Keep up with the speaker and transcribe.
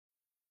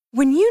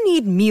When you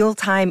need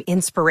mealtime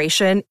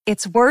inspiration,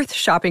 it's worth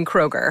shopping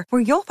Kroger,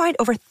 where you'll find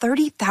over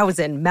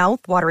 30,000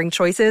 mouth-watering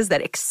choices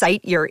that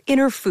excite your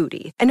inner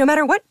foodie. And no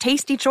matter what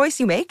tasty choice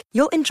you make,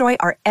 you'll enjoy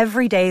our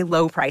everyday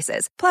low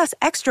prices, plus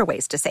extra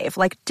ways to save,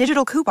 like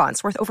digital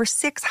coupons worth over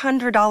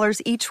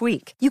 $600 each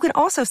week. You can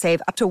also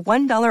save up to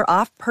 $1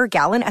 off per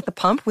gallon at the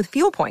pump with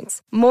fuel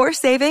points. More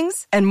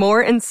savings and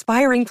more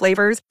inspiring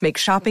flavors make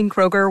shopping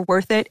Kroger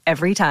worth it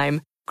every time.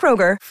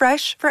 Kroger,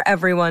 fresh for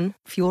everyone.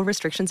 Fuel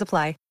restrictions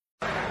apply.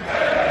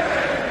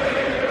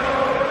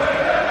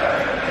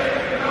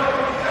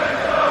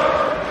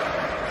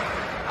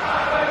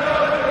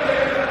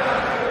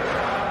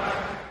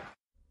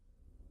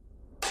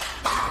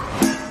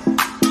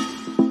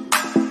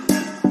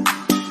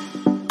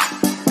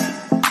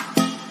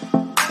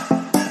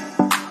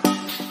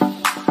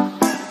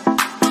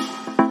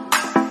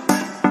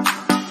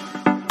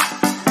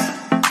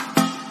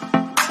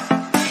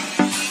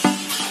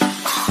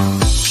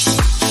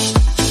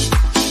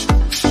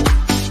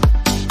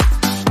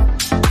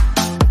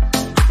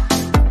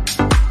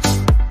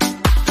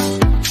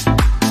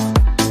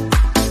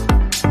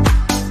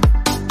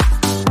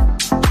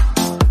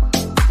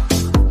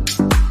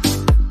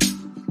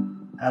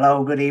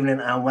 Hello, good evening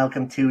and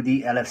welcome to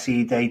the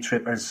LFC Day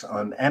Trippers.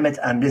 I'm Emmett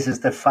and this is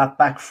the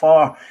Fatback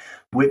Four.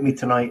 With me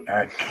tonight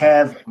are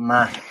Kev,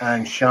 Matt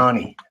and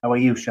Shawnee. How are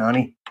you,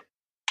 Shawnee?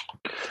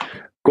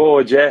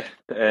 Good,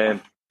 yeah.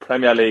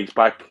 Premier League's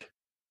back.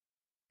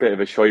 Bit of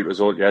a shite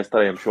result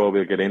yesterday. I'm sure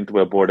we'll get into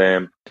it, but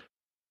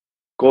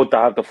good to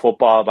have the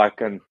football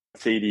back and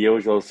see the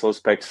usual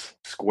suspects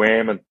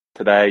squirming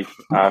today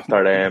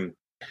after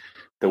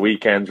the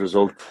weekend's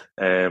result.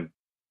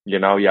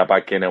 You're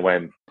back in it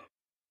when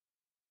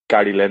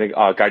Gary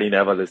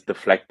Neville is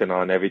deflecting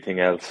on everything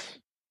else,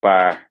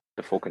 bar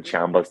the fucking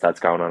shambles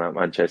that's going on at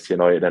Manchester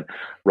United, and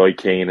Roy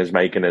Keane is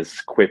making his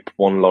quip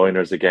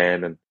one-liners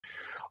again, and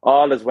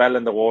all is well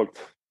in the world.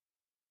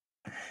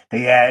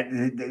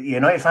 The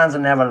United fans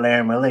will never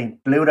learn, will they?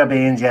 Blew their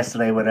beans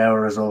yesterday with our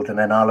result, and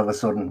then all of a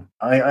sudden,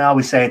 I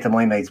always say it to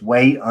my mates,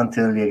 wait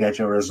until you get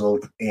your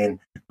result in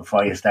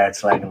before you start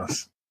slagging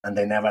us, and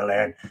they never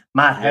learn.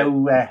 Matt,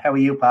 how are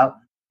you, pal?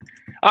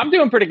 I'm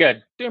doing pretty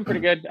good.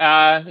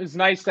 It was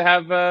nice to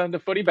have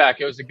the footy back.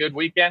 It was a good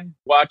weekend.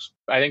 Watched,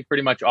 I think,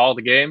 pretty much all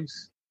the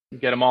games.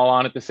 Get them all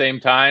on at the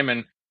same time,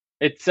 and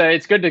it's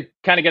good to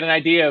kind of get an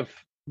idea of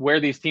where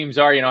these teams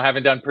are.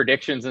 Having done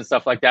predictions and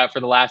stuff like that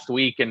for the last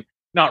week, and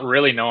not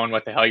really knowing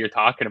what the hell you're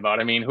talking about.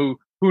 I mean, who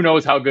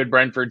knows how good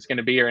Brentford's going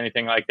to be or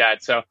anything like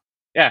that. So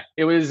yeah,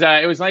 it was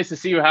nice to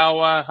see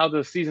how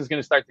the season's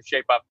going to start to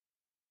shape up.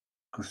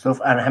 Good stuff.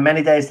 And how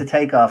many days to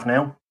take off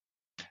now?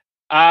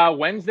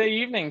 Wednesday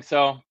evening,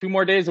 so 2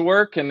 more days of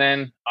work and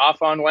then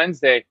off on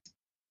Wednesday.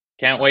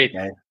 Can't wait.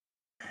 Okay.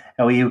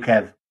 How are you,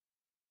 Kev?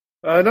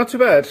 Not too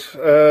bad.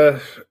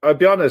 I'll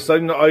be honest,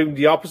 I'm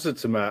the opposite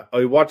to Matt.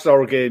 I watched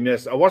our game,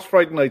 yes. I watched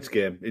Friday night's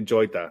game,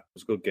 enjoyed that. It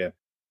was a good game.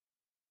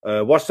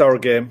 Watched our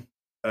game.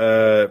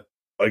 I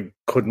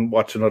couldn't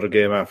watch another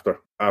game after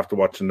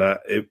watching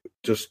that. It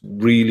just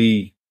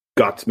really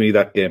got to me,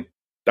 that game.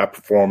 That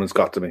performance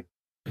got to me.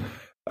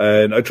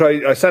 And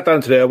I sat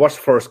down today, I watched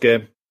the first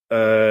game.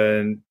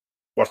 And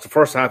watched the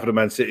first half of the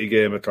Man City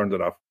game. I turned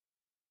it off.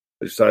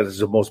 I decided it's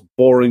the most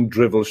boring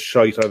drivel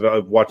shite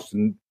I've watched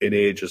in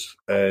ages,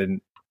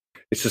 and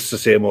it's just the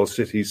same old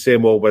City,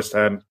 same old West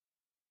Ham.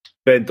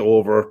 Bent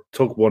over,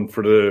 took one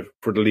for the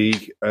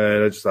league,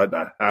 and I just thought,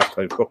 half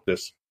time, fuck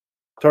this.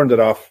 Turned it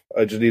off.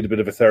 I just need a bit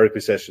of a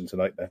therapy session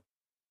tonight now.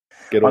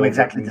 I'm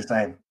exactly the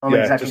same.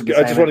 I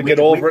just want to get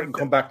over it and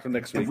come back for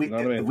next week. You know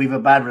what I mean? If we have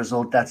a bad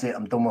result, that's it.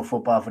 I'm done with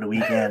football for the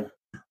weekend.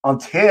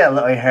 Until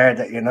I heard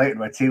that United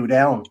were 2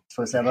 down.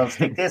 So I said, I'll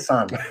stick this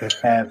on.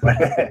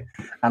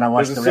 And I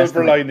watched the rest of it. There's a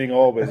silver lining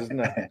always, isn't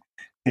there?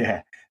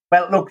 Yeah.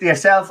 Well, look,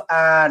 yourself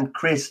and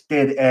Chris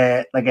did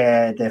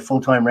the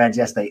full-time Reds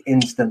yesterday,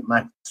 instant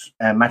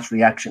match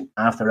reaction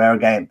after our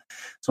game.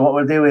 So what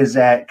we'll do is,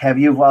 Kev,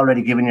 you've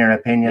already given your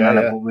opinion on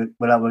it,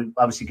 but we'll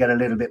obviously get a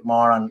little bit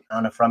more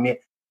on it from you.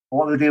 But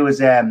what we'll do is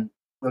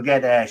we'll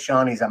get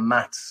Shawnee's and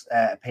Matt's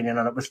opinion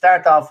on it. We'll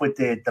start off with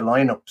the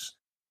lineups.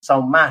 So,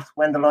 Matt,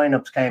 when the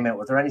lineups came out,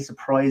 was there any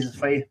surprises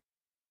for you?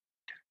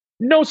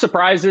 No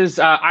surprises.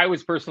 I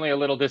was personally a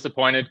little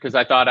disappointed because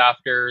I thought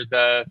after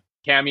the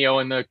cameo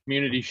in the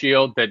Community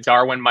Shield that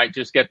Darwin might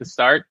just get the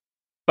start.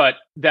 But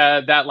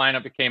that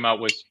lineup that came out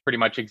was pretty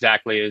much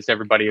exactly as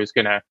everybody was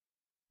going to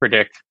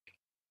predict.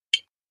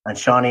 And,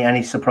 Shawnee,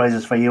 any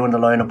surprises for you in the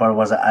lineup, or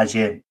was it as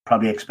you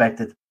probably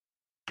expected?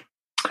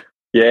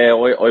 Yeah,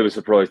 I was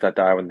surprised that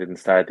Darwin didn't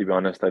start, to be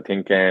honest. I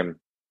think, and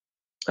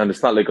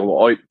it's not like,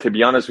 to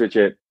be honest with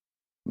you,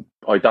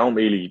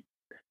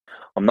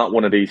 I'm not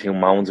one of these who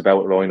moans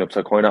about lineups.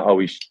 I kind of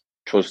always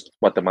trust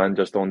what the man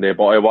just done there.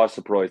 But I was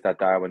surprised that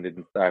Darwin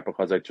didn't start,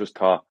 because I just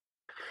thought,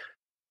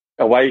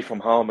 away from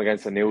home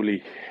against a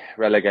newly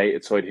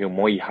relegated side who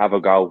might have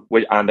a go,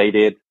 and they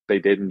did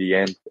in the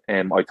end.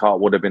 I thought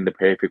it would have been the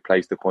perfect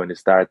place to kind of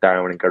start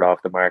Darwin and get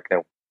off the mark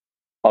now.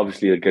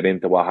 Obviously, I'll get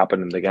into what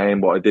happened in the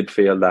game, but I did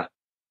feel that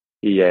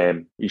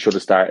he should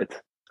have started.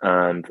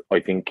 And I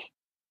think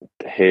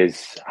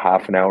his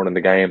half an hour in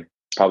the game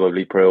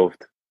probably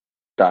proved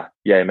that,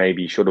 yeah,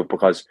 maybe he should have,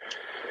 because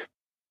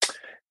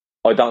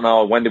I don't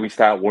know, when did we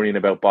start worrying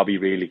about Bobby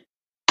really?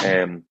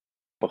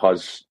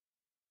 Because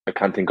I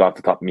can't think off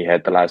the top of my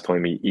head the last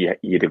time he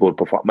had a good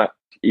performance.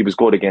 He was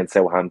good against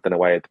Southampton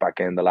away at the back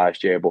end of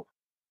last year, but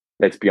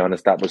let's be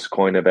honest, that was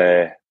kind of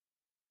that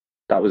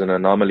was an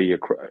anomaly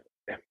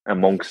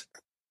amongst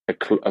a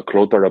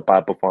clutter of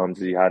bad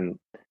performances he had.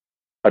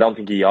 I don't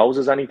think he owes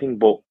us anything,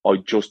 but I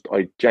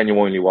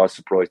genuinely was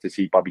surprised to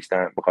see Bobby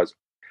starting, because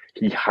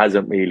he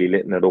hasn't really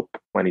lit it up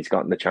when he's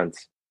gotten the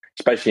chance,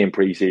 especially in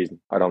pre-season.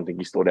 I don't think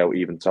he stood out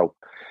even. So,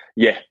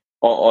 yeah,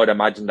 I'd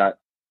imagine that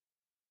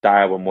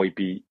Darwin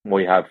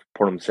might have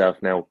put himself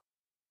now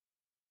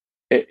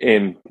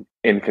in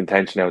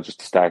contention now just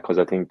to start, because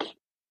I think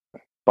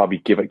Bobby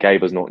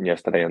gave us nothing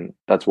yesterday, and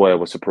that's why I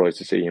was surprised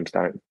to see him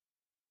starting.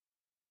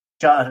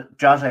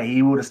 Jota,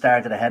 he would have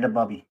started ahead of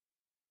Bobby.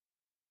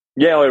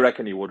 Yeah, I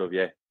reckon he would have.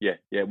 Yeah.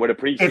 With a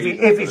pre-season,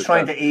 if he's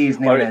trying to ease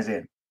Nunez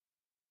in.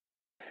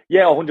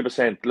 Yeah,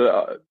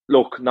 100%.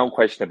 Look, no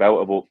question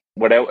about it. But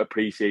without a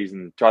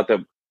pre-season,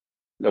 Jota,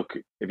 look,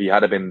 if he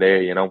had been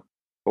there,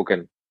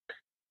 fucking,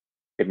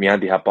 if my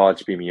auntie had balls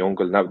to be my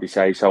uncle, that would he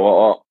say.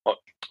 So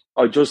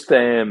I just,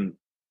 I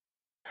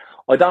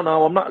don't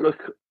know. I'm not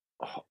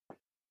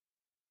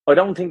I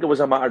don't think it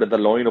was a matter of the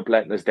lineup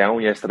letting us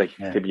down yesterday.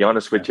 Yeah. To be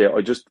honest with you,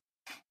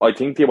 I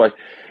think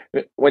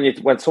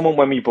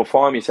when we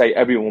perform, you say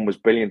everyone was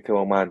brilliant to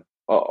a man.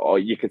 Or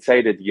you could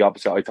say that the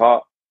opposite. I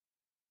thought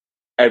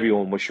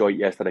everyone was shite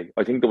yesterday.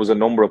 I think there was a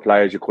number of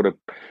players you could have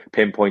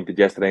pinpointed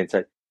yesterday and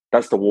said,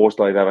 that's the worst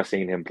I've ever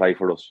seen him play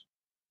for us.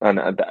 And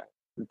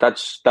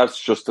that's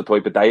just the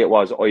type of day it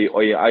was.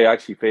 I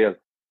actually feel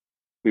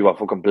we were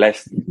fucking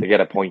blessed to get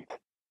a point.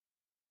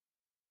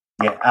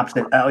 Yeah,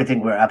 absolutely. I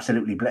think we're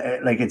absolutely I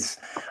think it's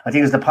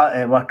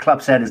what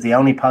Klopp said is the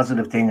only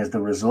positive thing is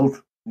the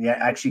result. Yeah,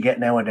 actually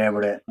getting out of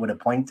there with a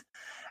point.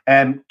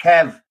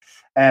 Kev,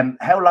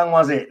 how long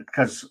was it?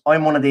 Because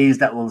I'm one of these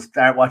that will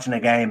start watching a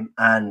game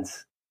and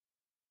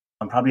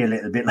I'm probably a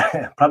little bit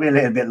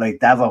like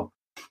Davo,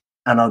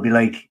 and I'll be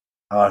like,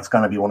 oh, it's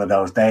going to be one of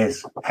those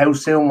days. How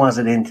soon was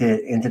it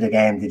into the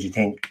game? Did you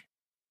think?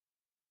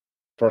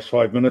 First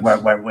 5 minutes.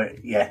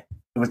 Yeah,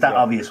 it was that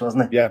obvious,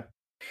 wasn't it? Yeah,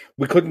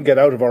 we couldn't get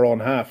out of our own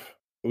half.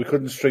 We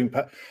couldn't string.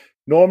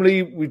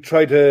 Normally, we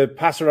try to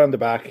pass around the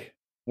back,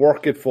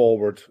 work it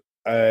forward,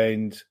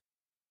 and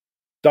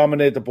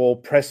dominate the ball,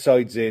 press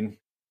sides in,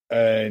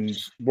 and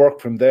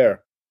work from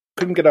there.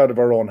 Couldn't get out of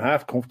our own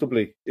half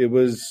comfortably. It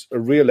was a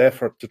real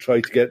effort to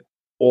try to get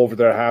over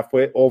the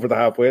halfway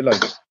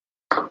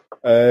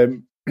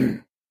line.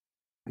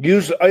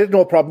 Usually, I had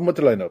no problem with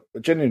the lineup. I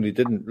genuinely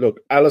didn't.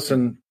 Look,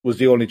 Alisson was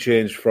the only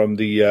change from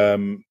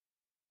the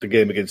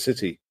game against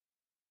City,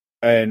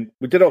 and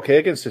we did okay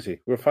against City.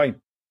 We were fine,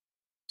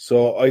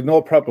 so I had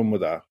no problem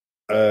with that.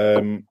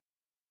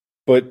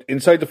 But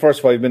inside the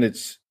first 5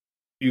 minutes,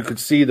 you could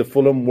see the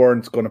Fulham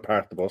weren't going to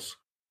part the bus.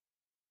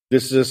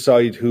 This is a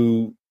side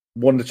who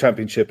won the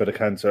championship at a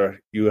canter.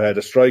 You had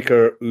a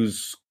striker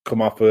who's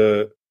come off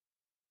a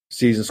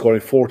season scoring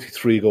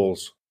 43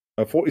 goals.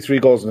 Now, 43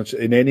 goals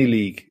in any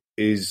league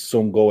is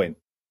some going.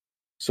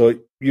 So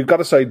you've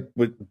got a side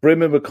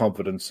brimming with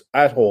confidence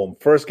at home,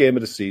 first game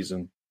of the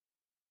season,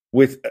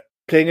 with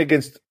playing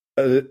against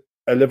a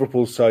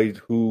Liverpool side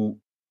who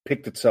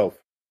picked itself.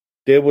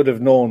 They would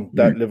have known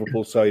that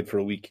Liverpool side for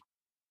a week.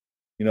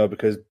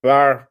 Because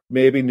bar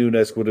maybe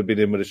Nunez would have been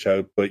in with a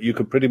shout, but you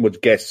could pretty much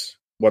guess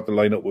what the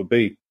lineup would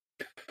be.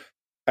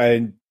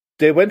 And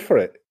they went for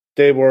it.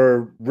 They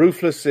were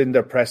ruthless in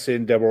their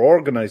pressing. They were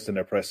organised in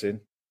their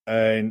pressing.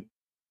 And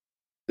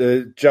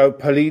the João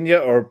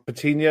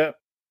Patinha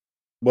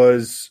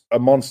was a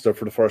monster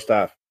for the first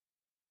half.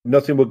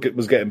 Nothing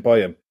was getting by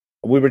him.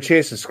 And we were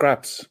chasing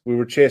scraps. We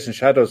were chasing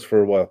shadows for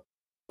a while.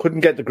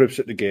 Couldn't get the grips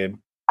at the game.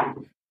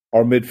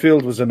 Our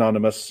midfield was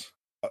anonymous.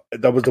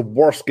 That was the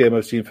worst game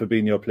I've seen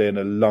Fabinho play in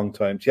a long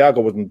time.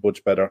 Thiago wasn't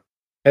much better.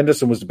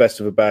 Henderson was the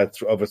best of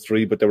a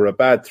three, but they were a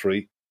bad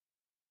three.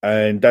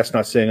 And that's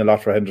not saying a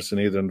lot for Henderson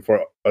either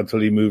until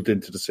he moved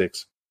into the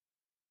six.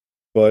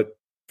 But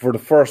for the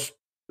first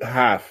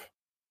half,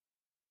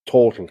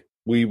 total,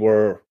 we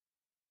were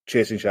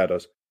chasing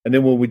shadows. And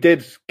then when we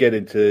did get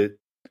into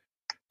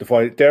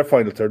their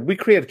final third, we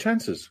created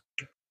chances.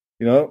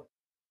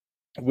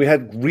 We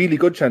had really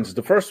good chances.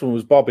 The first one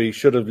was Bobby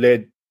should have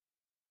led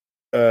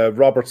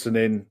Robertson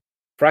in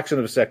fraction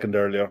of a second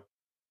earlier,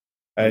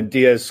 and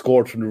Diaz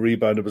scored from the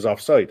rebound. It was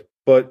offside,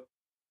 but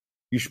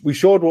we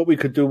showed what we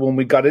could do when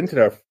we got into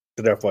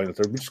their final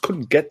third. We just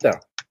couldn't get there,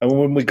 and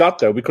when we got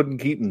there, we couldn't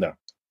keep them there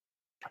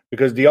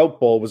because the out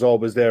ball was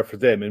always there for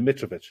them in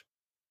Mitrovic.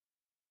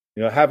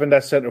 Having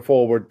that centre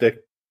forward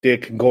that they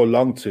can go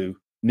long to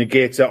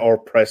negates our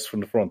press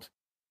from the front.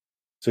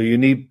 So you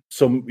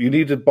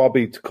needed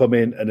Bobby to come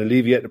in and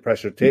alleviate the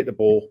pressure, take the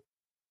ball,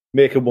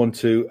 make a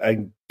 1-2,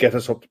 and get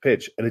us up the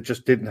pitch. And it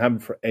just didn't happen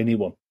for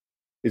anyone.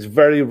 It's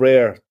very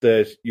rare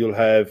that you'll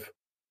have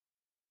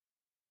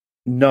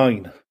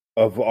 9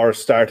 of our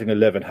starting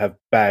 11 have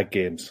bad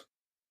games.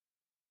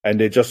 And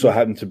they just so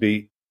happen to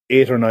be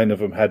 8 or 9 of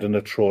them had an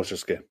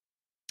atrocious game.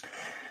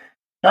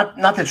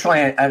 Not to try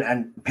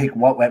and pick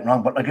what went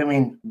wrong, but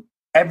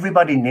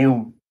everybody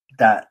knew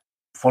that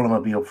Fulham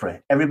would be up for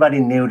it. Everybody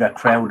knew that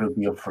crowd would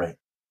be up for it.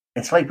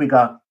 It's like we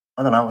got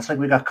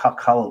caught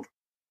cold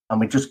and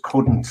we just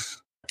couldn't.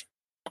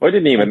 I was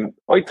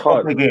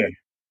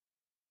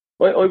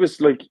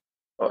like,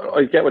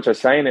 I get what you're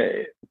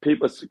saying.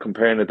 People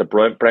comparing it to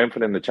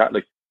Brentford in the chat.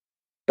 Like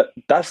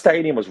that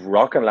stadium was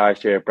rocking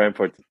last year at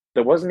Brentford.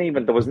 There was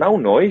no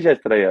noise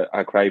yesterday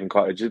at Craven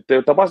Cottage.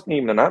 There wasn't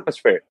even an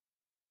atmosphere.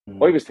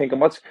 I was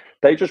thinking,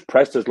 they just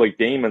pressed us like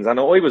demons. And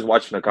I was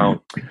watching it going,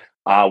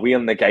 we'll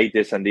negate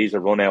this and these will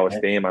run out of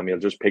steam and we'll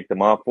just pick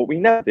them off. But we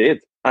never did.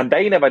 And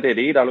they never did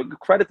either. Look,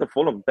 credit to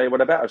Fulham. They were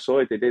the better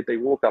side. They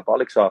walked that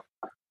bollocks off.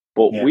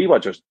 But we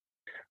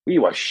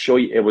were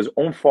shy. It was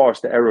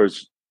unforced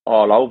errors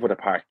all over the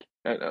park.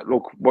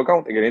 Look, we're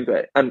going to get into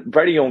it. And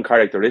very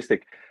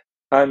uncharacteristic.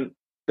 And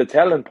the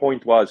telling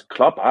point was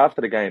Klopp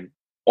after the game.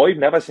 I've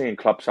never seen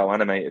Klopp so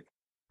animated.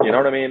 You know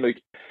what I mean?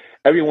 Like,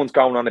 everyone's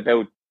going on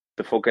about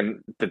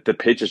the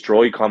pitch is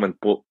dry comment,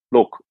 but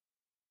look,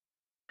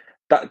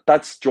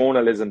 that's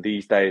journalism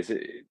these days.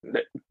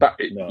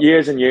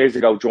 Years and years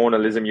ago,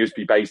 journalism used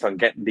to be based on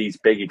getting these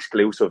big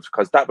exclusives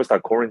because that was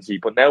their currency.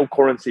 But now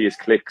currency is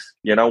clicks,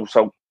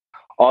 so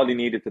all he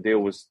needed to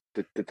do was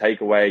to take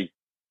away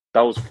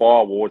those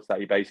 4 words that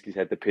he basically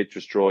said the pitch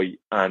was dry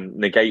and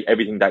negate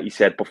everything that he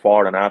said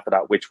before and after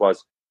that, which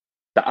was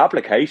the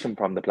application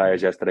from the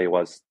players yesterday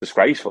was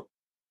disgraceful.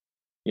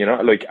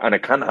 And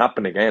it can't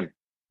happen again.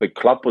 Like,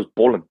 Klopp was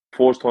bullying.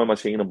 First time I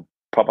seen him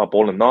proper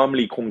bullying.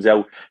 Normally he comes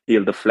out,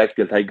 he'll deflect,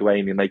 he'll take away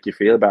and he'll make you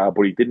feel better,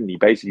 but he didn't. He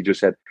basically just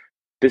said,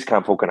 this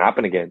can't fucking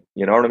happen again.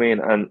 You know what I mean?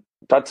 And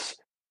that's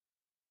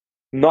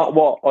not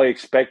what I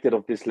expected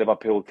of this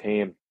Liverpool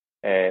team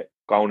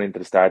going into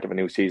the start of a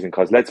new season,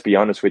 because let's be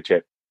honest with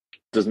you,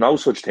 there's no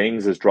such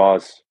things as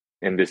draws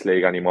in this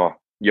league anymore.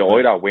 You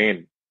either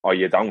win or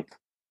you don't.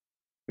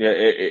 Yeah,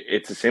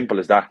 it's as simple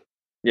as that.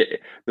 Yeah,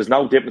 there's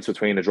no difference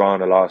between a draw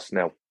and a loss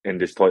now in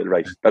this title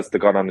race. That's the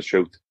God honest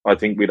truth. I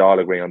think we'd all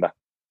agree on that.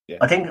 Yeah.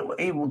 I think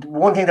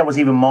one thing that was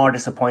even more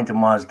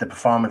disappointing was the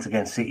performance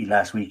against City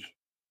last week.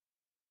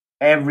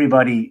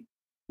 Everybody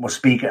was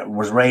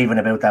raving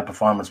about that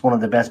performance, one of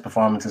the best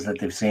performances that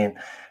they've seen.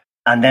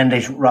 And then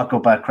they rock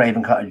up at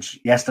Craven Cottage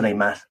yesterday,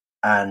 Matt,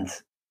 and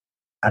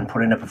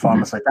put in a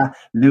performance like that.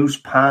 Loose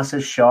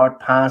passes,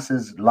 short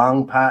passes,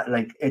 long pass.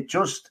 Like, it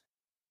just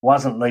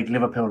wasn't like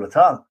Liverpool at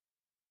all.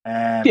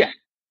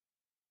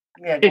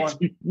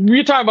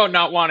 You're talking about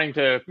not wanting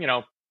to,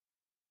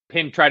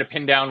 try to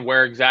pin down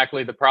where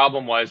exactly the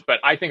problem was, but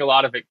I think a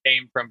lot of it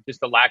came from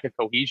just a lack of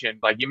cohesion.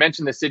 Like you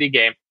mentioned the City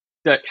game,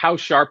 how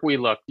sharp we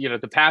looked,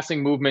 the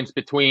passing movements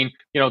between,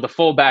 the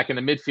fullback and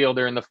the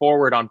midfielder and the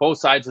forward on both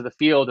sides of the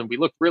field. And we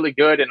looked really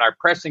good and our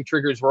pressing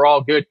triggers were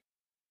all good.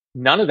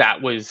 None of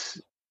that was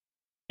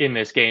in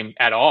this game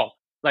at all.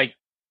 Like,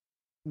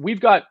 we've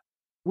got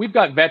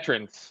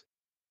veterans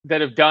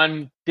that have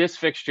done this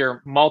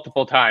fixture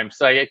multiple times.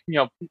 So,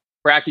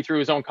 Bracky threw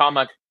his own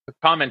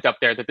comment up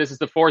there that this is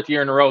the 4th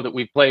year in a row that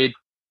we've played,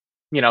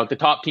 the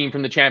top team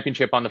from the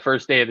championship on the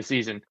first day of the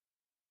season.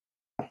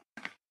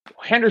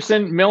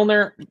 Henderson,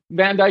 Milner,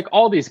 Van Dijk,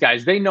 all these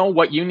guys, they know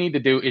what you need to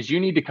do is you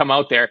need to come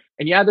out there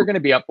and they're going to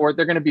be up for it.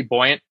 They're going to be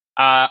buoyant.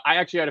 I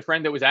actually had a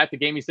friend that was at the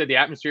game. He said the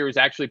atmosphere was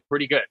actually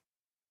pretty good.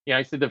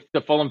 He said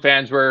the Fulham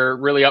fans were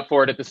really up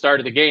for it at the start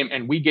of the game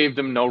and we gave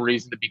them no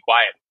reason to be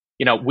quiet.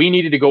 We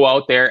needed to go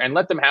out there and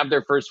let them have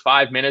their first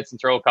 5 minutes and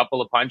throw a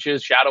couple of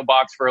punches, shadow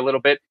box for a little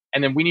bit.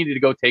 And then we needed to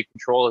go take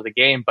control of the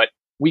game. But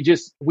we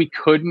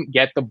couldn't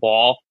get the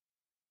ball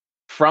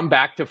from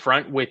back to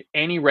front with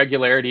any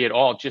regularity at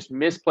all. Just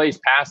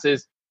misplaced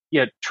passes.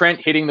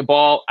 Trent hitting the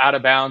ball out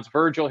of bounds,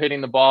 Virgil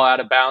hitting the ball out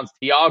of bounds,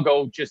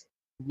 Thiago just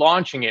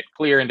launching it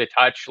clear into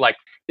touch. Like,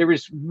 there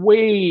was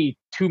way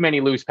too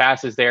many loose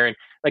passes there. And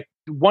like,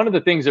 one of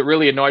the things that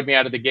really annoyed me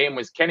out of the game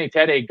was Kenny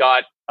Tete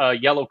got a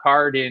yellow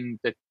card in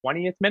the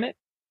 20th minute,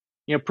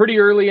 pretty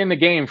early in the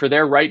game for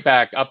their right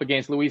back up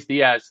against Luis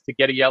Diaz to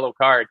get a yellow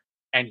card.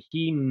 And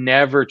he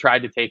never tried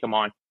to take him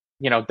on.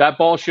 That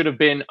ball should have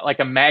been like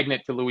a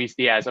magnet to Luis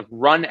Diaz of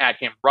run at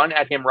him,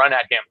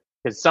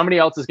 because somebody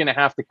else is going to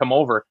have to come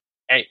over.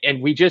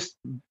 And we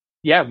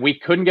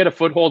couldn't get a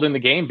foothold in the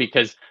game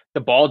because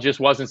the ball just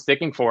wasn't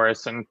sticking for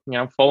us. And,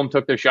 Fulham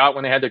took their shot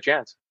when they had their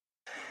chance.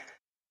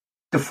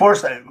 The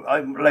first,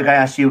 like I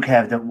asked you,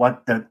 Kev,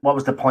 what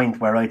was the point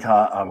where I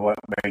thought, or where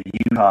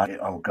you thought,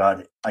 oh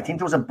God, I think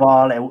there was a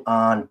ball out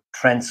on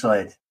Trent's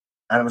side,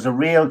 and it was a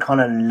real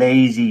kind of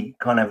lazy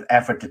kind of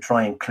effort to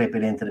try and clip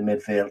it into the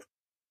midfield,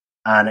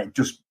 and it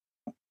just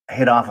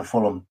hit off a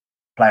Fulham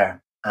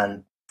player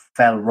and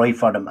fell right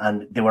for them,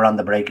 and they were on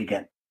the break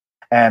again.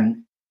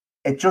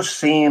 It just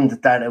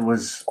seemed that it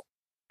was,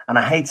 and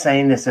I hate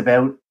saying this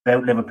about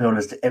Liverpool,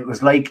 it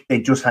was like they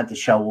just had to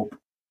show up.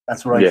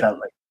 That's what I felt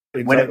like.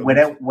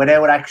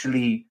 Without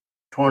actually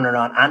turning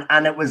on,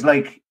 and it was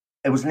like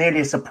it was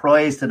nearly a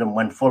surprise to them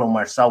when Fulham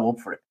were so up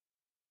for it.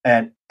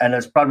 and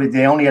it's probably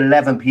the only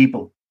 11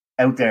 people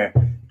out there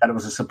that it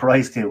was a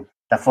surprise to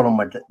that Fulham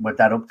were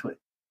that up to it.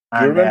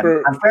 And,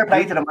 remember, and fair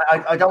play to them.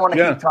 I don't want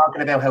to keep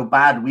talking about how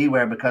bad we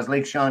were because,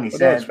 like Shawnee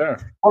said,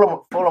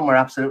 Fulham were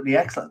absolutely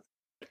excellent.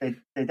 They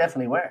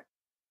definitely were.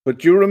 But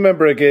do you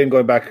remember a game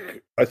going back?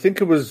 I think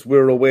we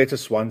were away to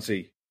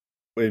Swansea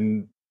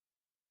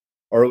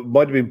or it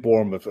might have been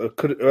Bournemouth.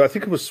 I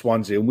think it was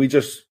Swansea, and we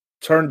just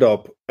turned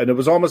up, and it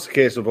was almost a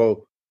case of,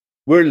 well,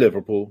 we're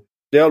Liverpool,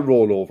 they'll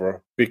roll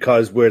over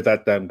because we're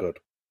that damn good,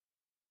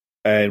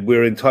 and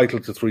we're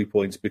entitled to 3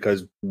 points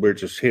because we're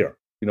just here,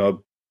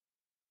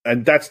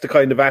 and that's the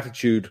kind of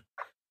attitude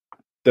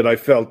that I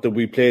felt that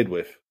we played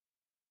with,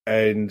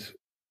 and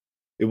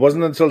it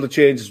wasn't until the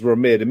changes were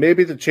made, and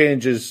maybe the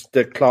changes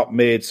that Klopp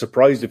made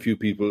surprised a few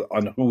people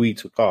on who he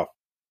took off,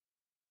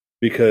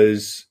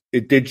 because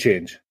it did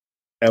change,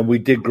 and we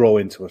did grow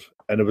into it,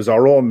 and it was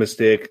our own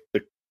mistake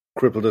that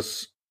crippled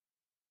us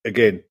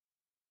again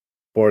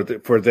for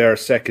their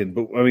second.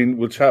 But I mean,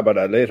 we'll chat about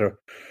that later.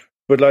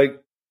 But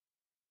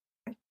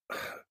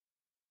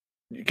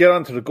you get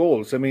onto the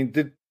goals. I mean,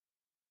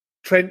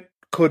 Trent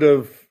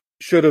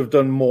should have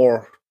done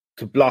more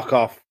to block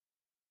off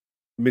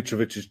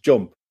Mitrovic's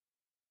jump.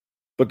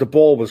 But the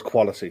ball was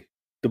quality.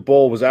 The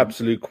ball was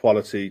absolute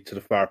quality to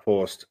the far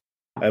post.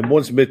 And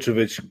once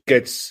Mitrovic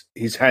gets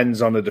his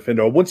hands on a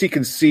defender, or once he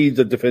can see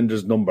the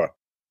defender's number,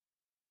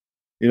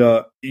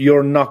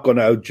 you're not going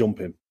to out-jump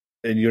him,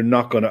 and you're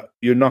not going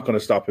to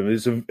stop him.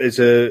 It's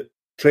a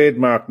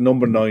trademark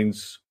number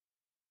 9's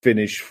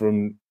finish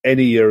from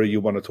any era you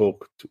want to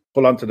talk.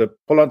 Pull onto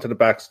the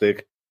back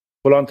stick,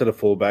 pull onto the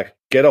fullback,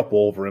 get up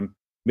over him,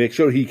 make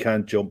sure he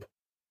can't jump,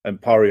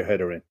 and power your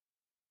header in.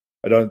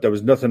 There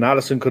was nothing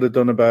Alisson could have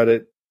done about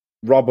it.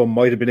 Robbo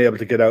might have been able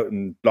to get out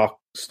and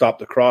stop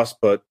the cross,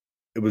 but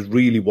it was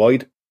really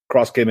wide.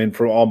 Cross came in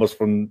almost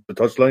from the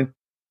touchline.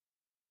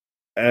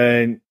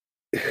 And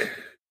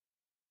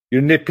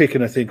you're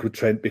nitpicking, I think, with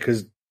Trent,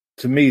 because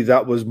to me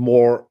that was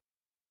more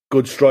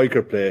good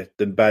striker play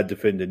than bad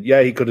defending.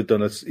 Yeah, he could have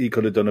done it. He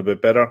could have done a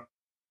bit better.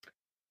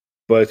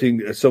 But I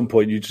think at some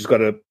point you just got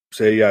to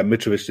say, yeah,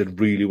 Mitrovic did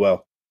really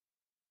well.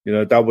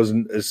 That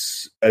wasn't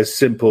as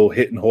simple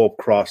hit and hope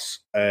cross,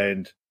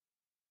 and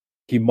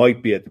he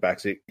might be at the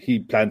back. He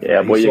planned for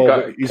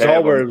it. He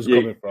saw where it was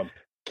coming from.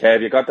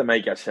 Kev, you got to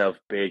make yourself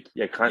big.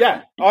 You can't.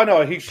 Yeah, I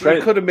know. He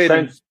could have made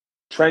him.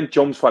 Trent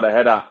jumps for the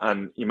header,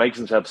 and he makes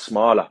himself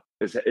smaller.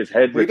 His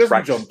head retracts. He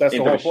doesn't jump. That's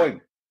the whole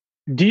point.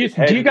 Do you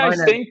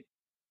guys think?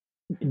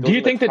 Do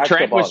you think that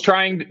Trent was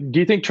trying? Do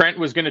you think Trent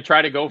was going to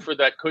try to go for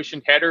that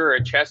cushioned header or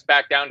a chest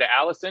back down to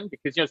Alisson?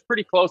 Because it's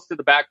pretty close to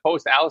the back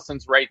post.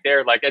 Alisson's right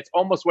there. It's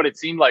almost what it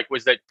seemed like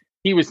was that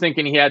he was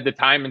thinking he had the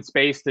time and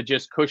space to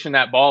just cushion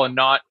that ball and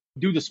not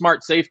do the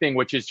smart, safe thing,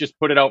 which is just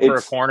put it out for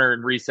a corner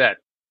and reset.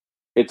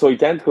 It's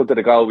identical to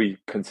the goal we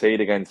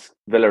conceded against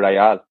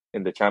Villarreal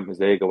in the Champions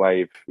League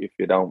away. If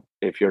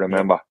you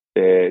remember,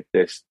 I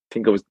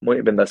think it might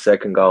have been that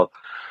second goal.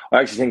 I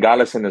actually think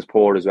Alisson is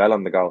poor as well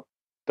on the goal.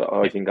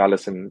 I think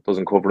Alisson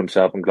doesn't cover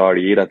himself in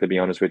glory either, to be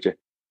honest with you.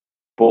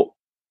 But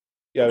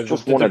yeah, it was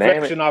just the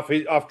deflection off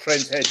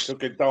Trent's head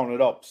took it down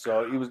and up.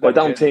 So he was. I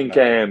don't think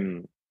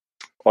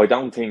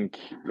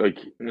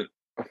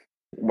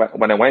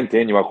when I went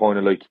in, you were kind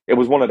of like it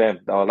was one of them.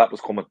 Oh, that was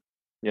coming.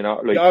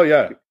 Oh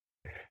yeah.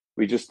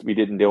 We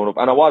didn't do enough,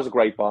 and it was a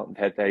great bottom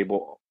head day.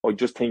 But I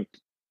just think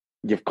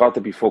you've got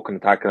to be fucking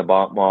attacking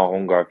about more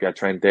hunger if you're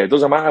Trent there. It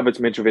doesn't matter if it's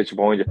Mitrovic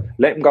behind you.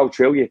 Let him go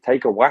through you.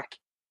 Take a whack.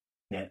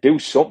 Yeah. Do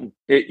something.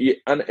 If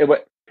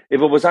it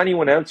was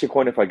anyone else, you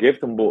kind of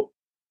forgive them. But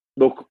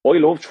look, I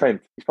love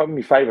Trent. He's probably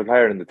my favourite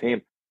player in the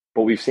team.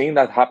 But we've seen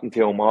that happen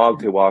to him all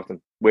too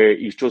often, where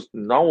he's just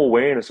no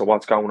awareness of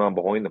what's going on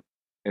behind him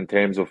in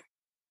terms of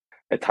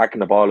attacking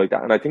the ball like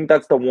that. And I think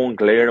that's the one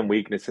glaring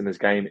weakness in his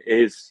game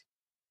is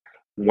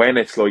when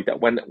it's like that,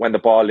 when the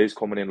ball is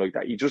coming in like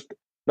that. He just,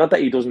 not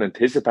that he doesn't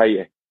anticipate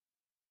it.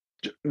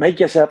 Make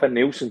yourself a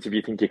nuisance if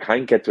you think you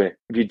can't get to it.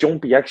 If you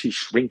jump, he actually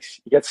shrinks.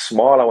 He gets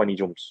smaller when he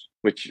jumps,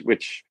 which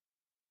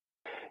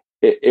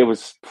it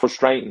was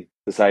frustrating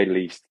to say the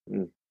least.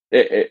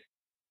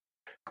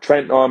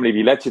 Trent normally, if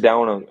he lets you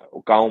down and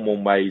going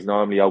one way, he's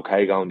normally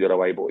okay going the other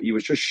way. But he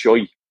was just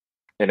shy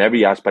in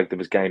every aspect of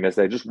his game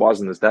yesterday. It just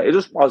wasn't his day. It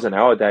just wasn't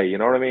our day. You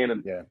know what I mean?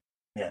 And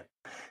yeah.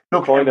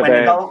 Look,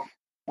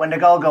 when the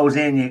goal goes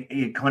in,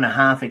 you kind of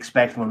half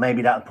expect, well,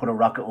 maybe that'll put a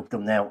rocket up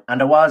them now.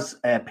 And there was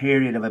a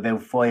period of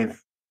about 5-10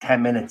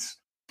 minutes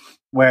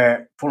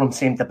where Fulham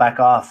seemed to back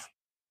off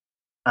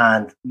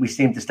and we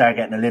seemed to start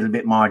getting a little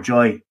bit more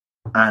joy.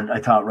 And I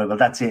thought, right, well,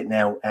 that's it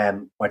now.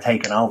 We're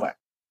taking over.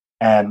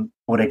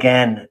 But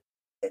again,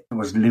 there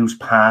was loose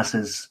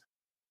passes.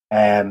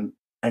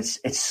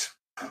 It's.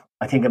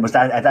 I think it was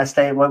that at that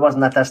stage. Well,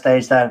 wasn't at that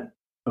stage that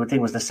I think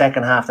it was the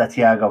second half that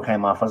Thiago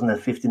came off, wasn't it?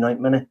 59th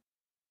minute.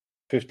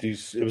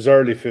 50s. It was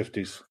early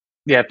 50s.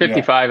 Yeah,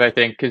 55, yeah. I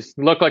think, because it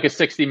looked like a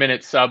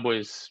 60-minute sub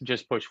was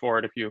just pushed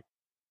forward a few.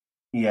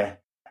 Yeah.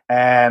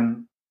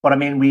 But I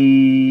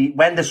mean,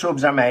 when the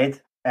subs are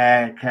made,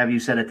 Kev, you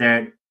said it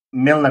there,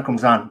 Milner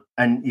comes on,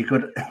 and you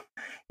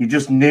you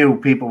just knew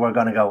people were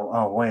going to go,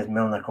 oh, why is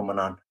Milner coming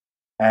on?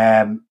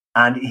 And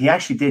he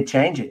actually did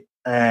change it.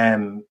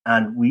 And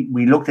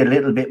we looked a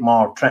little bit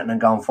more threatening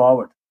going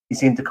forward. He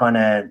seemed to kind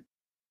of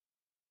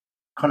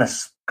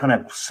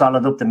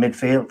solid up the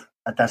midfield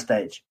at that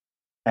stage.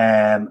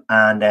 And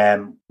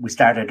we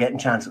started getting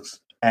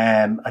chances.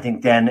 I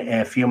think then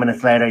a few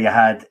minutes later you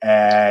had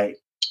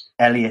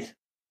Elliott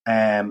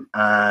and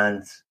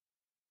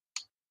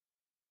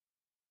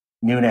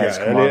Nunez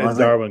came on. And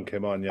Darwin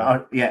came on,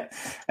 yeah.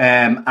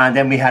 And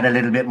then we had a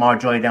little bit more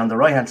joy down the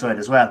right-hand side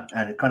as well.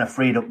 And it kind of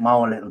freed up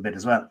Mo a little bit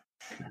as well.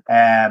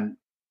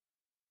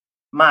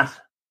 Matt,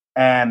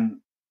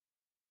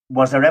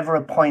 was there ever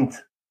a point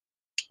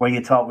where you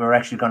thought we were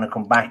actually going to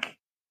come back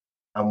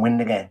and win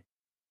the game?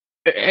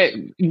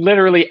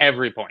 Literally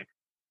every point.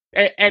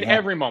 At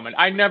every moment.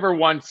 I never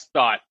once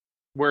thought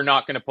we're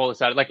not going to pull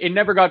this out. Like, it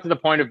never got to the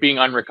point of being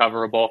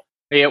unrecoverable.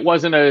 It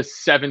wasn't a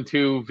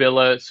 7-2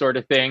 Villa sort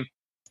of thing.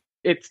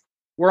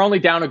 We're only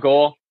down a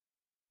goal.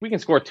 We can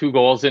score 2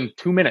 goals in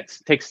 2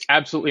 minutes. It takes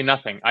absolutely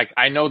nothing.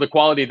 I know the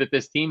quality that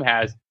this team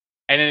has,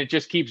 and then it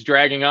just keeps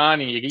dragging on.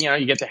 And you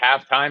get to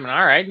halftime, and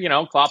all right,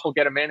 Klopp will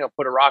get them in. He'll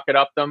put a rocket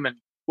up them, and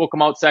we'll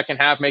come out second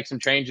half, make some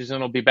changes, and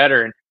it'll be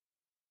better.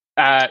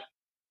 And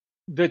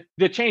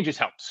the changes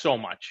helped so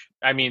much.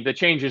 I mean, the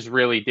changes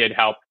really did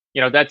help.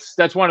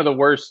 That's one of the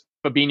worst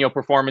Fabinho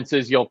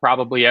performances you'll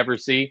probably ever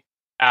see.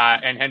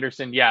 And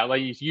Henderson,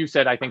 like you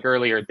said, I think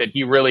earlier, that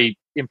he really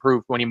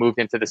improved when he moved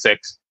into the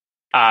 6.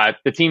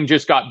 The team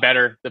just got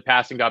better. The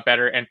passing got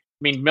better. And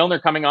I mean, Milner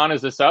coming on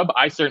as a sub,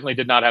 I certainly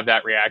did not have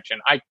that reaction.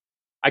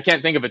 I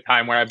can't think of a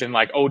time where I've been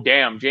like, oh,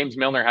 damn, James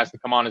Milner has to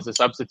come on as a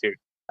substitute.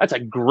 That's a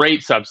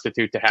great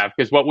substitute to have,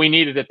 because what we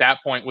needed at that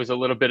point was a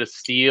little bit of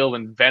steel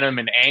and venom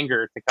and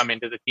anger to come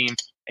into the team.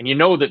 And you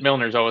know that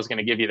Milner's always going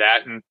to give you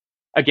that. And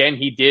again,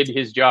 he did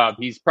his job.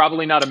 He's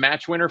probably not a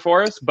match winner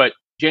for us, but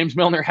James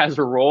Milner has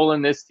a role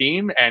in this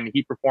team, and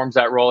he performs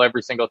that role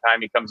every single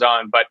time he comes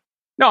on. But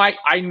no,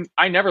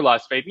 I never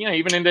lost faith.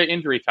 Even into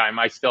injury time,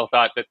 I still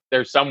thought that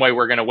there's some way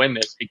we're going to win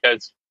this,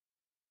 because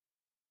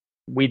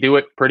we do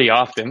it pretty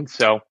often.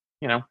 So,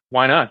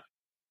 why not?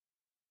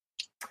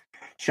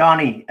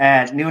 Shawnee,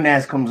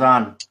 Nunez comes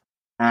on,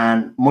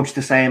 and much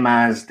the same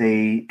as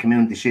the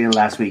Community Shield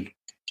last week,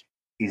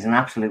 he's an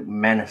absolute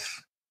menace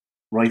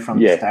right from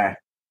the start.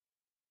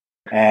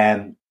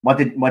 What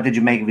did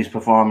you make of his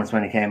performance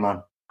when he came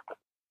on?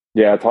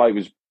 Yeah, I thought he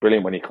was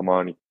brilliant when he came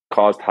on. He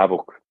caused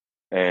havoc.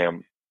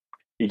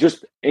 He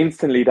just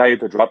instantly had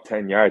to drop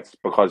 10 yards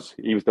because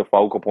he was the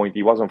focal point.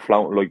 He wasn't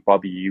flouting like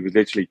Bobby. He was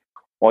literally,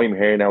 I'm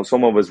here now.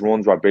 Some of his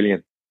runs were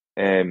brilliant.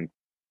 And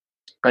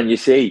you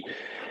see,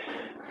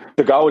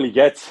 the goal he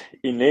gets,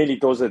 he nearly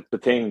does it, the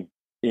thing.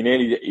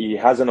 He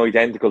has an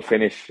identical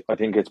finish. I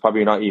think it's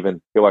probably not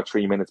even 2 or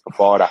 3 minutes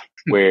before that,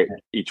 where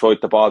he tried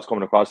the ball's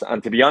coming across.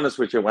 And to be honest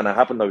with you, when it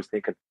happened, I was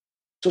thinking,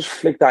 just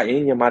flick that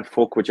in, you mad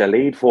fuck, with your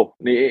lead foot.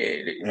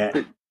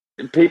 Yeah.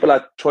 People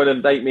are trying to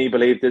make me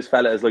believe this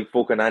fella is like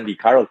fucking Andy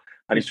Carroll,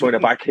 and he's trying to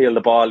backheel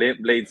the ball in,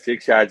 lead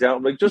 6 yards out.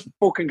 I'm like, just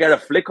fucking get a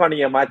flick on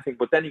you, mad thing.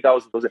 But then he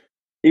goes and does it.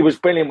 He was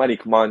brilliant when he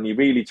came on. He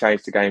really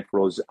changed the game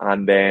for us.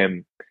 And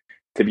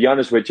to be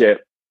honest with you,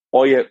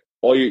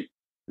 I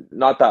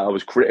not that I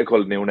was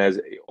critical of Nunez.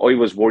 I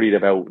was worried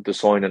about the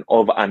signing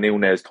of a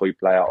Nunez type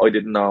player. I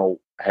didn't know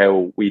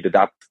how we'd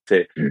adapt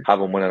to have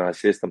him win in our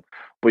system.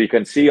 But you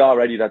can see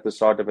already that there's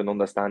sort of an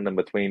understanding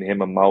between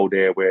him and Mo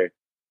there, where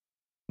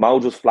Mo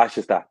just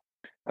flashes that.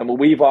 And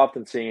we've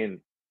often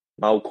seen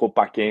Mo cut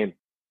back in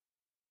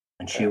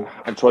and shoot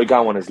and try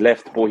going on his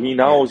left. But he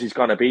knows he's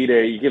going to be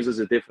there. He gives us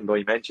a different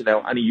dimension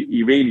now. And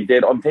he really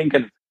did. I'm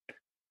thinking,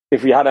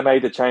 if we had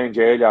made the change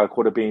earlier, it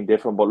could have been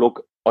different. But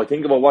look, I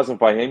think if it wasn't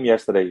for him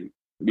yesterday,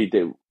 we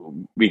go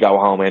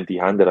home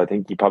empty-handed. I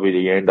think he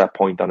probably earned that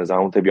point on his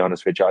own, to be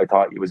honest with you. I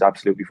thought he was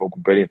absolutely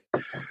fucking brilliant.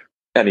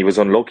 And he was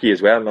unlucky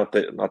as well not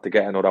to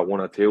get another 1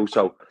 or 2.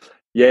 So,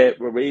 yeah,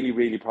 we're really,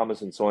 really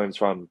promising signs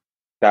from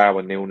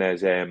Darwin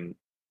Nunez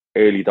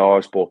early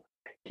doors. But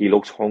he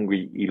looks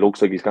hungry. He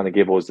looks like he's going to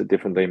give us a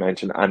different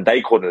dimension. And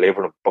they couldn't live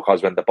with him,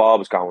 because when the ball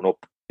was going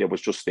up, it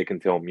was just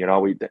sticking to him.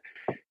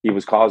 He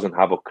was causing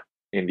havoc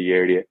in the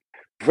area.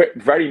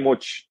 Very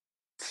much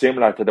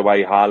similar to the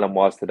way Haaland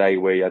was today,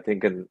 where you're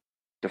thinking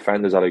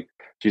defenders are like,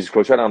 Jesus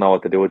Christ, I don't know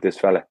what to do with this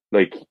fella.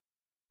 Like,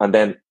 and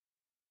then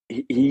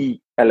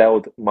he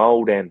allowed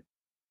Mo then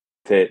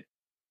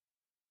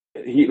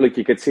you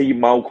could see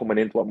Mo coming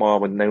into it more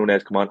when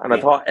Nunez come on. And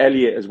I thought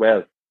Elliott as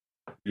well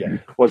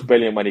was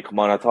brilliant when he come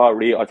on. I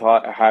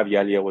thought Harvey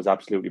Elliott was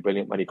absolutely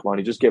brilliant when he come on.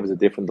 He just gave us a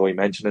different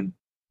dimension. And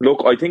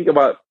look, I think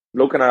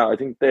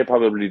they're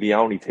probably the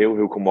only two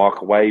who can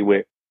walk away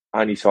with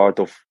any sort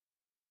of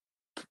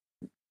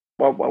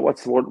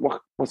what's the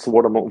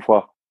word I'm looking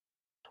for?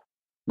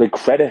 Like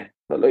credit.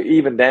 Like,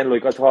 even then,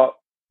 like, I thought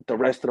the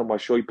rest of them were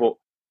shy, but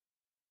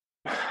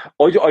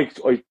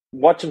I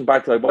watched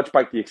back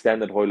the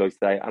extended highlights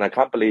today, and I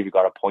can't believe we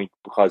got a point,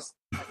 because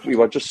we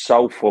were just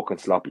so fucking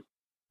sloppy.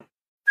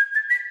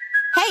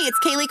 Hey, it's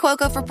Kaylee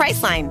Cuoco for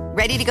Priceline.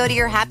 Ready to go to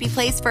your happy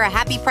place for a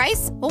happy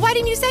price? Well, why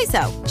didn't you say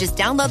so? Just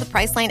download the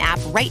Priceline app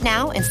right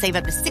now and save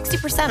up to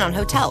 60% on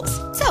hotels.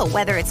 So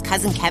whether it's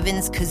Cousin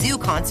Kevin's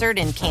Kazoo Concert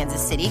in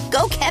Kansas City,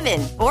 go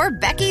Kevin, or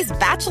Becky's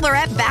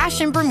Bachelorette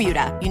Bash in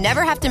Bermuda, you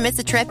never have to miss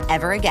a trip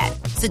ever again.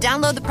 So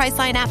download the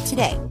Priceline app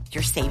today.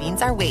 Your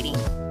savings are waiting.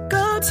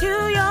 Go to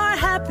your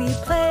happy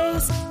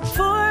place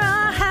for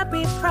a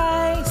happy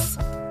price.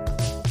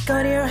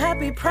 Go to your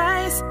happy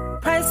price,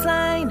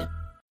 Priceline.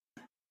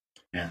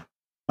 Yeah.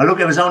 Well, look,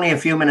 it was only a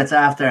few minutes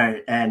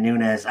after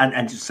Nunes,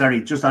 and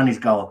just on his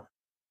goal,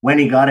 when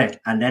he got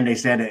it, and then they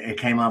said it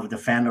came off a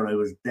defender. I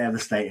was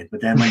devastated. But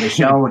then when they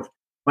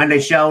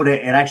showed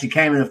it, it actually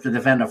came off the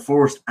defender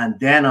first, and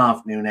then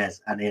off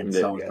Nunes, and in.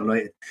 So I was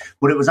delighted.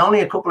 But it was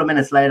only a couple of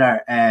minutes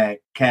later,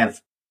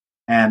 Kev,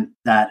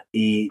 that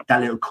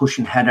little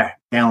cushion header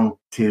down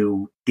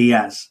to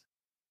Diaz.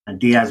 And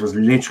Diaz was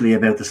literally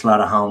about to slot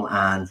it home,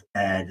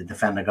 and the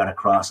defender got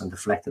across and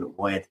deflected it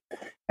wide.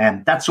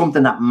 That's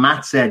something that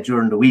Matt said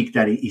during the week,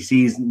 that he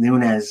sees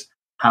Nunes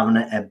having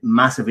a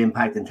massive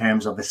impact in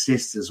terms of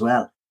assists as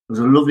well. It was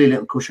a lovely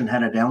little cushion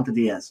header down to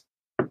Diaz.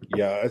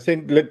 Yeah, I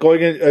think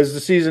going in, as the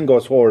season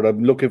goes forward,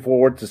 I'm looking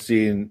forward to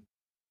seeing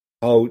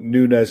how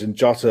Nunes and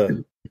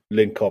Jota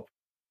link up.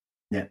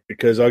 Yeah,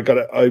 because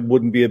I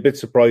wouldn't be a bit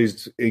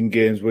surprised in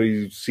games where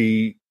you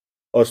see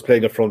us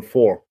playing a front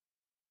four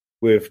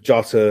with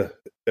Jota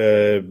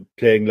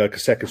playing like a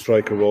second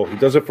striker role. He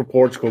does it for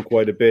Portugal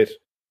quite a bit,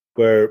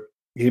 where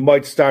he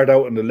might start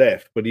out on the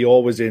left, but he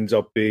always ends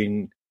up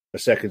being a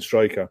second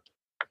striker,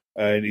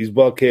 and he's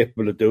well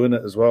capable of doing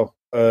it as well.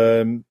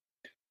 I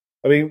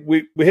mean,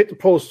 we hit the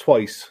post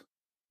twice,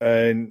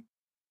 and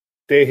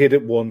they hit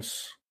it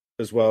once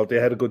as well. They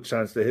had a good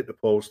chance to hit the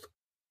post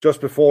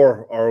just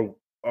before our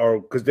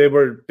because they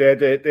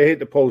hit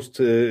the post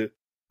with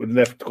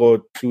left to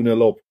go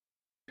 2-0 up,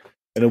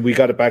 and then we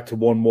got it back to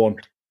 1-1.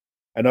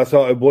 And I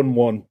thought at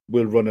 1-1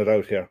 we'll run it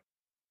out here.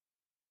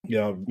 You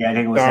know, yeah, I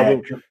think it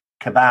was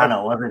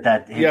Cabano, wasn't it,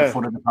 that hit the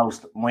foot of the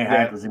post? My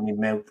heart was in my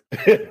mouth.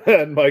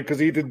 And Mike, because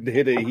he didn't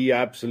hit it, he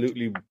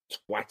absolutely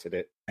swatted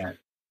it. Yeah.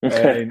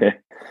 And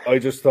I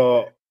just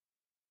thought,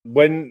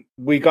 when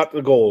we got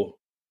the goal,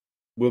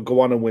 we'll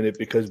go on and win it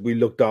because we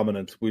looked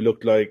dominant. We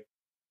looked like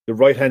the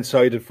right-hand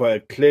side of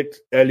it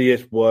clicked.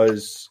 Elliott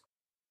was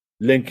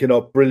linking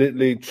up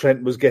brilliantly.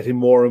 Trent was getting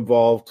more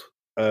involved.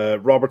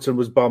 Robertson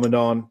was bombing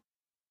on.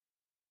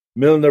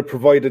 Milner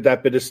provided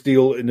that bit of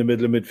steel in the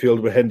middle of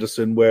midfield with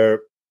Henderson,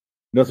 where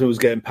nothing was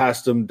getting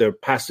past them. Their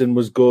passing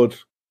was good.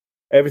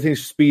 Everything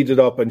speeded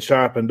up and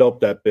sharpened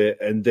up that bit.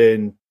 And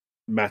then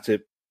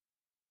Matip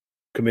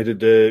committed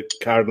the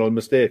cardinal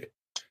mistake.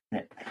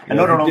 Yeah.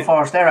 Another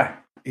unforced error.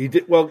 He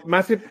did well.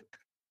 Matip,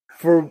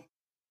 for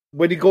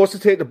when he goes to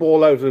take the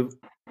ball out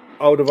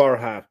of our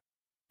half,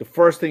 the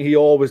first thing he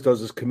always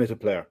does is commit a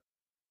player.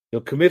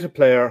 He'll commit a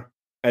player,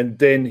 and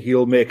then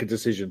he'll make a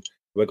decision.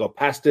 Do I go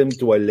past him?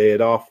 Do I lay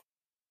it off?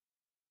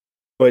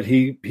 But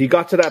he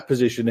got to that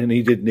position, and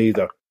he did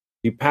neither.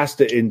 He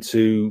passed it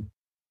into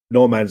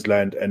no man's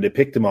land, and they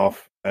picked him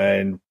off,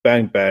 and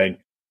bang, bang.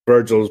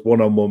 Virgil's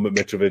one-on-one with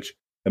Mitrovic,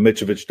 and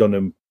Mitrovic done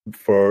him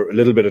for a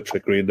little bit of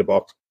trickery in the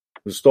box.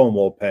 It was a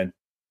stonewall pen,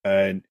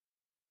 and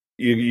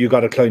you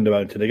got to climb the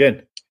mountain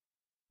again.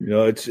 You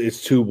know, it's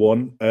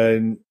 2-1,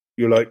 and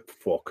you're like,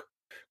 fuck.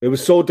 It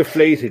was so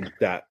deflating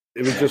that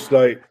it was just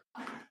like,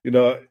 you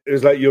know, it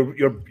was like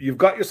you've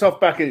got yourself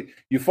back in.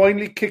 You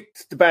finally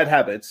kicked the bad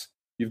habits.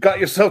 You've got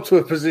yourself to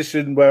a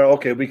position where,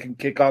 okay, we can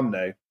kick on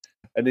now.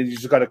 And then you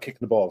just got to kick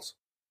the balls.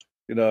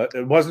 You know,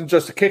 it wasn't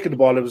just a kick in the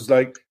ball. It was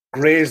like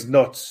grazed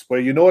nuts where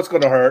you know it's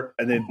going to hurt.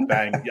 And then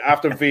bang.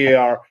 After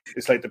VAR,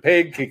 it's like the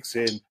pain kicks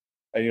in.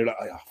 And you're like,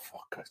 oh,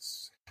 fuck.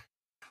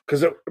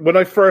 Because when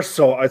I first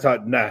saw it, I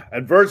thought, nah.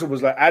 And Virgil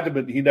was like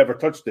adamant he never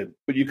touched him.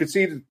 But you could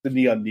see the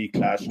knee-on-knee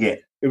clash. Yeah.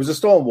 It was a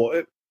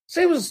stonewall.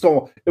 Say it was a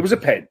stonewall. It was a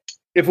pen.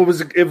 If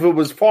it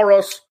was for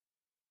us,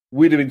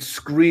 we'd have been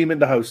screaming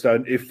the house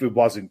down if it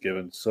wasn't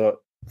given. So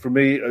for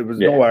me, it was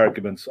no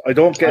arguments. I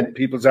don't get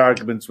people's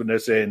arguments when they're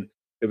saying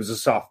it was a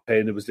soft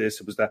pen, it was this,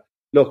 it was that.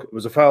 Look, it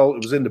was a foul,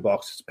 it was in the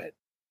box, it's a pen.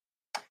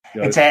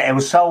 You know, it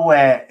was so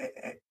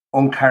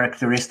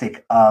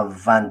uncharacteristic of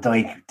Van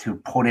Dijk to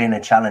put in a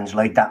challenge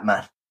like that,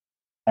 Matt.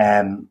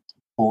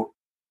 But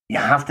you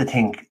have to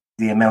think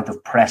the amount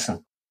of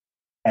pressing.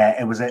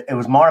 It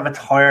was more of a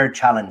tired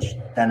challenge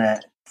than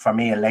for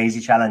me, a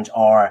lazy challenge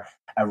or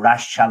a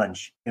rash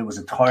challenge. It was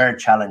a tired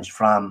challenge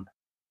from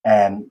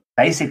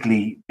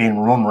basically being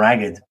run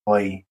ragged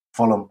by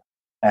Fulham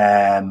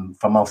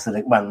for most of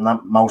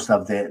not most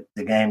of the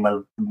game.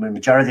 Well, the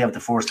majority of the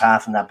first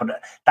half and that.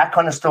 But that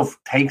kind of stuff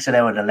takes it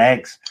out of the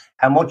legs.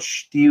 How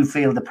much do you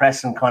feel the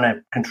pressing kind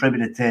of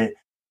contributed to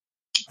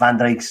Van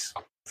Dijk's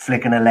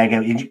flicking a leg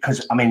out?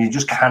 Because, I mean, you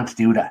just can't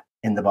do that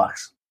in the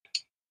box.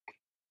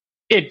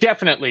 It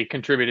definitely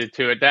contributed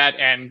to it. That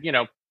and, you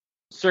know,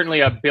 certainly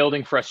a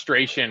building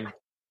frustration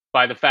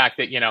by the fact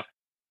that, you know,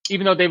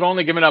 even though they've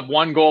only given up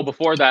one goal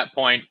before that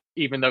point,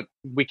 even though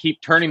we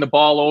keep turning the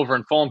ball over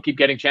and Fulham keep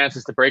getting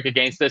chances to break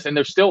against us, and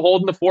they're still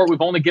holding the fort.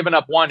 We've only given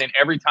up one, and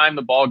every time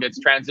the ball gets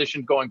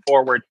transitioned going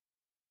forward,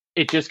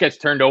 it just gets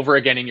turned over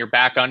again and you're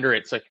back under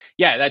it. So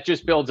yeah, that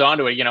just builds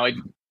onto it,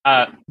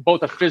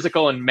 both a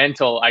physical and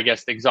mental, I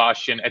guess,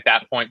 exhaustion at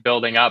that point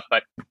building up.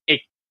 But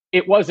it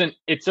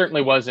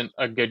certainly wasn't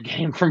a good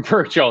game from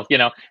Virgil.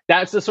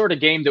 That's the sort of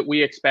game that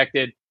we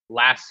expected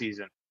last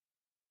season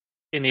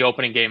in the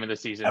opening game of the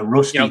season. A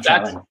rusty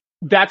challenge.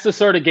 That's the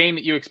sort of game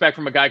that you expect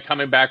from a guy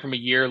coming back from a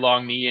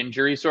year-long knee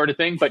injury sort of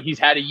thing. But he's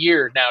had a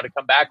year now to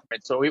come back from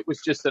it. So it was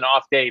just an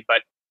off day.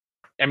 But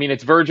I mean,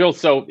 it's Virgil,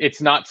 so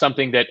it's not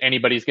something that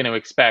anybody's going to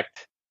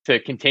expect to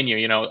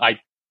continue.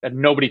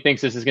 Nobody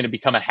thinks this is going to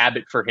become a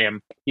habit for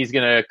him. He's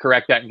going to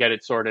correct that and get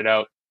it sorted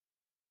out.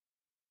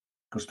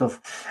 Good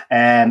stuff.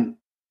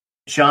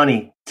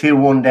 Shawnee,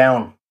 2-1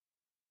 down.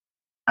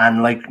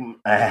 And like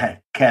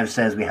Kev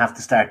says, we have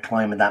to start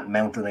climbing that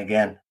mountain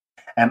again.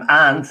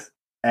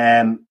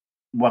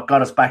 What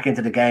got us back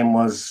into the game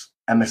was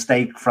a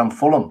mistake from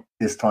Fulham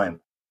this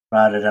time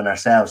rather than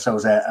ourselves. So it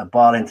was a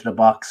ball into the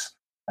box.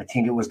 I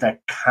think it was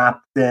that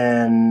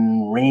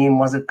captain Ream,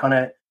 was it, kind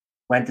of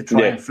went to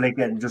try and flick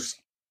it and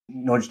just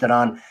nudged it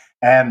on.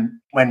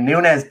 When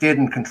Nunes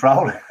didn't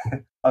control it,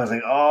 I was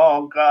like,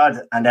 oh,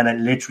 God. And then it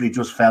literally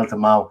just fell to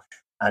Mo.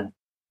 And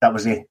that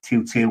was it,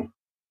 2-2.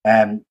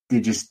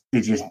 Did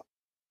you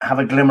have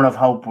a glimmer of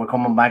hope? We're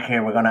coming back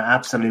here. We're going to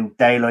absolute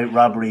daylight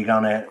robbery,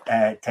 going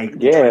to take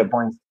the 3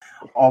 points.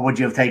 Or would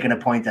you have taken a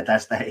point at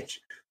that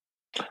stage?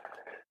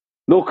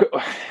 Look,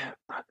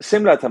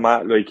 similar to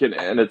Matt,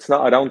 and it's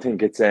not. I don't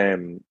think it's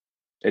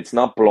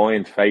not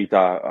blind faith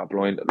or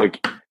blind.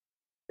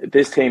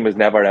 This team is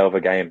never out of a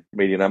game,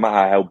 really. No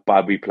matter how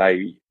bad we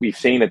play, we've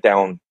seen it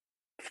down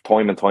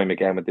time and time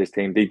again with this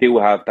team. They do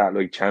have that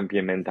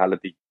champion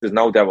mentality. There's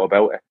no doubt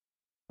about it.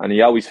 And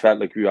he always felt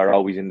like we are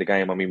always in the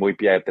game, and we might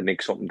be able to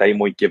nick something. They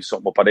might give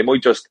something up, but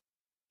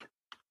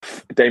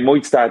they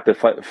might start to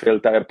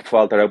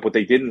falter out, but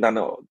they didn't. And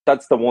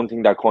that's the one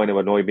thing that kind of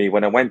annoyed me.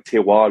 When I went to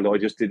wall, I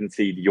just didn't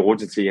see the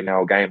urgency in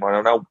our game. I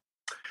don't know.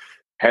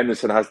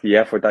 Henderson has the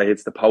effort that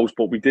hits the post,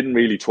 but we didn't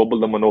really trouble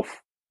them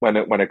enough when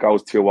it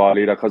goes to wall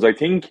either. Because I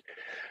think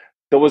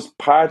there was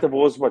part of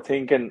us were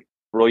thinking,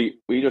 right,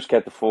 we just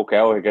get the fuck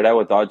out here, get out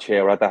of Dodge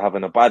here. We're after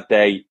having a bad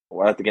day.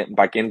 We're after getting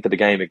back into the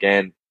game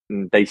again.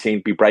 And they seem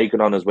to be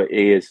breaking on us with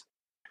ease.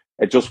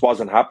 It just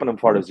wasn't happening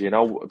for us,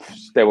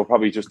 They were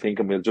probably just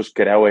thinking we'll just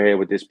get out of here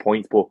with this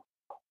point, but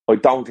I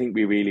don't think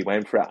we really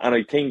went for it. And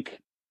I think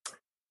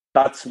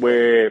that's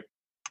where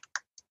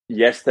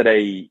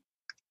yesterday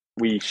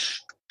we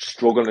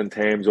struggled in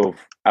terms of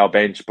our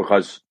bench,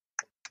 because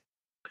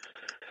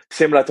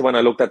similar to when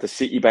I looked at the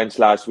City bench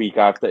last week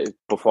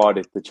before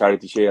the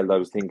Charity Shield, I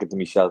was thinking to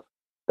myself,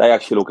 they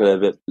actually look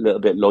a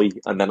little bit light.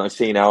 And then I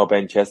seen our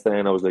bench yesterday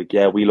and I was like,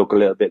 yeah, we look a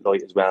little bit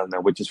light as well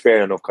now, which is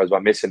fair enough because we're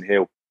missing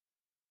who?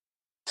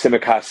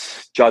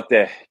 Tsimikas,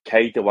 Jota,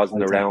 Keita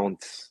wasn't around.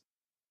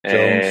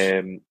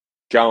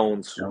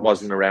 Jones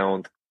wasn't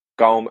around.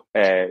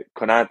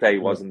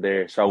 Konate wasn't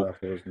there. So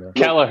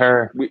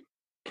Kelleher,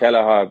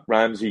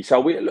 Ramsey.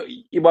 So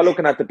you were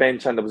looking at the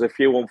bench and there was a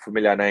few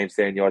unfamiliar names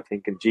there and you were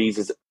thinking,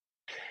 Jesus,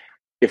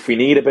 if we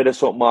need a bit of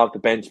something off the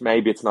bench,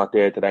 maybe it's not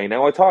there today.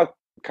 Now, I thought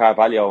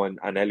Carvalho and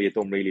Elliott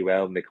done really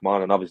well when they come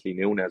on, and obviously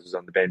Nunes was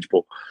on the bench,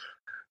 but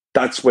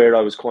that's where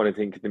I was kind of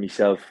thinking to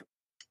myself,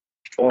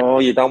 oh,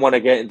 you don't want to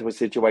get into a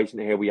situation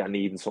here where you're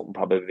needing something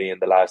probably in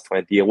the last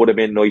 20. It would have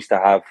been nice to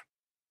have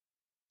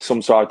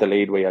some sort of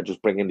lead where you're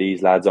just bringing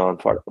these lads on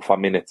for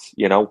minutes,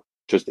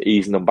 just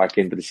easing them back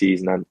into the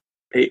season. And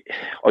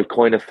I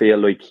kind of feel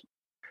like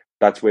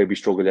that's where we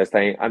struggled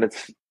yesterday. And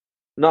it's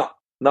not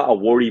a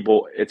worry,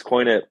 but it's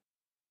kind of,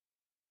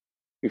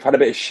 we've had a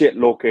bit of shit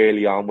luck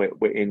early on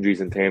with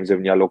injuries in terms of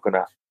when you're looking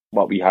at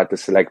what we had to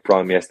select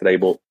from yesterday.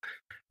 But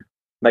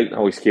make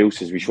no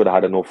excuses, we should have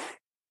had enough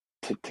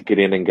to get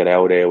in and get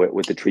out there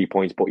with the 3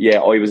 points. But yeah,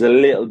 I was a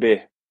little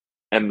bit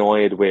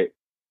annoyed with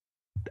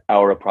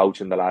our approach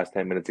in the last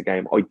 10 minutes of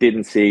game. I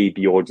didn't see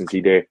the urgency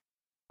there.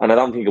 And I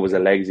don't think it was a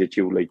legs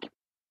issue.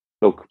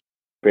 Look,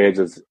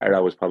 Virgil's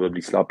era was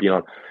probably sloppy.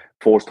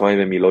 First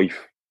time in my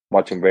life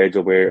watching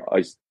Virgil where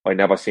I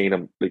never seen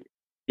him.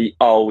 He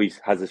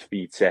always has his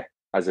feet set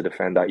as a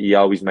defender. He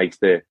always makes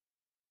the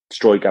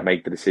striker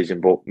make the decision.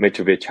 But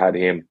Mitrovic had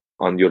him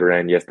on the other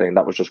end yesterday, and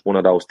that was just one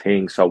of those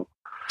things. So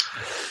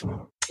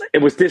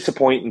it was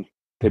disappointing,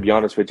 to be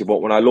honest with you.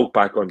 But when I look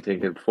back, I'm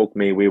thinking, fuck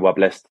me, we were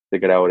blessed to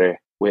get out of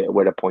there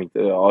with a point.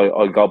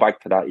 I'll go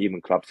back to that.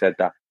 Even Klopp said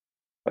that.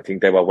 I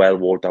think they were well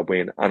worth that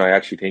win. And I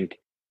actually think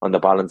on the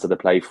balance of the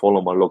play,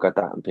 Fulham, I look at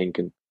that and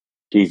thinking,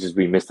 Jesus,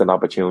 we missed an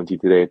opportunity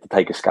today to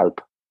take a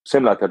scalp.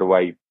 Similar to the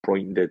way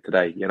Brighton did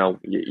today.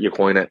 You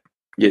kind of,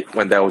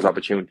 when those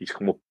opportunities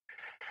come up,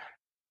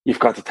 you've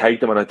got to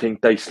take them. And I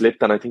think they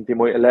slipped, and I think they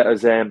might have let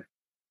us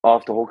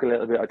off the hook a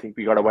little bit. I think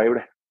we got away with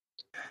it.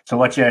 So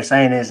what you're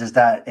saying is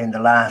that in the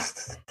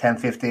last 10,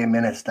 15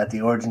 minutes that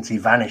the urgency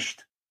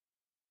vanished?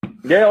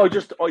 Yeah, I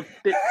did.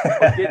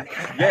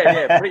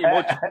 Yeah, pretty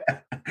much.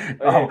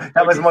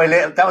 that was my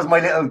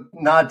little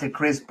nod to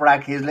Chris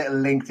Brack, his little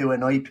link to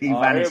an IP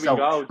vanish.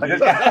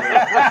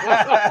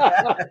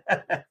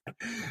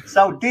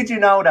 So did you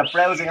know that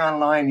browsing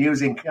online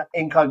using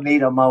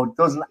incognito mode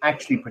doesn't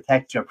actually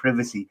protect your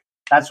privacy?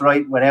 That's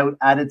right. Without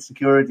added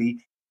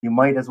security, you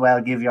might as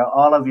well give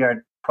all of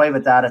your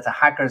private data to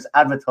hackers,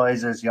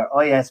 advertisers, your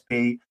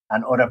ISP,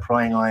 and other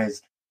prying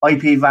eyes.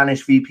 IP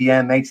Vanish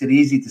VPN makes it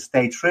easy to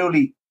stay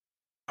truly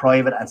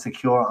private and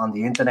secure on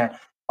the internet.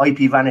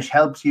 IP Vanish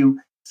helps you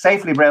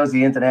safely browse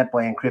the internet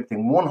by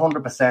encrypting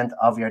 100%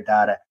 of your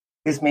data.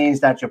 This means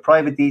that your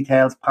private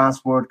details,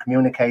 password,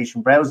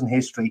 communication, browsing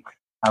history,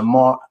 and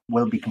more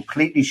will be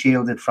completely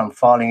shielded from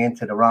falling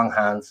into the wrong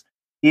hands.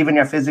 Even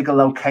your physical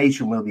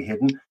location will be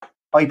hidden.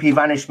 IP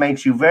Vanish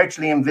makes you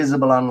virtually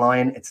invisible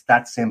online. It's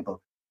that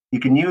simple. You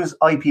can use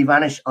IP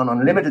Vanish on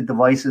unlimited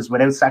devices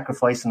without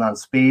sacrificing on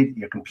speed,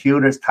 your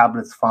computers,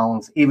 tablets,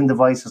 phones, even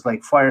devices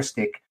like Fire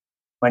Stick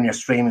when you're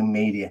streaming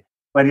media.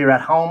 Whether you're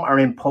at home or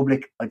in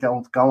public, I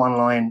don't go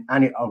online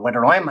or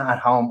whether I'm at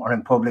home or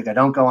in public, I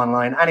don't go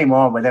online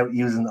anymore without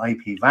using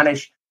IP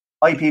Vanish.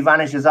 IP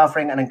Vanish is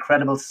offering an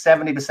incredible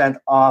 70%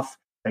 off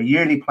their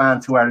yearly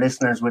plan to our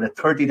listeners with a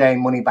 30-day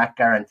money-back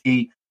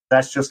guarantee.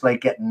 That's just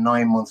like getting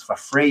 9 months for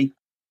free.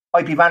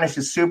 IP Vanish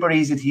is super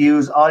easy to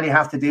use. All you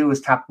have to do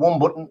is tap one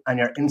button and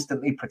you're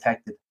instantly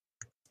protected.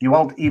 You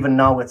won't even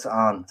know it's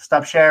on.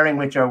 Stop sharing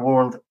with your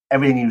world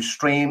everything you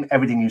stream,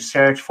 everything you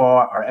search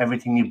for, or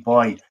everything you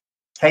buy.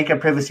 Take your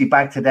privacy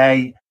back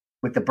today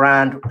with the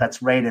brand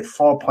that's rated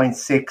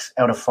 4.6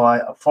 out of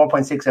 5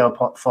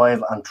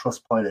 on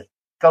Trustpilot.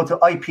 Go to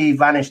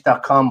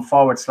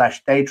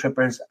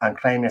ipvanish.com/daytrippers and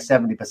claim your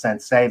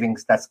 70%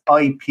 savings. That's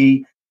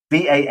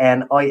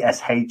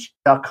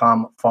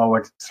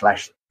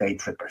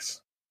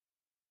ipvanish.com/daytrippers.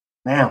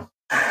 Now.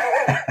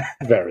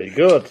 Very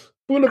good.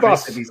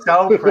 Chris would be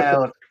so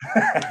proud.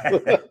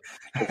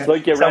 It's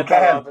like you read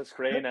that off the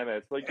screen, Emma.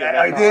 It's like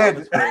I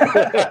did.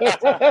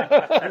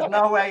 There's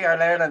no way you're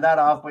learning that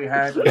off by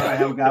heart. I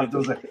don't know how Gav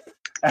does it.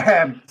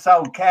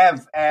 So,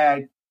 Kev,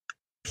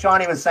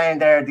 Shawnee was saying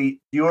there the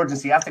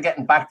urgency after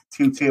getting back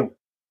to 2-2.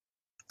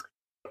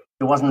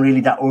 There wasn't really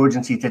that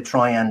urgency to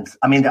try and.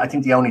 I mean, I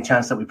think the only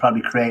chance that we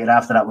probably created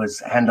after that was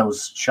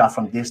Hendo's shot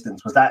from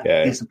distance. Was that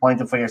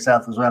disappointing for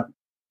yourself as well?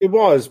 It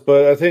was,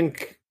 but I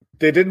think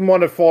they didn't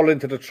want to fall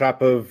into the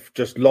trap of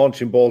just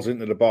launching balls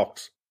into the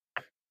box.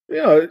 You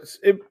know,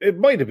 it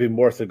might have been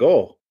worth a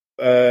go.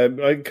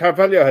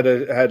 Carvalho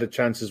had a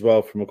chance as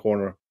well from a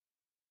corner,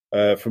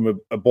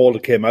 from a ball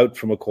that came out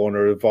from a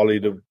corner, a volley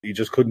that he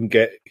just couldn't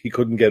get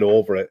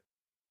over it.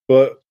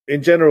 But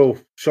in general,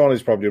 Sean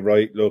is probably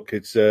right. Look,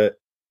 it's at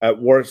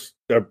worst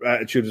their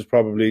attitude is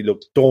probably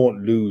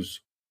don't lose.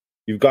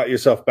 You've got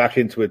yourself back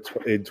into it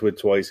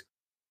twice.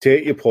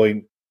 Take your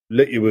point,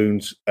 lick your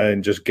wounds,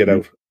 and just get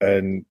out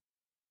and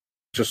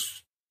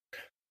just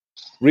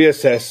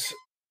reassess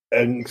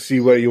and see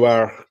where you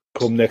are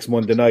come next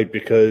Monday night,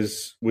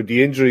 because with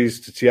the injuries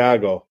to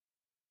Thiago,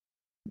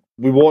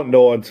 we won't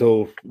know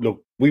until,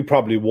 we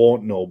probably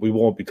won't know. We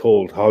won't be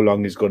told how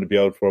long he's going to be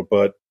out for,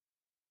 but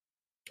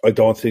I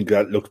don't think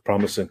that looks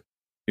promising.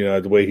 You know,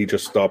 the way he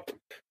just stopped.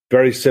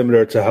 Very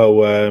similar to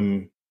how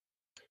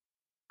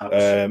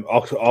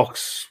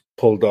Ox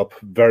pulled up,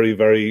 very,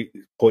 very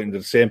pointing to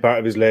the same part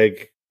of his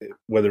leg,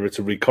 whether it's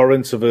a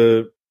recurrence of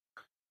an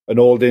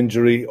old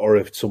injury or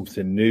if it's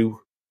something new.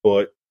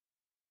 But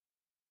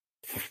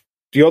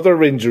the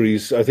other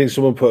injuries, I think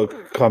someone put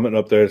a comment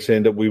up there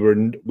saying that we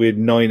had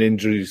 9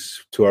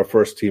 injuries to our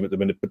first team at the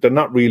minute, but they're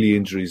not really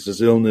injuries.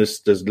 There's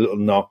illness, there's little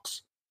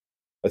knocks.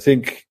 I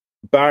think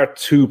bar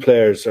 2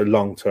 players are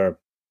long term.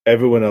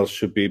 Everyone else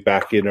should be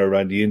back in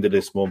around the end of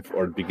this month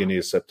or the beginning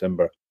of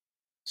September.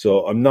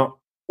 So I'm not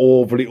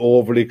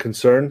overly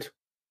concerned,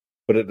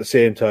 but at the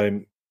same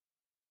time,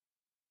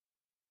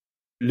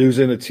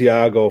 losing a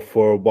Thiago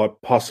for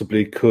what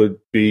possibly could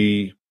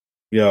be,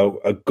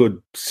 a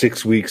good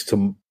 6 weeks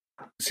to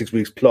 6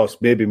 weeks plus,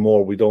 maybe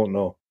more, we don't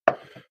know.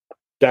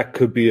 That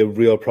could be a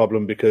real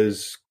problem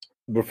because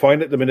we're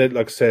fine at the minute.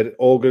 Like I said,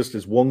 August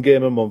is 1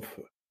 game a month,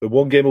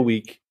 1 game a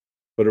week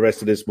for the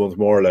rest of this month,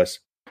 more or less.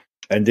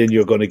 And then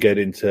you're going to get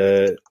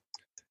into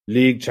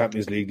League,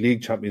 Champions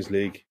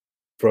League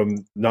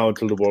from now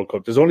until the World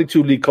Cup. There's only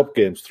 2 League Cup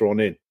games thrown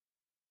in.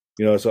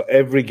 So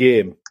every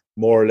game,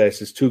 more or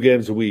less, is 2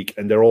 games a week,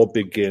 and they're all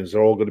big games.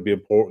 They're all going to be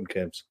important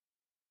games.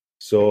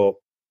 So,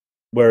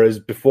 whereas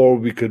before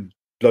we could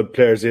blood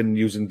players in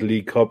using the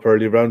League Cup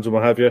early rounds and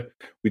what have you,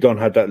 we don't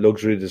have that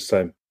luxury this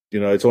time.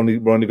 We're only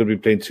going to be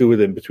playing 2 of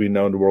them between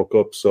now and the World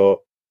Cup.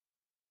 So,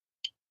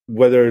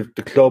 whether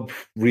the club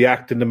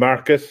react in the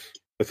market,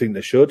 I think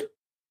they should.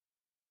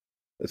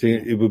 I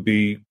think it would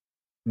be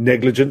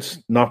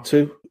negligence not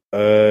to,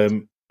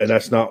 and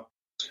that's not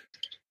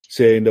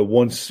saying that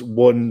once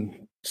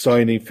one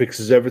signing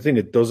fixes everything.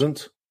 It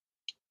doesn't,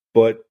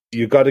 but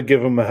you got to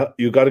give him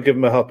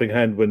a helping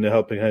hand when the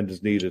helping hand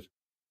is needed.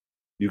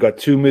 You got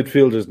 2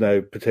 midfielders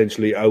now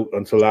potentially out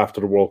until after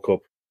the World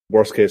Cup.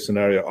 Worst case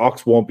scenario,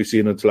 Ox won't be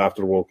seen until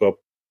after the World Cup.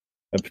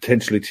 and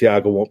potentially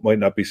Thiago might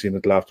not be seen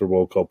until after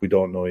World Cup. We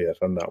don't know yet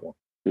on that one.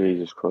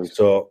 Jesus Christ!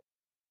 So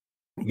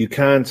you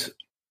can't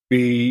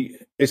be.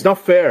 It's not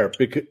fair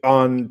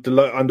on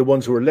the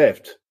ones who are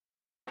left,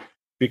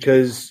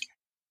 because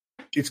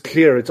it's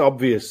clear, it's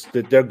obvious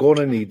that they're going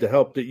to need the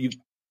help. That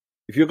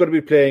if you're going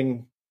to be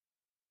playing,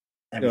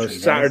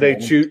 Saturday,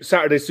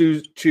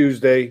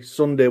 Tuesday,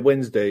 Sunday,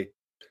 Wednesday,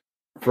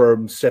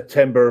 from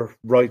September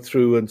right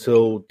through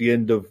until the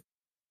end of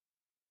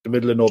the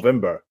middle of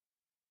November,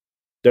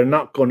 you're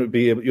not going to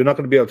be able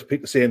to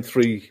pick the same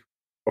 3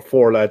 or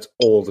 4 lads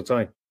all the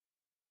time.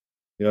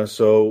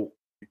 So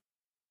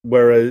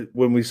whereas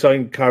when we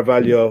signed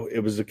Carvalho, it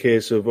was a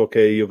case of,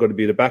 okay, you're going to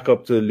be the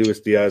backup to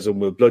Luis Diaz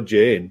and we'll blood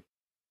you in.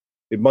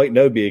 It might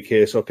now be a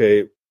case,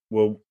 okay,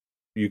 well,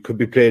 you could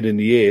be playing in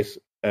the 8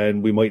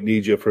 and we might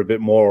need you for a bit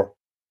more.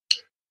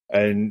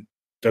 And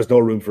there's no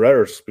room for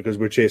errors because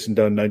we're chasing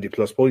down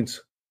 90-plus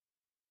points.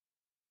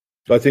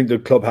 So I think the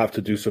club have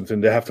to do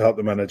something. They have to help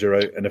the manager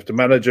out. And if the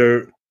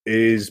manager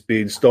is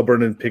being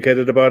stubborn and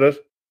pig-headed about it,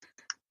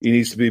 he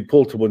needs to be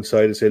pulled to one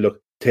side and say,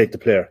 look, take the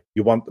player.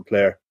 You want the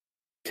player.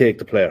 Take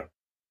the player.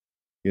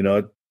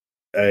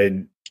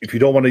 And if you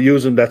don't want to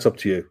use him, that's up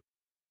to you.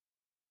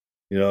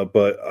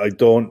 But I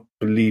don't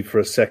believe for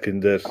a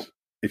second that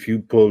if you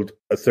pulled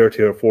a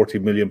 30 or 40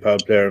 million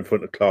pound player in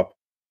front of Klopp,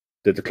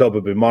 that the club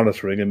have been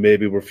monitoring and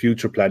maybe we're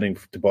future planning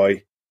to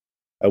buy,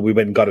 and we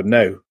went and got him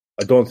now,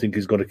 I don't think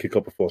he's going to kick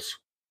up a fuss.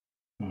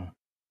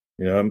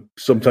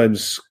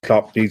 Sometimes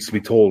Klopp needs to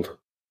be told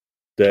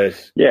that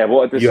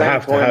well, at the you same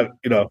have time,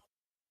 to have,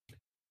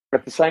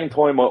 At the same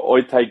time,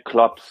 I take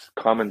Klopp's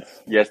comments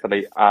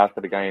yesterday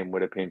after the game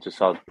with a pinch of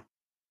salt.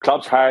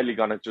 Klopp's hardly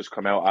going to just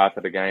come out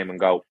after the game and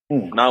go,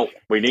 no,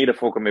 we need a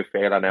fucking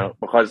midfielder now,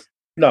 because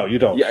no, you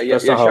don't. You're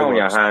showing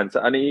your hands.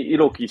 And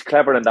he's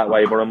clever in that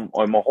way, but I'm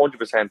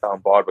 100% on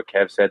board with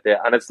Kev said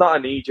there. And it's not a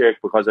knee-jerk,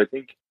 because I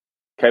think,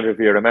 Kev, if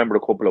you remember a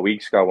couple of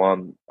weeks ago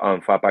on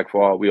Fatback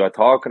 4, we were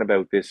talking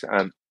about this,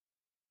 and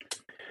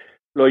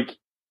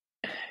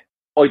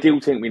I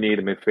do think we need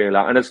a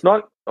midfielder. And it's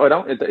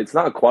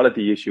not a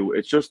quality issue,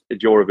 it's just a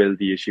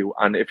durability issue.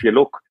 And if you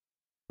look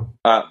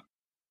at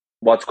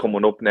what's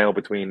coming up now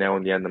between now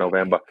and the end of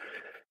November,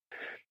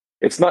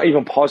 it's not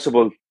even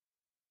possible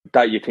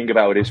that you think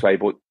about it this way,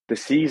 but the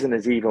season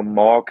is even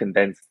more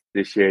condensed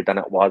this year than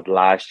it was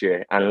last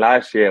year. And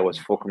last year was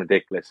fucking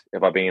ridiculous,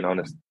 if I'm being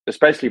honest.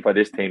 Especially for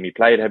this team. He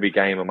played every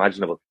game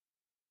imaginable.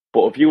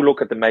 But if you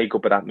look at the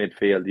makeup of that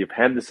midfield, you've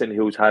Henderson,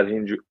 who's had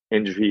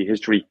injury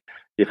history.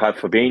 You've had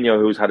Fabinho,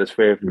 who's had his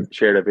fair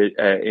share of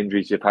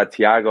injuries. You've had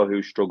Thiago,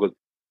 who struggled.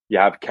 You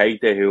have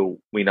Keita, who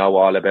we know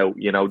all about.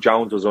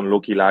 Jones was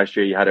unlucky last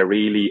year. He had a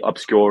really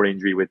obscure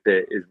injury with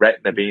his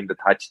retina being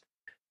detached.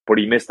 But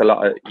he missed a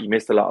lot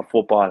of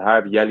football.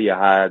 Harvey Elliott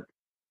had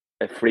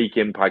a freak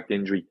impact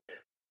injury.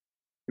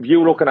 If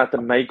you're looking at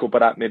the makeup of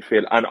that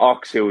midfield, and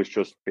Ox, who has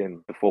just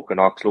been the fucking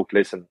Ox, look,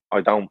 listen,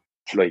 I don't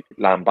like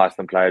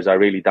lambasting players, I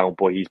really don't,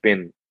 but he's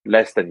been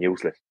less than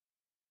useless.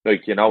 His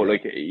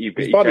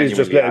body's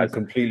just let him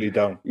completely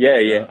down.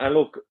 Yeah. And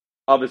look,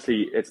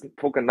 obviously, it's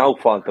fucking no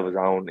fault of his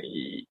own.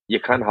 You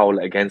can't hold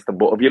it against him.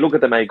 But if you look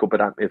at the makeup of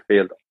that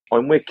midfield,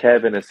 I'm with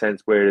Kev in a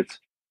sense where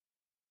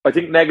I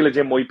think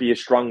negligent might be a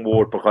strong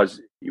word, because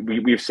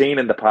we've seen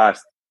in the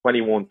past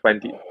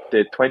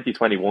the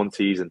 2021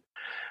 season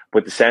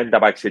with the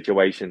centre-back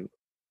situation,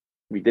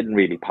 we didn't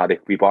really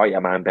panic. We bought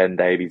your man Ben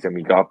Davies and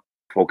we got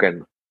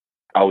fucking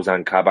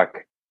Ozan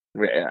Kabak,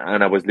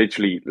 and it was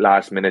literally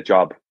last-minute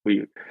job.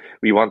 We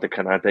wanted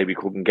Kanate, we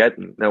couldn't get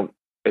him. Now,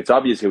 it's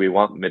obvious who we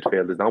want in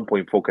midfield. There's no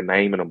point fucking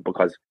naming him,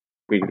 because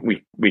we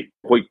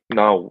quite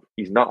know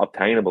he's not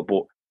obtainable.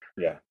 But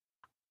yeah,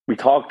 we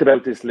talked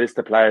about this list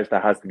of players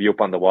that has to be up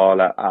on the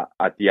wall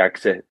at the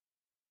exit.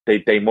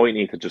 They might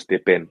need to just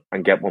dip in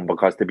and get one,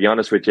 because to be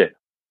honest with you,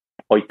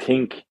 I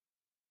think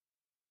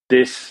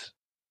this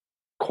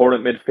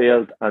current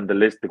midfield and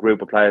the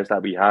group of players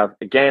that we have,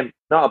 again,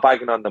 not a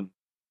bagging on them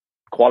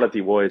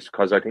quality-wise,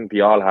 because I think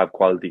they all have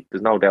quality.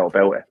 There's no doubt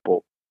about it. But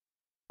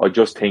I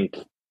just think,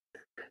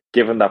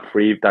 given that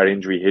their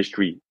injury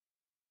history,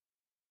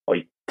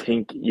 I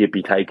think you'd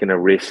be taking a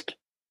risk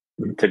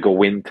to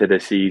go into the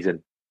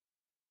season,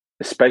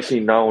 especially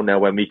now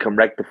when we can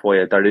rectify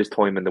it. There is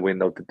time in the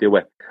window to do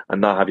it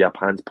and not have your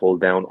pants pulled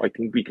down. I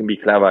think we can be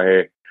clever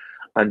here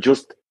and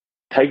just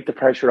take the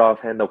pressure off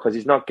Hendo, because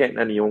he's not getting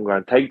any younger,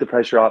 and take the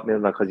pressure off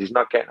Milner, because he's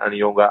not getting any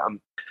younger. And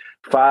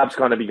Fab's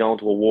going to be going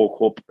to a World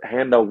Cup.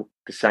 Hendo,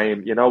 the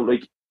same.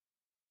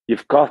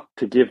 You've got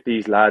to give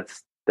these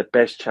lads the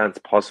best chance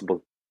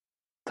possible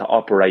to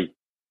operate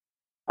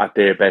at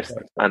their best.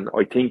 And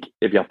I think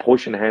if you're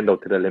pushing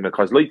Hendo to the limit,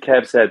 because like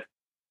Kev said,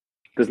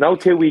 there's no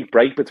 2-week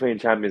break between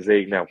Champions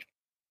League now.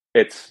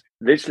 It's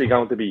literally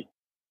going to be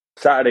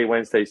Saturday,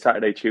 Wednesday,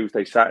 Saturday,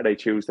 Tuesday, Saturday,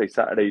 Tuesday,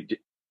 Saturday,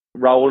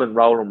 rolling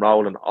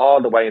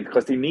all the way in,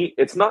 because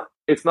it's not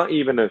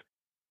even a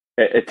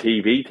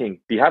TV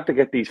thing. They have to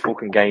get these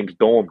fucking games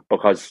done,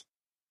 because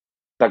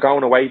they're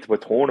going away to a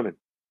tournament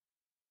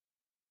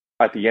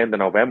at the end of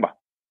November.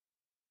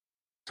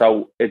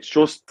 So it's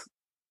just,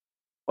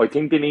 I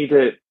think they need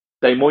to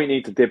they might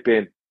need to dip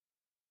in.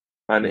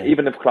 And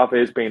even if Klopp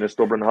is being a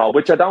stubborn hole,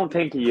 which I don't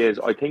think he is,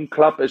 I think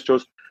Klopp is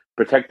just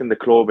protecting the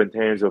club in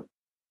terms of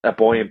a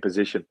buoyant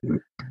position.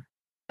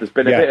 There's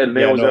been a bit of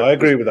news. I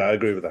agree with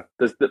that.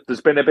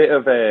 There's been a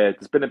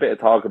bit of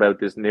talk about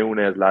this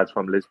Núñez lads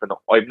from Lisbon.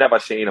 I've never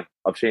seen him.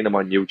 I've seen him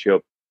on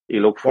YouTube. He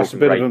looked What's fucking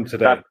a bit great. of him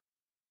today?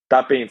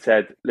 That being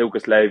said,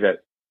 Lucas Leiva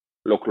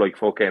looked like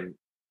fucking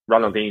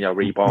Ronaldinho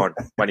reborn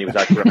when he was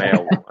at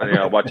Romeo,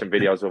 and watching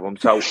videos of him.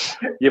 So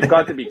you've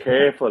got to be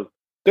careful.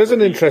 There's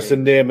an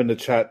interesting name in the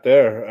chat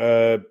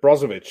there,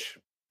 Brozovic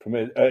from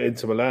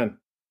Inter Milan.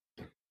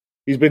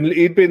 He'd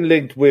been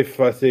linked with,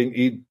 I think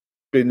he'd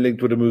been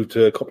linked with a move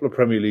to a couple of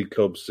Premier League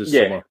clubs this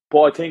summer.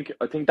 But I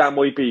think that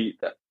might be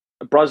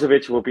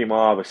Brozovic will be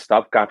more of a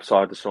stopgap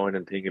sort of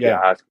signing thing if you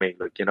ask me.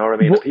 Like, you know what I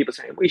mean? People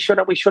saying we should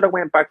have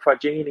went back for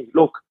Gini.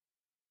 Look,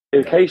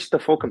 in case the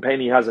fucking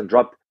penny hasn't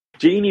dropped,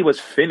 Gini was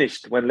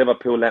finished when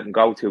Liverpool let him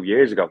go 2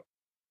 years ago.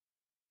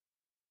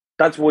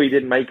 That's why he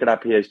didn't make it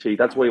at PSG.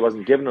 That's why he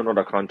wasn't given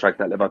another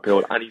contract at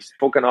Liverpool. And he's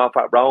fucking off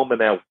at Roma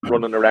now,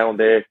 running around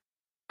there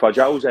for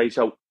Jose.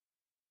 So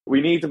we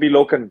need to be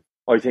looking,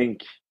 I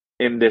think,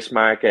 in this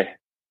market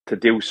to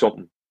do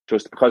something.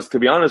 Just because, to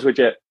be honest with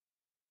you,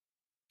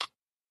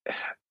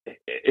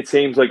 it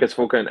seems like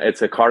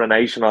it's a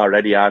coronation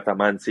already after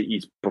Man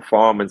City's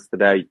performance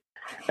today.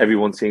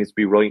 Everyone seems to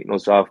be writing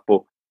us off.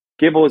 But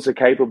give us a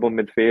capable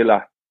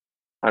midfielder,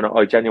 and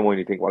I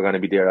genuinely think we're going to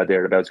be there or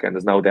thereabouts again.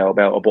 There's no doubt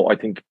about it. But I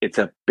think it's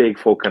a big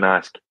fucking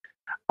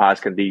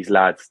asking these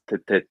lads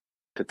to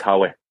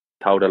toe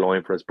the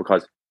line for us,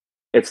 because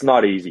it's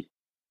not easy.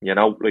 You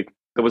know, like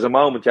there was a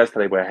moment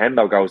yesterday where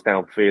Hendo goes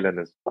down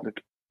feeling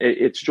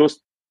it's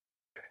just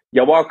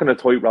you're walking a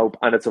tightrope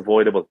and it's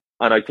avoidable.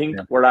 And I think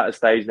we're at a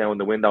stage now in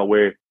the window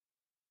where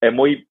there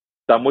might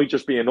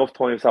just be enough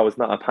time so it's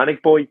not a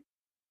panic buy,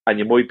 and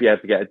you might be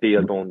able to get a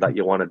deal done that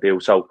you want to do.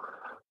 So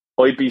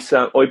I'd be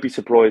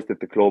surprised if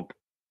the club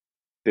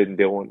didn't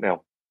do it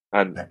now.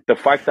 And the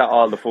fact that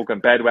all the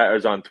fucking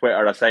bedwetters on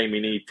Twitter are saying we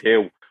need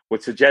two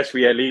would suggest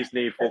we at least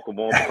need fucking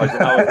one, because you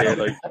know they're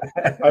like.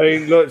 I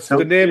mean, look,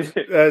 the name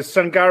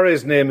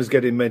Sangare's name is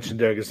getting mentioned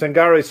there, because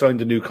Sangare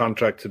signed a new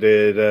contract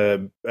today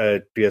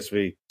at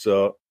PSV.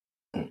 So,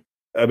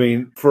 I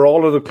mean, for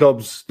all of the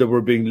clubs that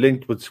were being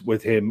linked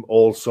with him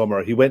all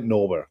summer, he went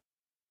nowhere.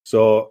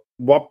 So,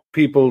 what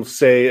people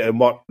say and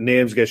what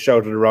names get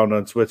shouted around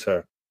on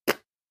Twitter,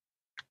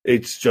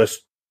 it's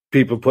just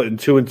people putting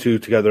 2 and 2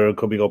 together and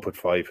coming up with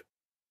 5.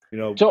 You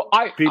know, so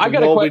people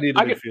know we need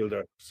a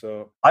midfielder.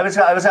 So I was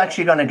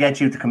actually going to get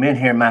you to come in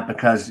here, Matt,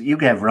 because you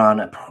gave Ron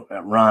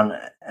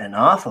an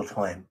awful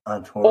time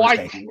on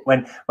Thursday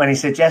when he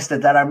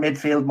suggested that our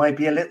midfield might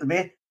be a little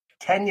bit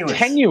tenuous.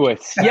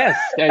 Tenuous, yes.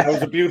 That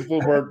was a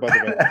beautiful word, by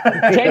the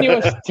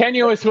way.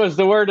 Tenuous was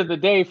the word of the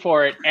day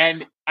for it.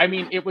 And I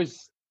mean, it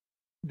was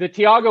the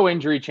Thiago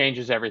injury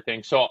changes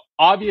everything. So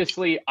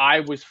obviously I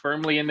was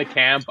firmly in the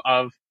camp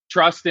of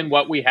trust in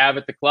what we have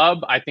at the club.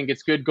 I think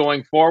it's good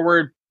going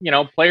forward. You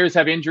know, players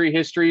have injury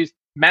histories.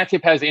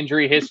 Matip has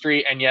injury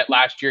history, and yet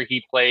last year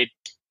he played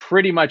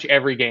pretty much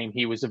every game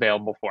he was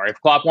available for.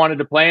 If Klopp wanted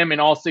to play him in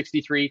all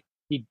 63,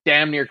 he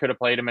damn near could have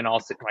played him in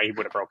all 60. Well, he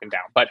would have broken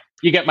down, but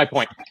you get my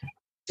point.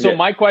 So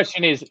my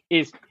question is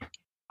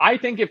I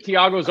think if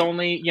Thiago's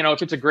only, you know,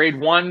 if it's a grade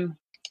 1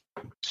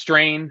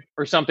 strain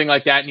or something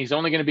like that, and he's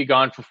only going to be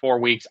gone for 4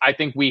 weeks, I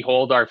think we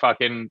hold our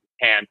fucking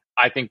hand.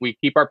 I think we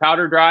keep our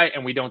powder dry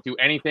and we don't do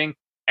anything.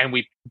 And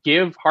we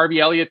give Harvey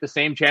Elliott the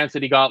same chance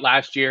that he got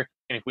last year.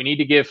 And if we need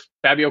to give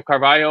Fabio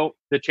Carvalho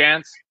the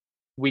chance,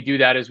 we do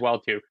that as well,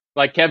 too.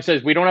 Like Kev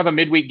says, we don't have a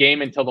midweek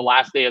game until the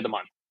last day of the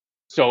month.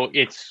 So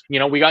it's, you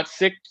know, we got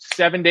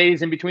 6-7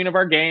 days in between of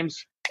our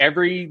games.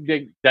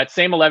 That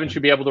same 11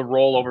 should be able to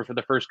roll over for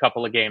the first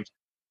couple of games.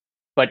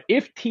 But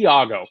if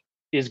Thiago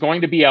is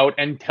going to be out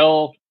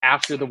until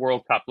after the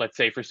World Cup, let's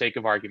say for sake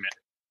of argument,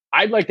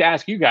 I'd like to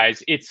ask you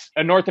guys, it's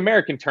a North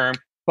American term,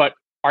 but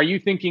are you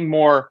thinking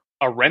more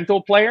a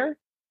rental player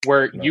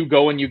where you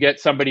go and you get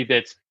somebody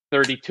that's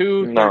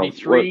 32,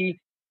 33?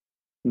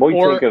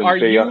 Or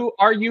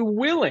are you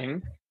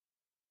willing,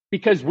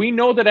 because we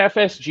know that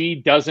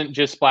FSG doesn't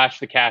just splash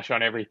the cash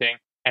on everything,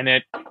 and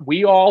that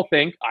we all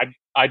think,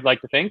 I'd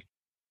like to think,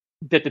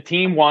 that the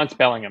team wants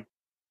Bellingham,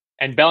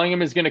 and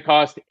Bellingham is going to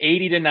cost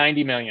 80 to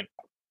 90 million.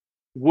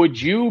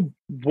 Would you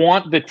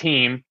want the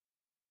team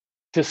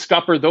to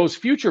scupper those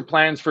future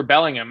plans for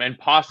Bellingham and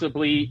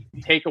possibly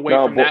take away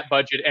from that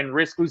budget and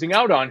risk losing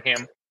out on him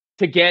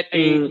to get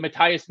a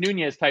Matheus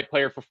Núñez type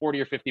player for 40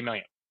 or 50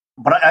 million?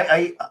 But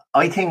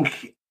I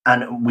think,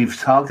 and we've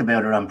talked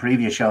about it on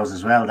previous shows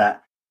as well,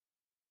 that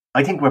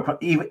I think we're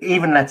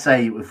even let's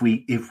say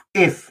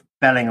if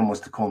Bellingham was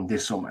to come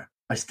this summer,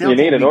 I still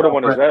need another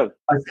one as well.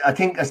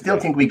 I still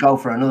think we go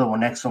for another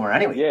one next summer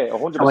anyway. Yeah,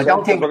 100%. So I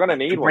don't think we're going to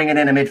need bringing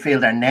in a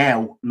midfielder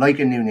now like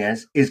a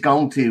Núñez is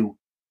going to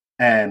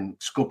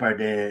scupper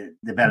the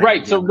Bellingham.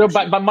 Right. So,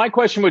 but my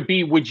question would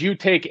be: would you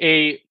take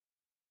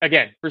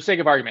again, for sake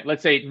of argument,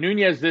 let's say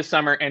Núñez this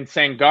summer and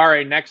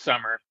Sangare next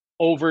summer,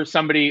 over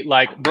somebody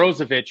like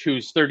Brozovic,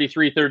 who's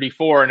 33,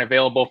 34 and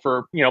available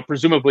for,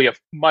 presumably a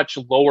much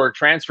lower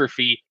transfer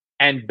fee,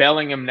 and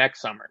Bellingham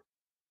next summer.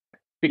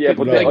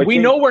 Because we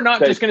know we're not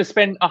just going to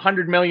spend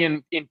 $100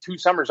 million in 2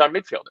 summers on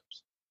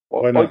midfielders.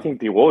 I think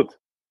they would.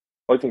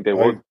 I think they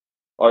would.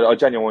 I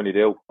genuinely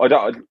do.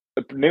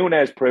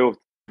 Nunes proved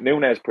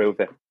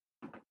it.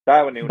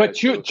 But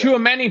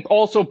Tchouaméni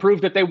also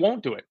proved that they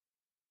won't do it.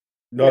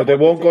 No, they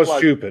won't go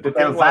stupid.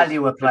 They'll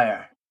value a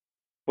player.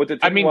 But the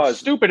thing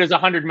stupid is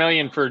 $100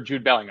 million for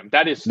Jude Bellingham.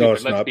 That is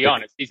stupid. Let's be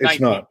honest. He's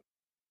 19. Not.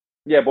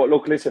 Yeah, but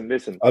look, listen.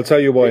 I'll tell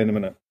you why in a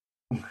minute.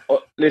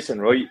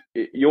 Listen, right?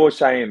 You're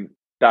saying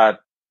that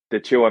the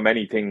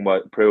Tchouaméni thing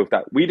proved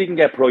that we didn't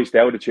get priced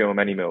out of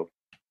Tchouaméni move.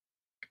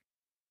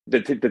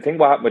 The thing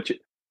what happened with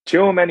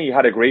Tchouaméni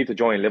had agreed to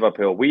join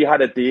Liverpool. We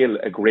had a deal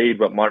agreed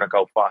with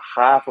Monaco for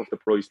half of the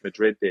price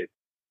Madrid did.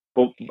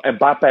 But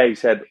Mbappe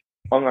said,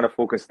 I'm going to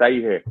fucking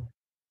stay here.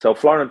 So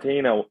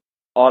Florentino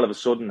all of a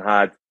sudden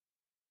had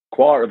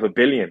 $250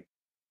 million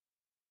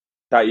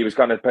that he was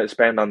going to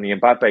spend on the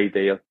Mbappe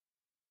deal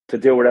to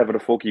do whatever the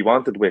fuck he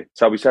wanted with.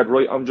 So we said,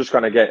 right, I'm just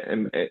going to get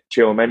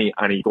Tchouaméni,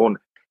 and he done.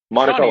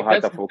 Monaco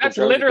had the fucking. That's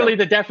literally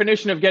the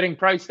definition of getting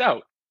priced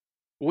out.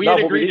 We had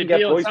agreed to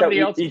deal with somebody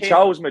else. He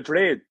chose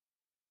Madrid.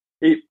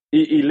 He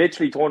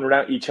literally turned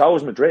around. He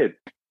chose Madrid.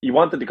 He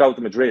wanted to go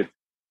to Madrid.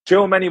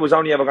 Tchouaméni was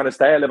only ever going to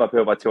stay at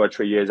Liverpool for 2 or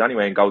 3 years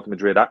anyway and go to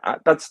Madrid.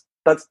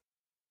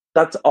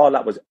 That's all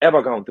that was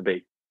ever going to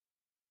be.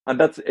 And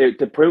that's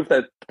the proof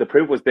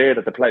was there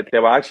that they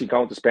were actually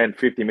going to spend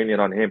 $50 million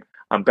on him,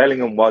 and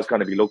Bellingham was going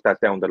to be looked at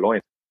down the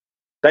line.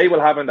 They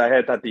will have in their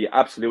head that they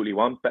absolutely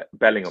want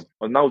Bellingham.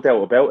 Well, no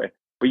doubt about it.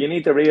 But you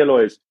need to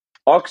realise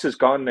Ox is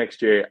gone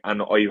next year,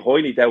 and I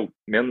highly doubt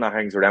Milner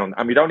hangs around.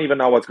 And we don't even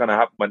know what's going to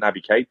happen with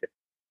Naby Keita.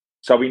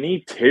 So we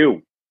need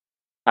 2,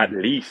 at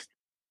least.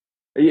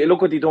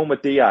 Look what they're doing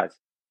with Diaz.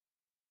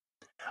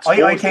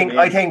 I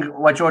think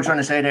what you're trying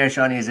to say there,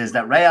 Shawnee, is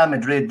that Real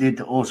Madrid did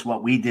to us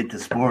what we did to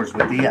Spurs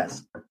with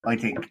Diaz. I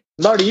think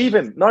not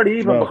even no.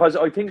 Because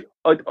I think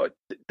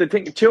the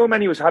thing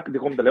Tchouaméni was happy to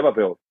come to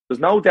Liverpool. There's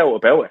no doubt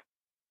about it.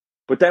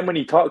 But then when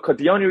he thought, because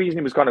the only reason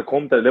he was going to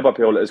come to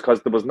Liverpool is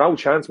because there was no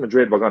chance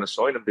Madrid were going to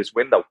sign him this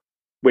window.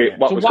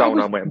 What was going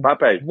on with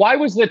Mbappe? Why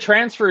was the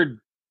transfer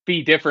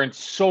fee difference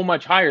so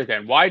much higher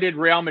then? Why did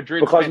Real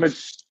Madrid spend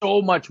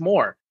so much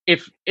more?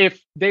 If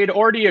they'd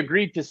already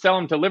agreed to sell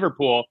him to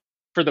Liverpool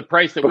for the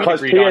price that we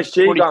agreed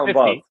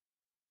on,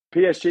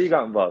 PSG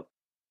got involved.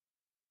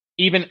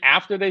 Even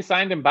after they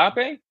signed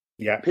Mbappe?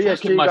 Yeah.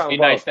 PSG must be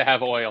nice to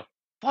have oil.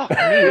 Fuck me,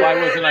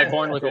 why wasn't I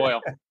born with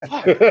oil?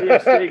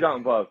 PSG got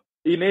involved.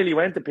 He nearly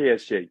went to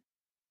PSG.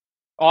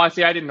 Oh, I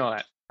see. I didn't know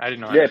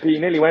that. He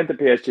nearly went to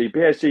PSG.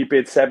 PSG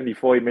bid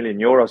 €75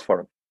 million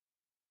for him.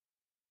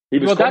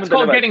 That's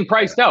called getting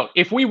priced out.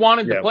 If we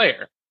wanted the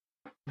player,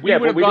 we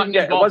would have gotten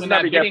involved in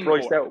that bidding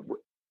war.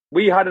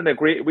 We had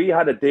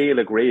a deal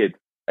agreed.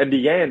 In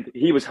the end,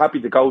 he was happy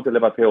to go to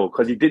Liverpool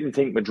because he didn't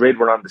think Madrid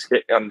were on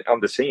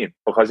the scene,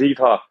 because he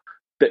thought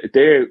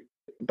they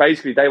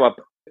were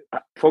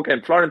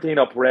fucking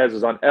Florentino Perez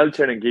was on El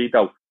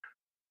Chiringuito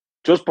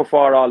just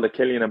before all the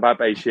Kylian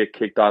Mbappe shit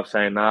kicked off,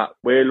 saying that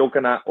we're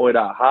looking at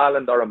either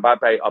Haaland or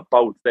Mbappe or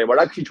both. They were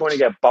actually trying to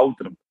get both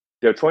of them.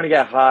 They were trying to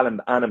get Haaland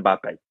and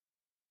Mbappe.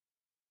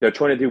 They were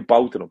trying to do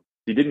both of them.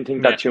 They didn't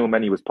think that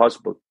Tchouaméni was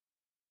possible.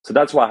 So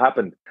that's what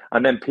happened.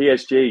 And then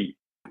PSG,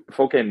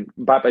 fucking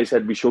Mbappe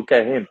said we should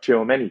get him,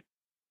 Tchouaméni.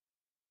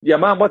 Yeah,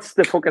 man, what's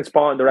the fucking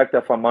sporting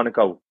director from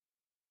Monaco?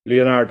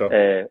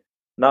 Leonardo.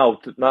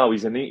 No,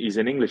 he's an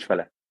English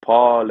fella.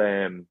 Paul,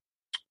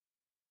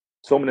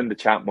 someone in the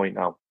chat might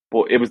know.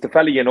 But it was the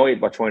fella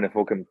United were trying to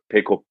fucking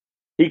pick up.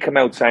 He came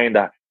out saying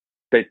that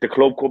the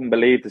club couldn't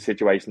believe the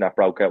situation that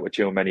broke out with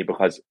Tchouaméni,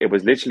 because it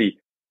was literally,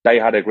 they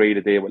had agreed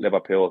a deal with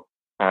Liverpool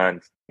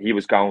and he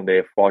was going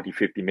there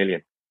 40-50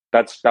 million.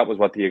 That was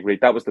what they agreed.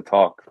 That was the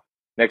talk.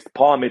 Next,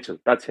 Paul Mitchell,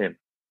 that's him.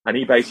 And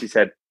he basically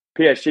said,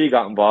 PSG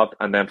got involved,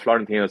 and then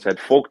Florentino said,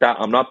 fuck that,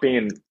 I'm not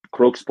being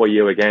crooks by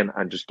you again,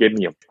 and just give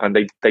me him. And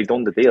they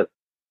done the deal.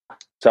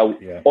 So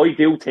I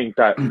do think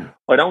that,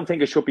 I don't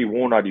think it should be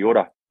one or the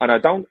other. And I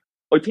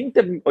think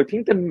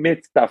the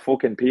myth that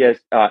fucking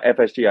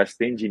FSG are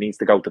stingy needs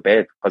to go to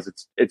bed, because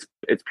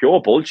it's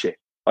pure bullshit.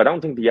 I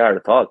don't think they are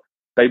at all.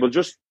 They will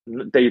just,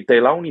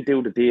 they'll only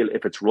do the deal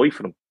if it's right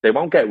for them. They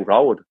won't get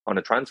rolled on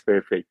a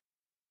transfer fee.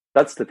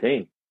 That's the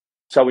thing.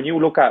 So when you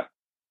look at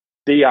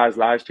Diaz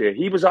last year,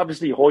 he was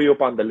obviously high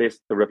up on the list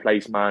to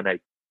replace Mane,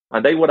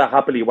 and they would have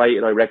happily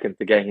waited, I reckon,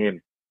 to get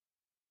him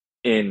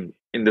in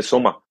the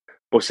summer.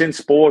 But since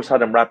Spurs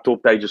had him wrapped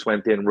up, they just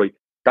went in, right,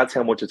 that's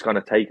how much it's going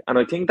to take. And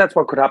I think that's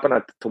what could happen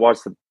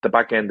towards the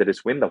back end of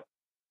this window,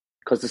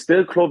 because there's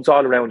still clubs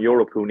all around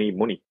Europe who need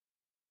money.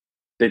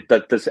 There's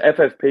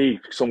FFP,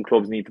 some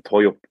clubs need to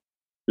tie up.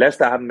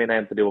 Leicester haven't been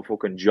able to do a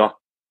fucking job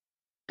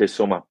this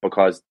summer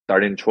because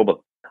they're in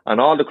trouble. And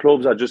all the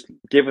clubs are just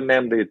giving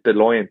them the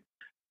line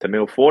to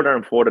move further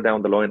and further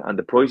down the line, and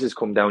the prices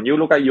come down. You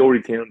look at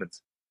Yuri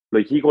Tillmans,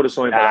 like he got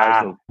signed by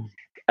Arsenal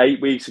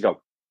 8 weeks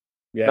ago.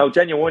 Yeah. Now,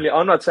 genuinely,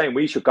 I'm not saying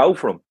we should go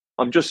for him.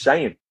 I'm just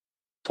saying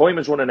time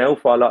is running out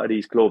for a lot of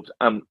these clubs,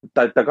 and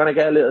they're going to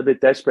get a little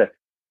bit desperate,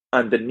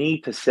 and the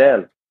need to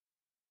sell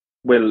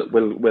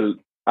will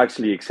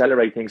actually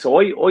accelerate things. So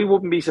I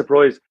wouldn't be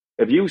surprised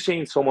if you've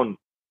seen someone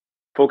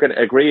fucking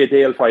agree a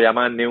deal for your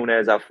man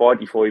Nunes at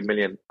 45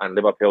 million, and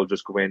Liverpool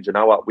just go in, you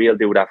know what, we'll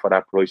do that for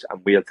that price,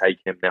 and we'll take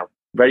him now.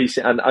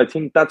 And I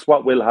think that's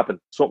what will happen,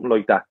 something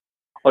like that.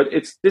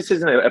 This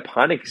isn't a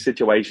panic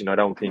situation. I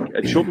don't think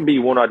it shouldn't be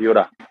one or the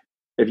other.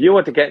 If you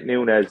were to get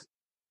Nunes,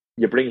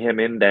 you bring him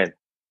in, then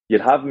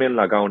you'd have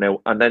Milner going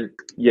out, and then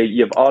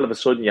you've all of a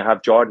sudden you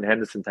have Jordan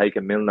Henderson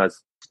taking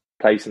Milner's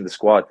place in the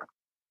squad,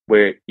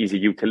 where he's a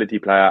utility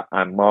player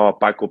and more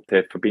backup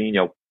to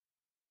Fabinho.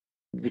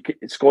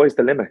 Sky's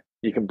the limit.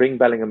 You can bring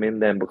Bellingham in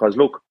then, because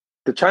look,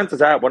 the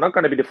chances are we're not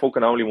going to be the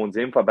fucking only ones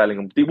in for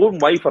Bellingham. They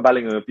wouldn't wait for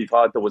Bellingham if they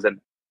thought there was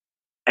an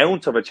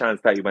ounce of a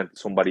chance that he went to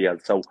somebody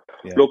else. So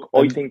look,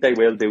 I think they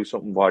will do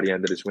something by the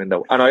end of this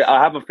window, and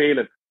I have a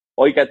feeling.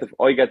 I get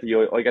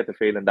the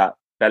feeling that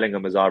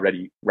Bellingham is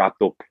already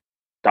wrapped up.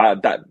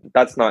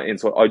 That's not in.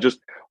 So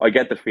I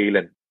get the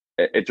feeling.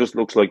 It just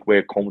looks like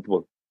we're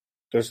comfortable.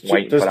 There's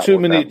too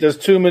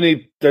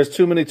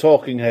many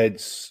talking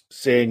heads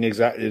saying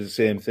exactly the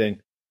same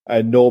thing,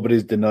 and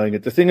nobody's denying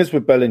it. The thing is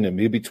with Bellingham,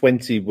 he'll be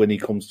 20 when he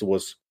comes to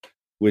us,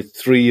 with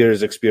 3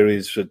 years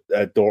experience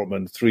at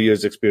Dortmund, 3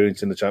 years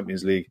experience in the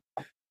Champions League,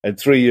 and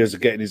 3 years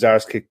of getting his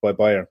arse kicked by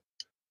Bayern.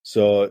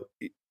 So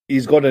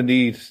he's going to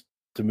need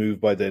to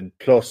move by then.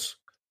 Plus,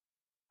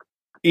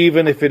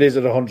 even if it is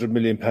at £100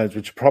 million,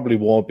 which it probably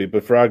won't be,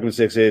 but for argument's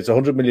sake, say it's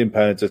 £100 million,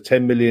 it's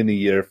 £10 million a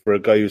year for a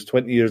guy who's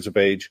 20 years of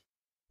age,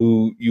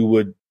 who you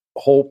would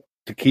hope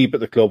to keep at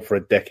the club for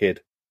a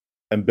decade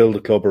and build a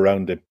club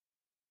around him.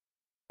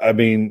 I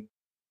mean,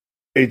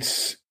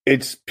 it's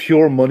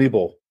pure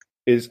Moneyball.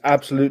 It's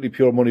absolutely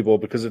pure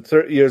Moneyball, because at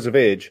 30 years of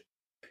age,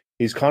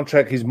 his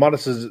contract, his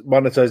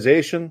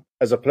monetization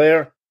as a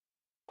player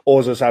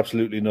owes us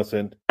absolutely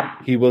nothing.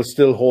 He will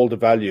still hold a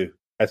value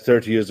at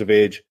 30 years of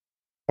age,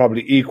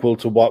 probably equal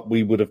to what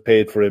we would have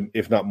paid for him,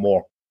 if not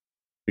more,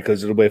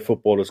 because of the way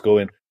football is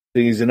going.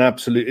 He's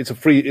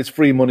it's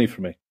free money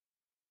for me.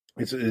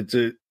 It's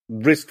a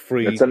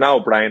risk-free. It's a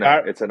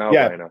no-brainer. It's a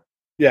no-brainer.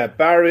 Yeah,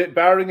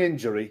 barring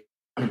injury,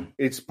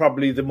 it's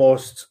probably the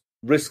most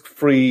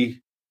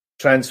risk-free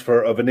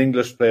transfer of an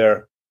English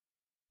player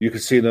you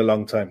could see in a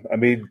long time. I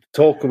mean,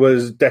 talk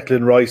was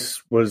Declan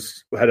Rice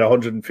had a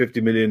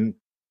 150 million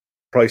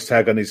price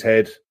tag on his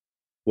head.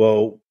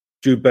 Well,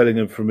 Jude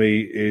Bellingham for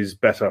me is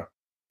better.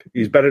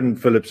 He's better than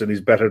Phillips and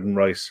he's better than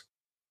Rice,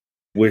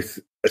 with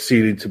a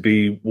ceiling to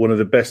be one of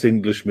the best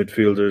English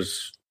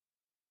midfielders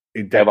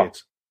in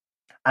decades.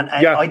 And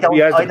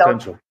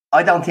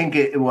I don't think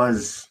it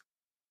was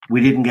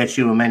we didn't get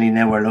Tchouaméni,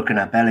 now we're looking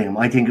at Bellingham.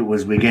 I think it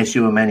was we get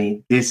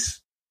Tchouaméni this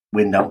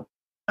window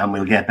and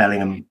we'll get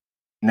Bellingham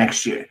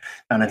next year.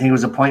 And I think it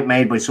was a point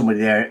made by somebody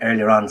there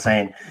earlier on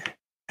saying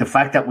the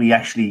fact that we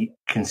actually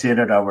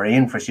considered or were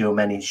in for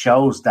Tchouaméni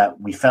shows that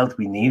we felt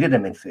we needed a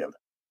midfielder.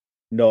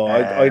 No,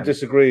 I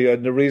disagree.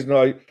 And the reason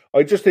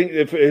I just think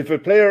if a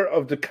player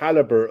of the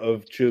caliber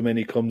of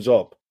Tchouaméni comes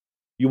up,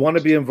 you want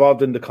to be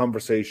involved in the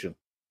conversation.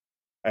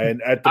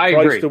 And at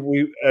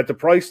the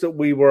price that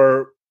we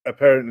were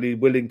apparently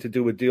willing to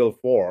do a deal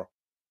for,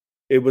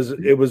 it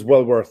was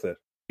well worth it.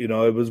 You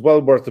know, it was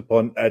well worth the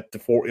punt at the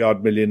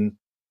 40-odd million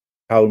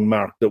pound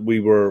mark that we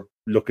were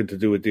looking to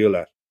do a deal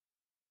at.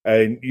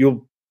 And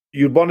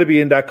you'd want to be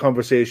in that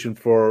conversation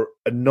for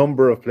a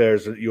number of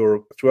players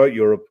throughout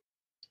Europe.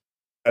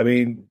 I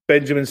mean,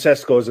 Benjamin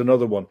Sesko is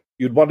another one.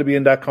 You'd want to be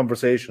in that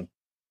conversation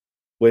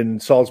when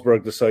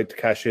Salzburg decide to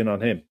cash in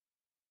on him.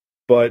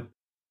 But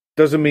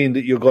doesn't mean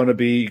that you're going to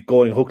be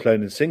going hook,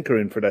 line and sinker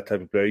in for that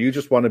type of player. You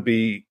just want to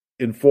be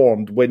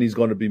informed when he's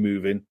going to be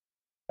moving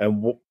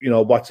and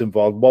what's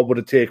involved. What would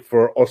it take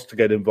for us to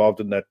get involved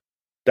in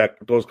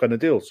those kind of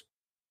deals?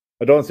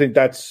 I think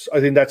that's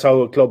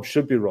how a club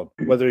should be run.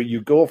 Whether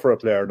you go for a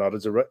player or not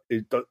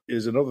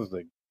is another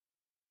thing.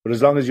 But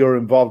as long as you're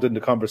involved in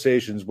the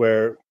conversations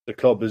where the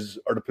club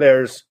or the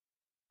players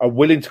are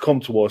willing to come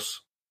to us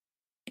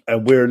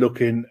and we're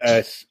looking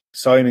at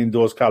signing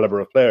those caliber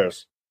of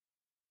players,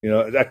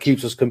 that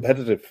keeps us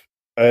competitive.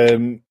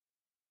 Tielemans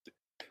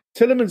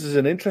is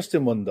an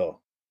interesting one, though.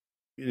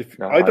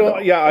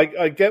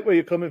 I get where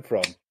you're coming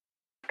from.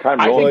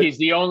 I think he's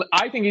the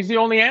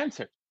only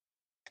answer.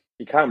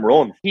 He can't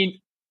run.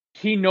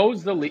 He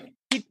knows the league.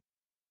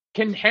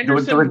 Can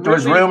Henderson? There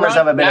was rumours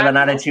of a bit of an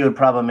attitude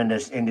problem in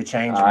the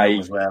change room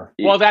as well.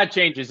 Well, that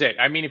changes it.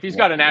 I mean, if he's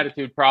got an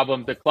attitude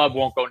problem, the club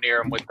won't go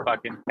near him with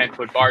fucking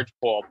 10-foot barge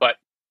pole. But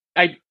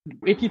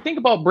if you think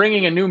about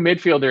bringing a new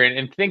midfielder in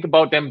and think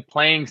about them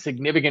playing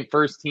significant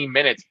first team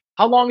minutes,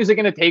 how long is it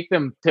going to take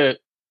them to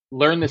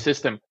learn the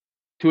system,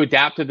 to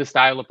adapt to the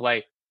style of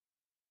play?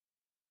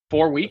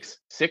 4 weeks?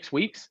 6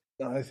 weeks?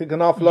 I think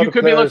an awful lot of players...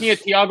 You could be looking at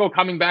Thiago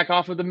coming back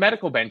off of the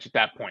medical bench at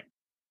that point.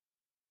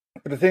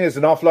 But the thing is,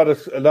 an awful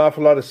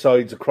lot of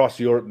sides across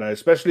Europe now,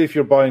 especially if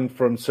you're buying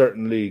from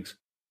certain leagues,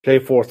 play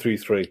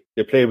 4-3-3.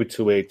 They play with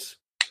 2 8s.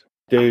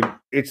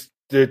 It's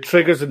the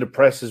triggers and the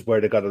presses where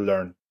they got to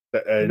learn.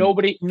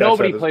 Nobody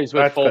plays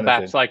with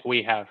fullbacks like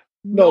we have.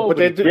 No, but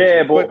they do.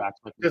 Yeah, but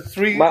the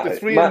three in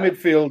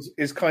midfield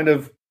is kind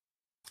of,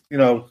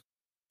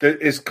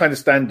 is kind of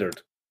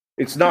standard.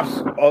 It's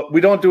not.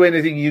 We don't do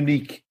anything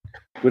unique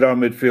with our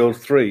midfield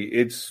three.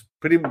 It's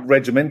pretty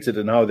regimented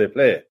in how they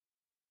play.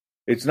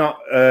 It's not.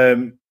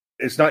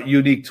 It's not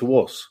unique to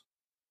us.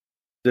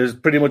 There's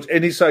pretty much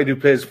any side who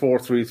plays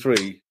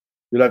 4-3-3.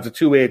 You'll have the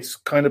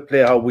 2-8s kind of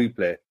play how we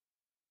play.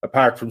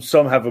 Apart from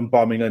some having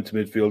bombing into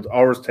midfield,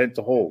 ours tend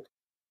to hold.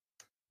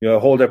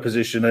 Hold their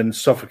position and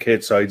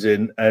suffocate sides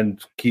in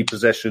and keep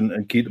possession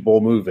and keep the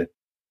ball moving.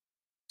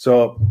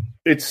 So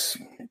it's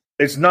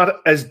not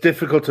as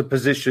difficult a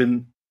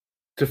position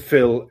to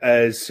fill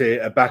as, say,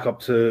 a backup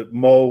to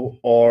Mo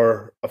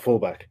or a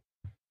fullback.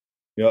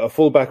 A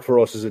fullback for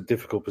us is a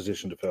difficult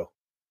position to fill.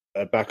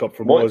 A backup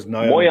for Mo is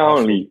now.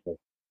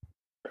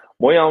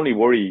 My only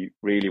worry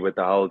really with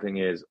the whole thing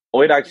is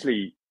I'd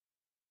see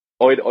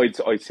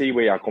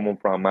where you're coming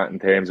from, Matt, in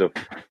terms of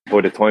by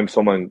the time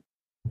someone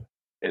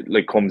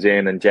comes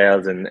in and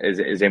gels and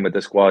is in with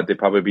the squad, they'd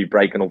probably be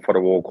breaking up for the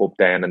World Cup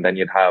then, and then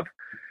you'd have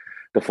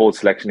the full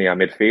selection of your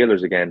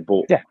midfielders again.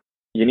 But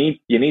you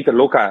need to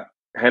look at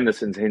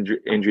Henderson's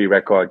injury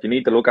record. You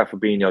need to look at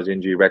Fabinho's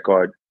injury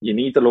record. You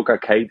need to look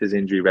at Keita's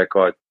injury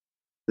record.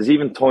 There's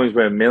even times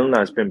where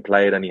Milner's been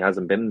played and he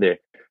hasn't been there.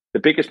 The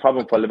biggest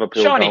problem for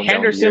Liverpool... Shawnee,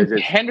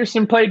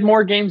 Henderson played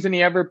more games than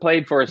he ever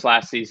played for us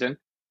last season.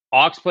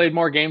 Ox played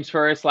more games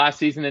for us last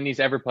season than he's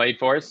ever played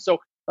for us. So,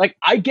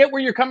 I get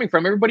where you're coming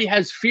from. Everybody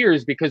has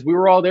fears because we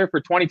were all there for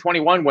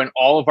 2021 when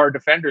all of our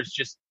defenders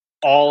just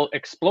all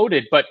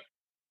exploded. But,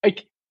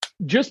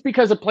 just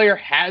because a player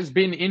has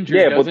been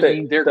injured doesn't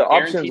mean they're the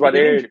options were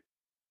there. Injured.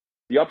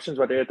 The options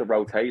were there to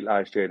rotate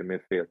last year in the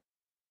midfield.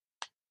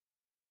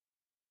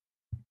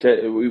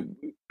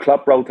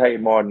 Klopp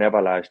rotated more than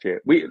ever last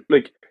year.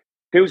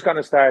 Who's going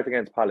to start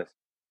against Palace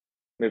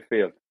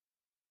midfield?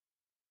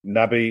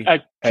 Naby,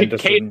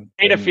 Henderson,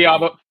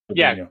 Keita,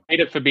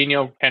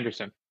 Fabinho,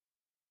 Henderson.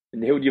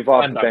 And who do you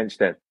off the bench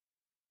then?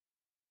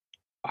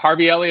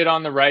 Harvey Elliott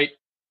on the right.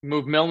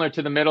 Move Milner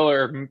to the middle,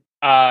 or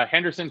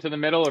Henderson to the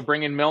middle, or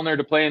bring in Milner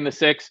to play in the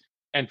 6,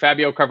 and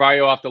Fabio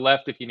Carvalho off the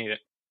left if you need it.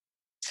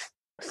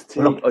 I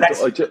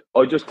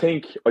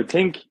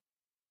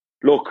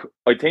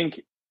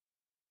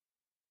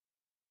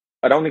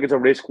don't think it's a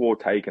risk worth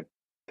taking,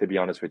 to be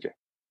honest with you.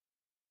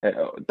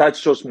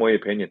 That's just my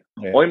opinion.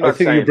 Yeah. I'm not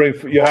saying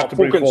you have to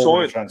bring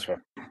forward the transfer.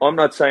 I'm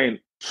not saying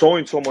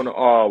sign someone,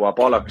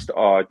 bollocks,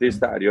 or this,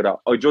 that, or the other.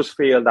 I just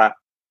feel that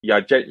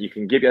you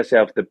can give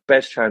yourself the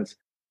best chance.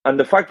 And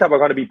the fact that we're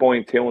going to be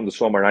buying 2 in the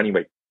summer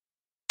anyway,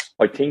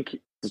 I think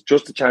there's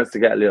just a chance to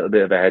get a little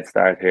bit of a head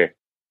start here.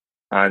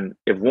 And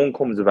if one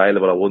comes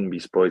available, I wouldn't be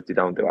surprised they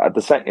don't do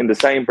it. In the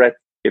same breath,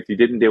 if they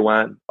didn't do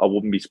one, I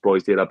wouldn't be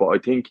surprised either. But I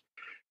think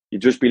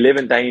you'd just be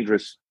living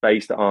dangerous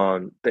based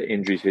on the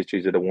injuries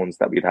histories of the ones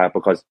that we'd have,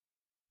 because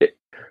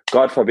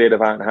God forbid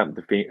if anything happened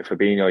to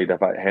Fabinho, you'd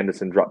have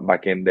Henderson dropping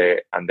back in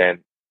there, and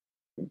then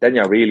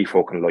you're really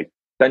fucking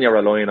then you're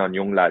relying on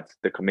young lads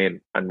to come in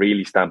and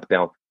really stamp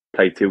down,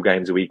 play 2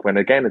 games a week, when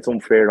again it's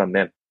unfair on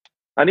them.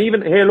 And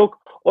even here, look,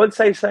 I'd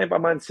say same for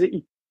Man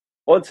City.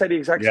 I'd say the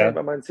exact same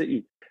for Man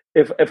City.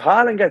 If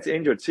Haaland gets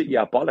injured, City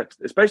are bollocks,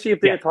 especially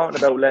if they're talking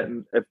about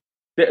letting.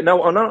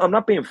 I'm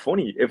not being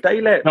funny. If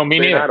they let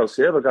Bernardo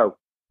Silva go,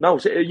 no,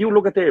 you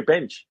look at their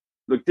bench.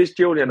 Look, this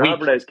Julian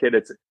Alvarez kid,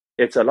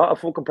 it's a lot of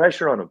fucking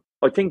pressure on him.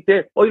 I think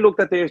I looked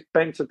at their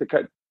bench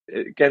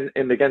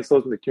against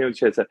us in the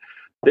community and said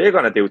they're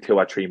going to do 2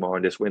 or 3 more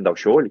in this window,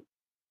 surely.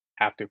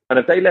 Have to. And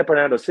if they let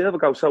Bernardo Silva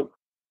go, so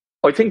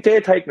I think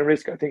they're taking a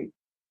risk. I think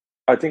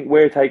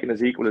we're taking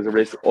as equal as a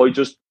risk. I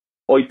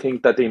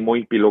think that they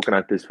might be looking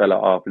at this fella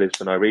off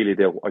list, and I really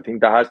do. I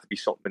think there has to be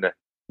something that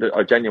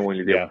I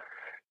genuinely do. Yeah.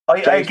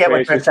 I get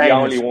what you're saying. The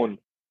only one.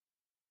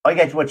 I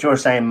get what you're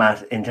saying,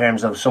 Matt, in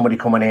terms of somebody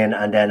coming in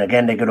and then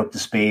again they get up to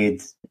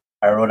speed.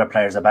 Our other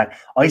players are back.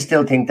 I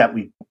still think that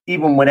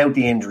even without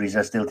the injuries,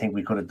 I still think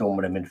we could have done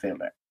with a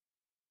midfielder.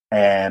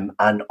 And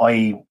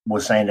I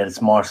was saying that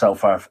it's more so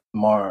for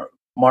more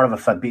of a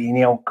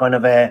Fabinho kind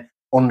of a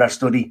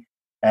understudy,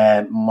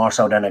 more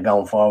so than a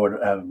going forward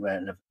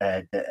an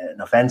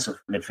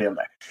offensive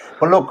midfielder.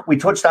 But look, we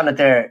touched on it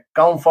there.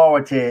 Going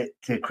forward to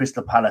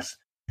Crystal Palace,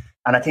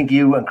 and I think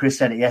you and Chris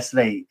said it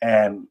yesterday,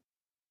 Kev,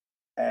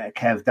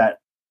 that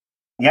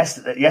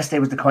yesterday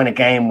was the kind of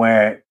game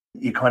where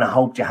you kind of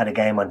hoped you had a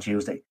game on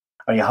Tuesday,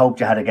 or you hoped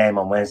you had a game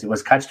on Wednesday. It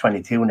was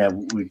catch-22 now.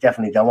 We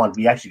definitely don't want.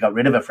 We actually got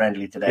rid of a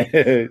friendly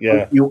today.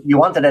 Yeah. You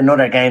wanted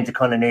another game to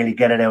kind of nearly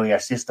get it out of your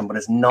system, but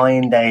it's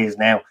 9 days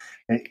now.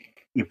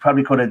 You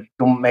probably could have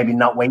done maybe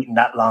not waiting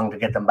that long to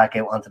get them back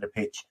out onto the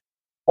pitch.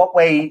 What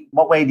way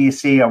do you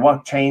see, or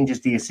what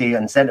changes do you see?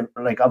 Instead of,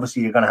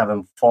 obviously you're going to have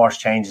enforced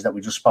changes that we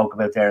just spoke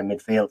about there in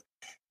midfield.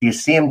 Do you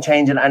see him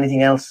changing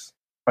anything else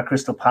for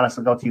Crystal Palace?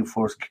 I'll go to you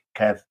first,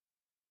 Kev.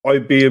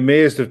 I'd be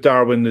amazed if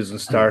Darwin isn't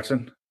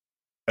starting,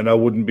 and I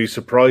wouldn't be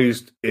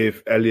surprised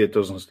if Elliott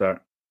doesn't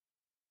start.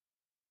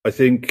 I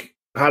think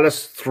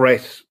Palace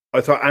threat,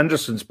 I thought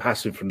Anderson's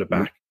passing from the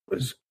back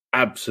was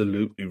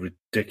absolutely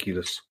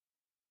ridiculous.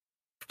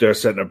 Their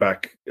centre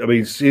back. I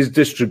mean, his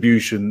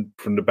distribution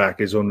from the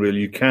back is unreal.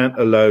 You can't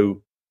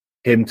allow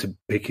him to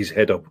pick his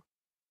head up.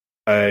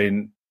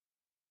 And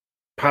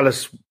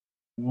Palace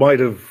might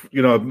have,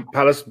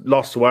 Palace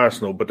lost to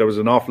Arsenal, but there was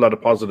an awful lot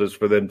of positives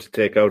for them to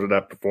take out of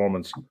that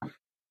performance.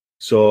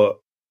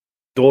 So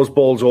those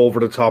balls over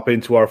the top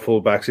into our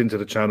fullbacks, into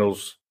the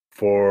channels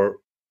for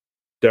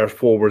their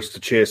forwards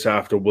to chase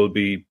after will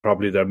be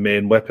probably their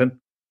main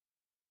weapon.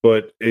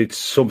 But it's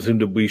something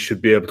that we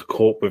should be able to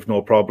cope with,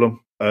 no problem.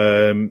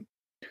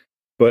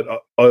 But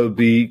I'll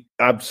be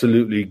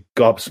absolutely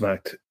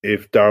gobsmacked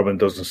if Darwin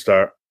doesn't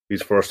start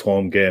his first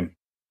home game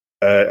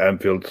at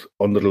Anfield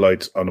under the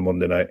lights on a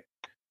Monday night.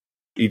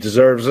 He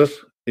deserves it,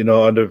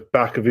 on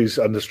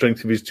the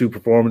strength of his two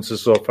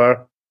performances so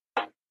far.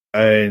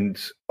 And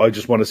I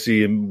just want to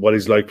see him, what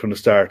he's like from the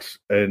start,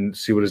 and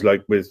see what he's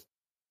like with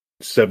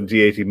 70,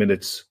 80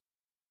 minutes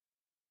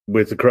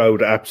with the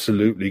crowd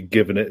absolutely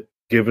giving it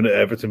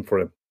everything for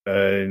him.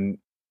 And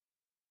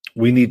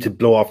we need to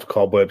blow off the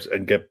cobwebs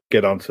and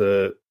get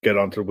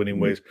onto winning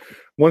ways.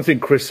 One thing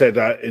Chris said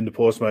that in the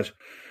post-match,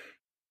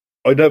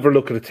 I never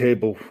look at a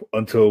table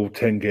until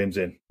 10 games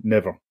in.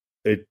 Never.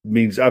 It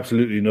means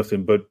absolutely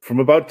nothing. But from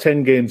about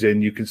 10 games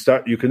in, you can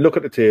look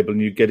at the table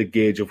and you get a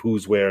gauge of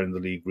who's where in the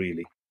league,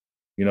 really.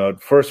 The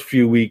first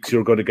few weeks,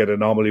 you're going to get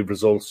anomaly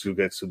results. You'll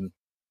get some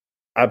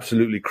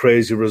absolutely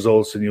crazy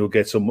results, and you'll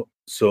get some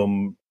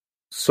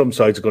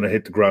sides are going to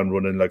hit the ground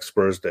running like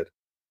Spurs did.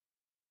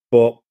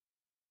 But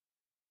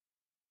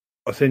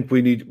I think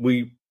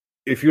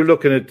if you're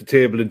looking at the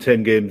table in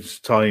 10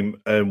 games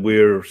time and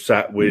we're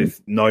sat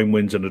with 9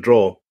 wins and a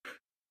draw,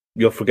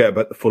 you'll forget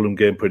about the Fulham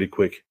game pretty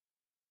quick.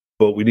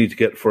 But we need to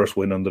get the first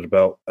win under the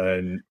belt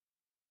and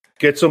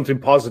get something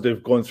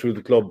positive going through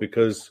the club,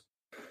 because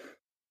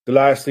the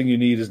last thing you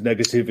need is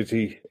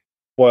negativity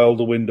while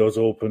the window's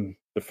open.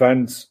 The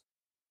fans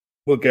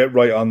will get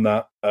right on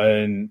that,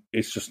 and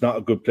it's just not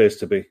a good place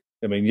to be.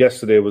 I mean,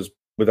 yesterday was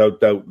without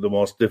doubt the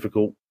most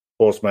difficult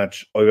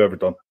post-match I've ever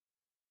done.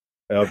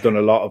 And I've done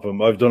a lot of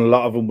them. I've done a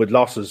lot of them with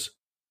losses,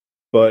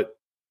 but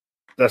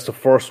that's the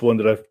first one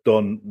that I've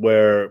done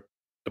where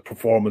the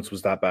performance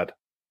was that bad.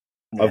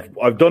 Yeah.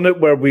 I've done it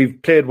where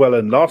we've played well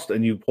and lost,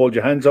 and you hold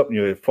your hands up and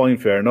you're fine,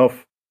 fair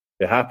enough.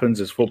 It happens.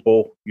 It's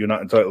football. You're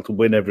not entitled to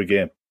win every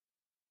game.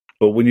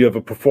 But when you have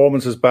a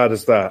performance as bad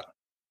as that,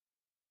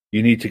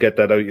 you need to get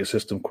that out of your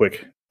system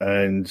quick.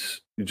 And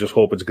you just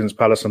hope it's against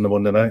Palace on the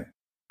Monday night,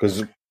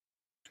 because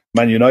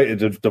Man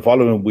United the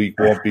following week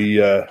won't be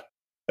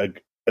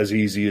as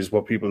easy as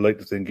what people like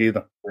to think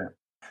either. Yeah.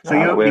 So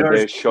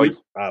you're shy. Who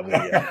am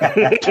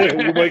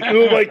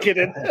I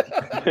kidding?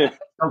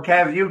 So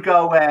Kev, you'd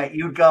go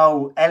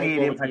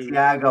Elliott in for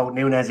Thiago,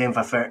 Nunes in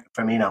for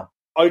Firmino.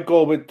 I'd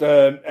go with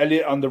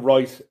Elliott on the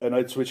right, and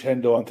I'd switch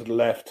Hendo onto the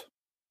left.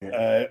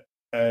 Yeah.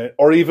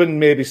 Or even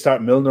maybe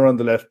start Milner on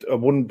the left. Or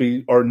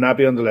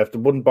Naby on the left. It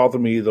wouldn't bother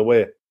me either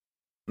way.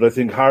 But I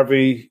think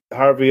Harvey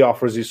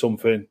offers you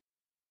something. I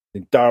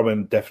think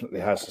Darwin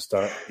definitely has to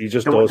start. He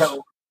just does.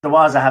 There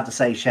was, I have to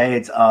say,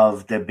 shades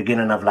of the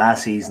beginning of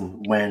last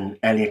season when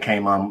Elliott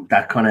came on.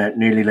 That kind of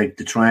nearly like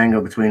the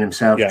triangle between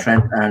himself,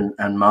 Trent,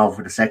 and Mo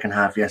for the second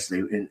half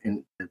yesterday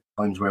in the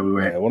times where we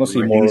were. Yeah, I want to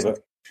see more of it.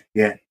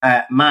 Yeah.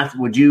 Matt,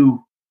 would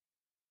you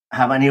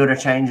have any other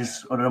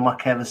changes other than what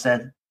Kevin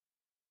said?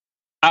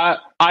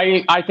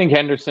 I think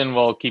Henderson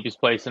will keep his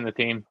place in the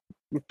team.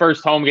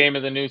 First home game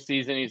of the new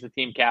season, he's the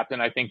team captain.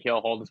 I think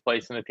he'll hold his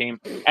place in the team.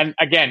 And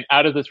again,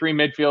 out of the 3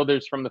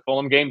 midfielders from the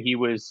Fulham game, he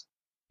was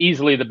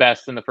easily the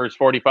best in the first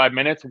 45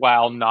 minutes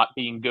while not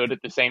being good at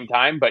the same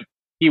time, but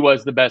he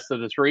was the best of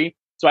the 3.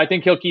 So I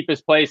think he'll keep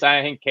his place.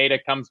 I think Keita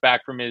comes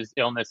back from his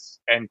illness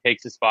and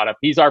takes his spot up.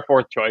 He's our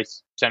 4th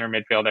choice center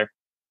midfielder.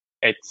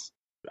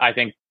 I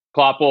think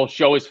Klopp will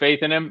show his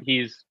faith in him.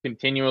 He's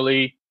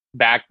continually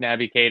backed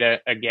Naby Keita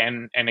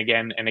again and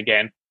again and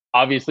again.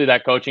 Obviously,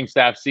 that coaching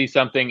staff sees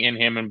something in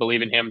him and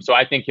believe in him. So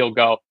I think he'll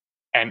go.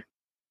 And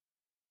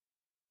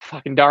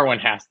fucking Darwin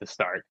has to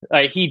start.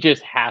 Like, he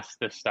just has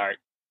to start.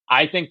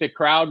 I think the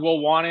crowd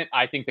will want it.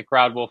 I think the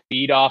crowd will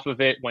feed off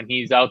of it when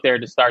he's out there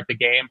to start the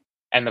game.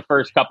 And the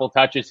first couple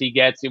touches he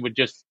gets, it would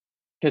just...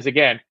 Because,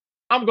 again,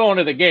 I'm going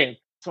to the game,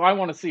 so I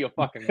want to see a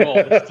fucking goal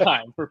this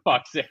time, for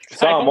fuck's sake.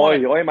 So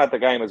I'm at the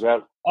game as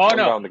well. Oh,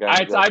 no.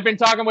 I've been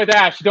talking with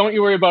Ash. Don't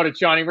you worry about it,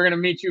 Johnny. We're going to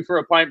meet you for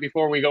a pint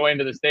before we go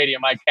into the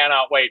stadium. I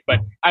cannot wait.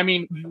 But, I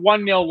mean,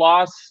 1-0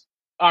 loss.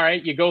 All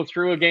right, you go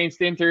through against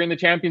Inter in the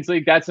Champions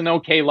League. That's an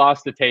okay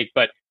loss to take,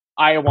 but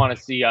I want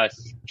to see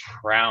us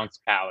trounce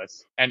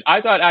Palace. And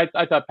I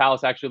thought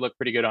Palace actually looked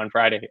pretty good on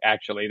Friday,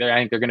 actually. I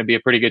think they're going to be a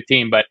pretty good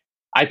team. But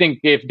I think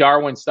if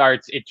Darwin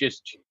starts,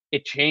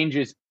 it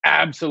changes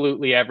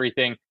absolutely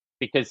everything.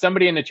 Because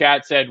somebody in the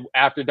chat said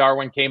after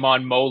Darwin came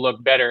on, Mo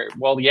looked better.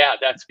 Well, yeah,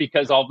 that's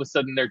because all of a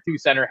sudden their 2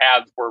 center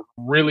halves were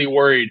really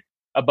worried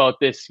about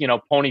this,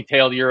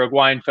 ponytailed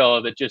Uruguayan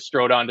fellow that just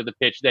strode onto the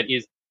pitch that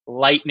is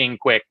lightning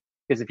quick.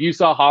 Because if you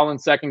saw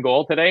Haaland's second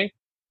goal today,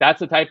 that's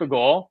the type of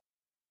goal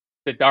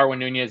that Darwin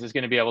Nunez is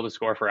going to be able to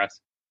score for us.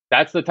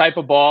 That's the type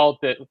of ball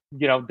that,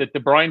 that De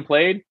Bruyne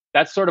played.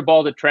 That's sort of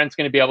ball that Trent's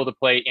going to be able to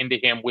play into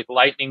him with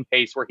lightning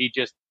pace, where he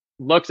just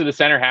looks at the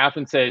center half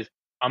and says,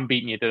 I'm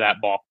beating you to that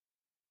ball.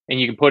 And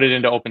you can put it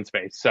into open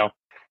space. So,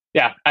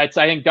 yeah, I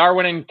think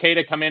Darwin and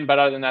Keita come in, but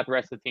other than that, the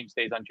rest of the team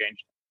stays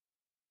unchanged.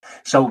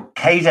 So,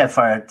 Keita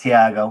for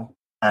Thiago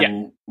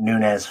and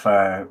Nunes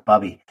for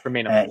Bobby.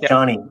 Firmino.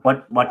 Johnny,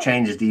 what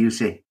changes do you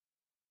see?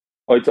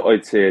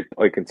 I'd say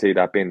I can see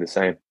that being the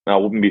same. Now,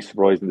 I wouldn't be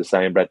surprised in the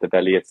same breath if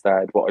Elliott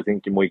started, but I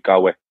think he might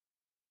go with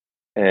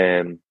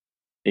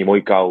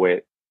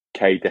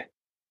Keita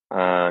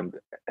and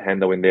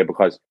Hendo in there,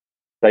 because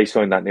they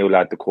signed that new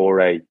lad,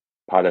 Decore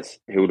Palace,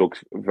 who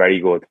looks very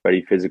good,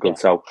 very physical.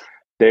 So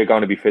they're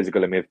going to be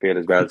physical in midfield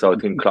as well. So I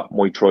think Klopp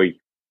might try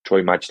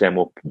match them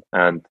up.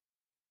 And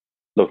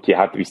look, you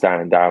have to be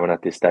starting Darwin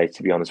at this stage,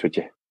 to be honest with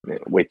you,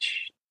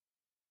 which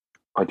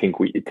I think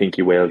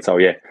you will. So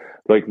yeah,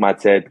 like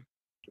Matt said,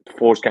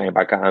 first game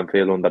back at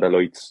Anfield under the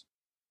lights,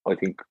 I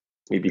think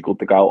we'd be good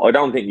to go. I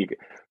don't think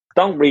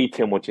don't read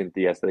too much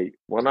into yesterday.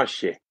 We're not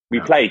shit. We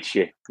played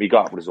shit. We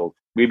got a result.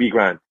 We'll be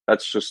grand.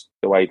 That's just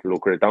the way to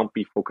look at it. Don't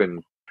be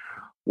fucking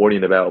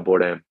worrying about it.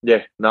 But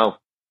no,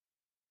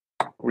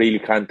 really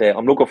can't.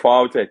 I'm looking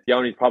forward to it. The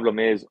only problem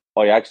is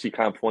I actually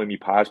can't find my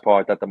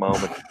passport at the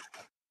moment.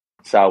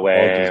 So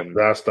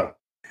disaster.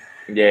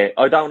 Yeah,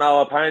 I don't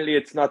know. Apparently,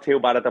 it's not too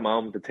bad at the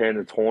moment to turn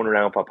the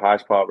turnaround for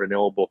passport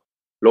renewal. But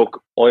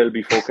look, I'll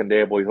be fucking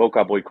there by hook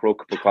or by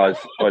crook, because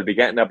I'll be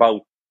getting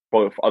about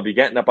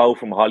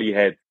from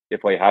Holyhead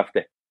if I have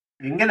to.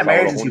 You can get an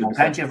emergency one,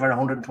 can't you, for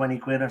 120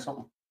 quid or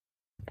something?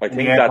 I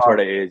think that's what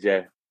it is.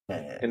 Yeah.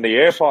 In the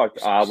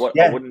airport, I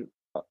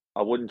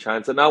wouldn't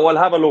chance it. Now I'll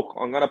have a look.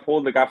 I'm gonna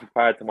pull the gaff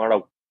apart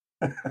tomorrow.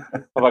 If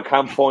I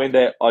can't find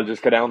it, I'll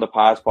just go down the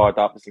passport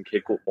office and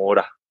kick up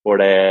more.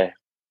 But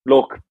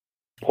look,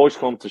 push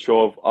comes to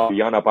shove, I'll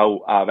be on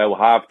about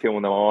 2:30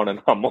 in the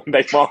morning on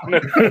Monday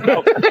morning.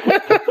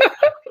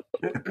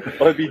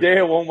 I'll be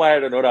there one way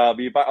or another. I'll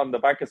be back on the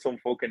back of some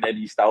fucking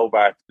Eddie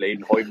Stobart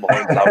playing hiding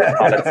behind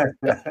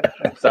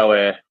pallets.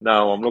 So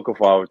no, I'm looking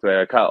forward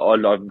to it.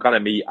 I'm gonna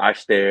meet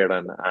Ash there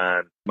and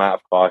Matt,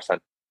 of course,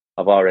 and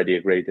I've already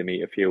agreed to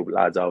meet a few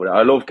lads over there.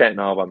 I love getting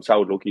over. I'm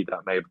so lucky that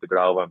I'm able to get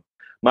over.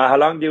 Matt, how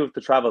long do you have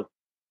to travel?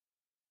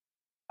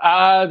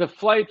 The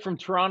flight from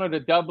Toronto to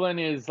Dublin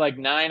is like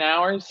 9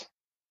 hours.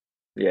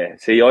 Yeah,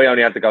 see, I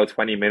only have to go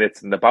 20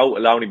 minutes, and the boat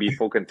will only be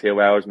fucking 2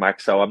 hours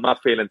max, so I'm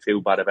not feeling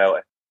too bad about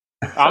it.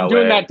 I'm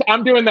doing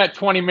that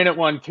 20-minute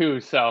one too,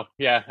 so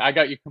yeah, I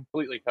got you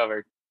completely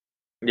covered.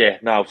 Yeah,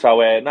 no, so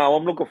no,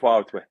 I'm looking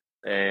forward to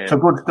it. So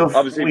good stuff.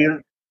 Obviously,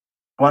 go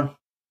on.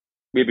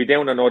 We'll be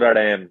doing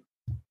another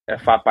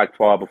Fatback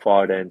 4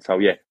 before then, so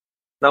yeah,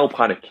 no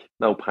panic.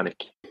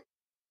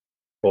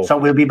 So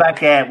we'll be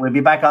back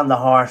on the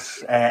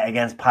horse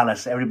against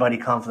Palace. Everybody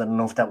confident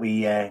enough that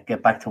we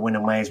get back to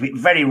winning ways.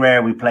 Very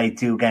rare we play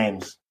 2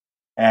 games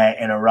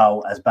in a row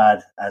as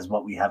bad as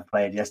what we have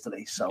played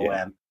yesterday. So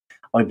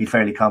I'd be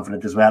fairly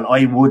confident as well.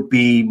 I would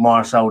be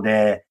more so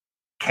the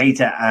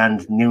Keita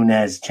and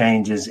Nunes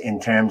changes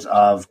in terms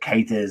of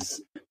Keita's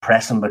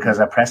pressing, because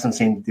our pressing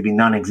seemed to be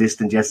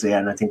non-existent yesterday,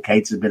 and I think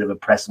Keita's a bit of a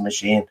pressing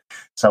machine.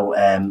 So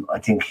I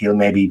think he'll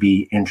maybe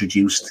be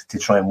introduced to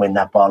try and win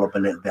that ball up a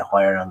little bit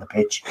higher on the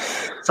pitch.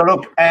 So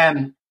look,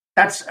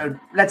 that's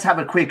let's have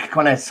a quick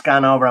kind of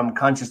scan over. I'm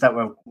conscious that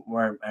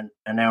we're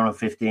an hour and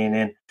 15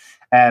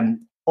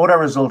 in. Other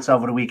results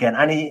over the weekend.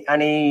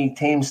 Any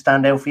teams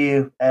stand out for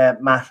you,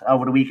 Matt,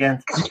 over the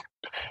weekend?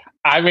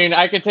 I mean,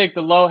 I could take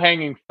the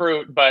low-hanging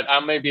fruit, but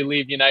I'll maybe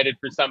leave United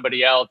for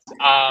somebody else.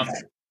 I'll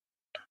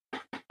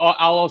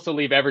also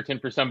leave Everton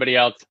for somebody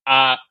else.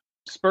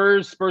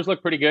 Spurs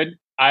look pretty good.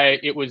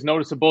 It was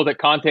noticeable that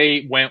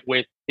Conte went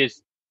with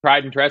his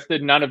tried and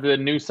trusted. None of the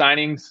new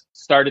signings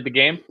started the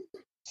game.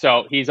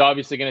 So he's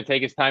obviously going to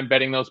take his time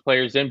betting those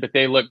players in, but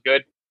they look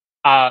good.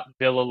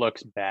 Villa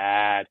looks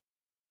bad.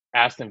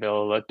 Aston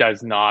Villa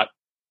does not.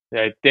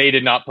 They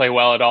did not play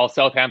well at all.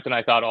 Southampton,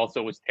 I thought,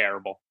 also was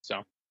terrible.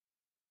 So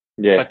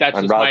yeah, but that's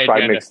and just my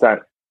agenda.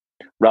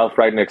 Ralph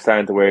Ragnick's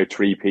starting to wear a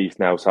 3-piece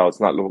now, so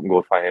it's not looking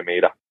good for him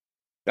either.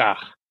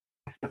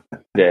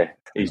 Yeah,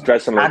 he's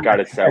dressing like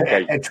Gareth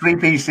Southgate. A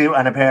 3-piece suit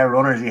and a pair of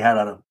runners he had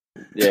on him.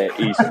 Yeah,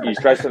 he's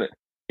dressing it.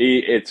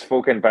 It's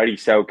fucking very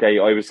Southgate.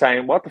 I was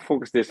saying, what the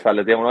fuck is this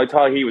fella doing? I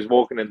thought he was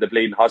working in the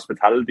bleeding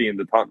hospitality in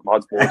the Tottenham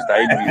Hotspur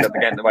Stadium. He's at the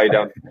getting the way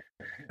down.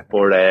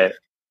 But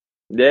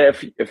yeah,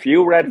 a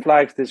few red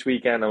flags this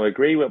weekend. I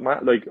agree with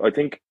Matt. Like, I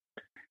think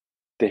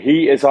the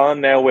heat is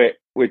on now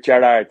with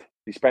Gerrard.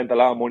 He spent a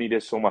lot of money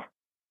this summer.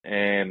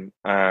 And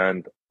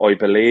I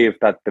believe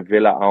that the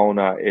Villa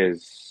owner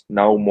is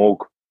no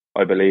mug.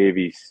 I believe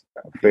he's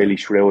fairly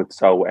shrewd.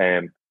 So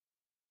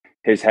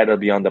his head will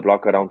be on the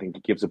block. I don't think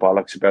he gives a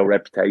bollocks about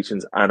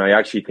reputations. And I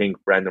actually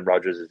think Brendan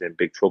Rodgers is in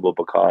big trouble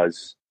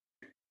because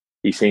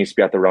he seems to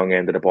be at the wrong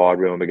end of the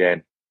boardroom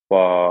again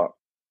for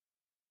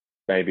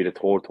maybe the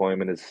 3rd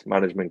time in his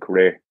management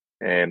career.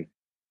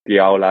 The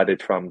old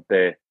adage from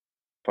the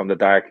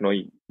Dark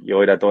Knight,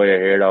 you either die a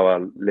hero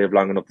or live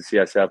long enough to see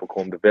yourself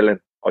become the villain.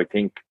 I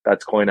think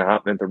that's kind of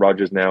happening to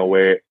Rodgers now,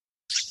 where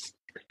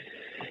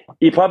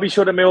He probably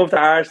should have moved to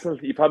Arsenal.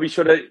 He probably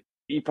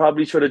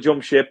should have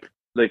jumped ship.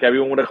 Like,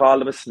 everyone would have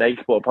called him a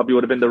snake, but it probably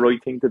would have been the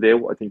right thing to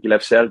do. I think he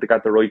left Celtic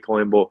at the right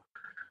time, but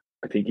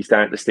I think he's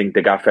starting to stink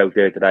the gaff out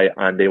there today,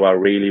 and they were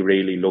really,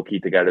 really lucky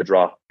to get a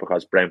draw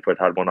because Brentford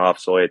had one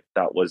offside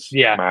that was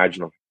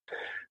marginal.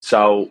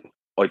 So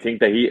I think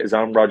the heat is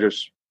on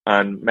Rodgers,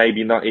 and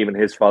maybe not even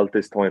his fault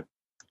this time.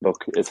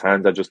 Look, his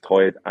hands are just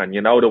tied, and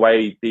you know the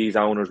way these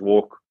owners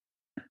work.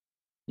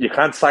 You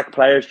can't sack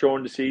players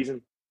during the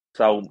season,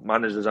 so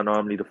managers are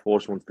normally the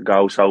first ones to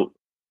go. So,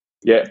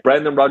 yeah,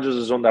 Brendan Rodgers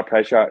is under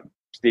pressure,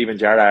 Steven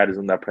Gerrard is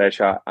under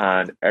pressure,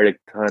 and Eric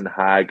Ten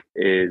Hag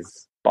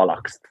is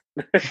bollocks.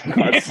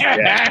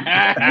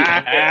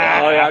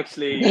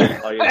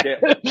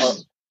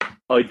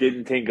 I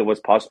didn't think it was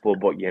possible,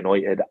 but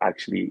United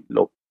actually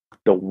looked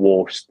the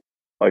worst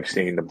I've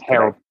seen them.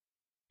 Terrible.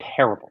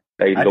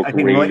 They look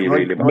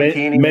really bad.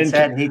 He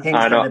said he thinks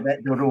they're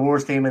the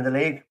worst team in the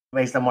league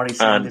based on what he's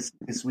seen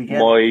this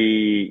weekend.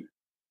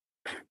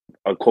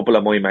 A couple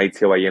of my mates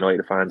who are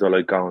United fans are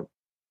like going,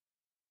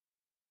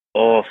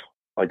 oh,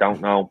 I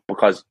don't know,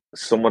 because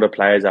some of the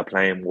players are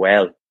playing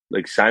well.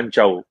 Like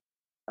Sancho,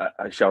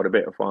 I showed a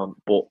bit of form,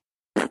 but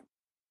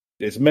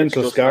it's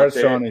mental scars,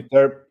 Johnny.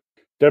 They're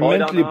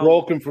mentally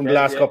broken from the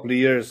last couple of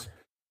years.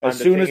 As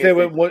soon as they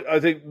went, I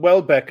think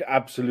Welbeck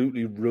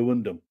absolutely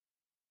ruined them.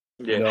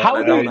 Yeah.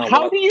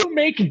 How do you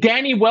make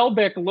Danny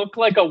Welbeck look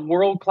like a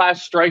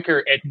world-class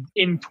striker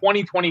in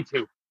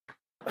 2022?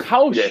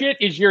 How shit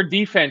is your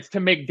defense to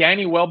make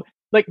Danny Welbeck?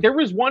 Like, there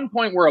was one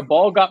point where a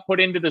ball got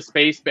put into the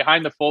space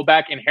behind the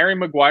fullback, and Harry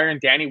Maguire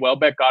and Danny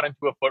Welbeck got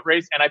into a foot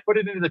race, and I put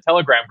it into the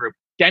Telegram group.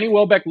 Danny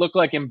Welbeck looked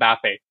like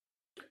Mbappe.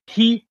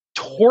 He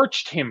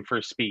torched him for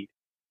speed.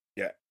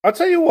 Yeah. I'll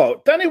tell you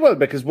what, Danny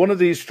Welbeck is one of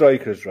these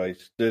strikers, right,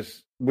 that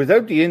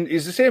without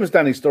he's the same as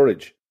Danny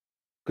Sturridge.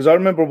 Because I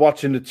remember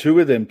watching the two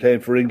of them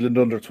playing for England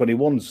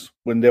under-21s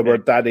when they were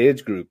at that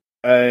age group.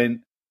 And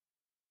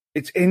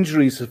its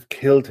injuries have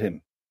killed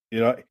him.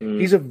 You know,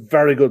 he's a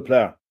very good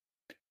player.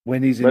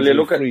 When he's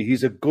injury-free,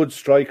 he's a good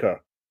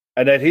striker.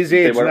 And at his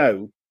age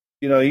now,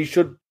 you know, he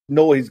should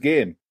know his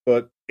game.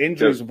 But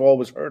injuries have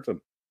always hurt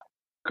him.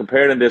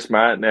 Comparing this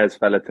Martinez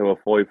fella to a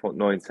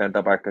 5'9"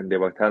 centre-back, and they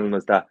were telling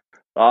us that,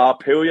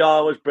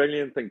 Puyol was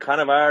brilliant and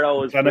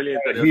Cannavaro was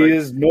brilliant. He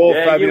is no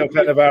Fabio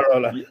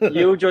Cannavaro.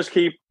 You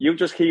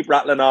just keep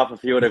rattling off a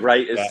few of the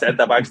greatest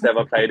centre backs to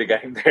ever play the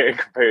game there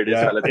compared to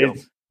this fella to him.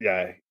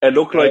 Yeah, it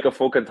looked like a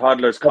fucking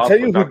toddler's cop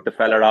and knocked the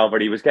fella over.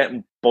 He was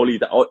getting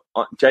bullied.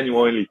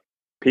 Genuinely,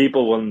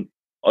 people, when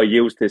I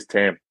used this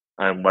term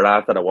and we're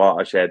after the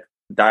watershed,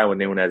 Darwin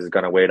Núñez is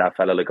going to wear that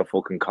fella like a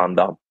fucking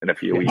condom in a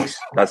few weeks.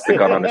 That's the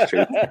God honest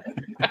truth.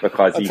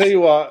 Because I'll tell you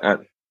what.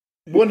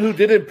 One who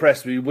did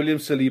impress me, William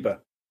Saliba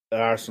at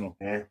Arsenal.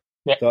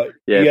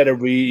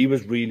 He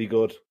was really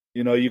good.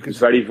 You know, you could. He's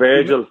very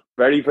Virgil,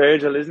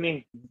 isn't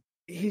he?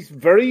 He's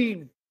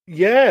very,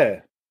 He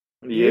is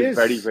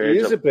very Virgil. He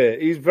is a bit.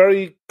 He's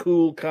very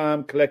cool,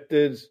 calm,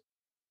 collected,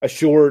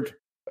 assured.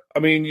 I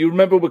mean, you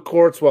remember with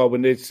Courtois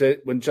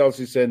when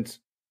Chelsea sent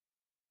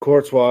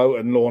Courtois out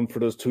and loan for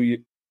those 2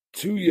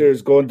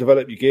 years, go and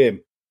develop your game.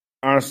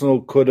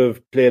 Arsenal could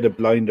have played a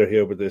blinder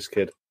here with this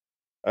kid.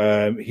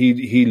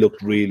 He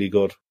looked really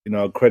good. You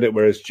know, credit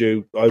where it's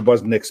due. I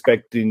wasn't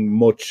expecting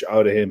much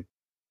out of him,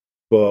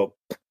 but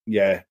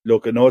yeah,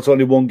 look, I know it's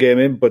only one game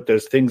in, but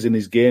there's things in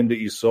his game that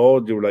you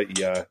saw. You were like,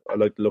 yeah, I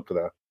like the look of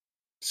that.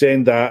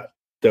 Saying that,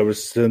 there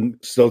was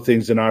still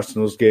things in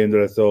Arsenal's game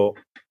that I thought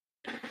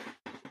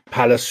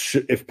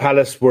if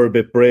Palace were a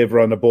bit braver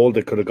on the ball,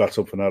 they could have got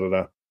something out of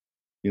that.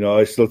 You know,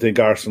 I still think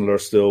Arsenal are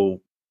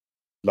still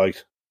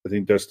light. I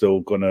think they're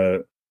still gonna.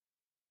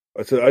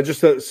 I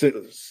just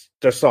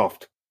they're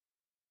soft.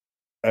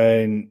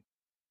 And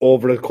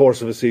over the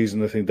course of a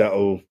season, I think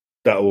that'll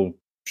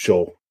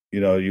show. You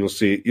know, you'll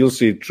see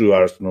it through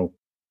Arsenal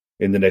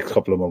in the next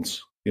couple of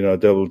months. You know,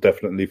 they will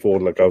definitely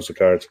fold like house of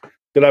cards.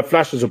 They'll have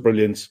flashes of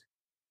brilliance,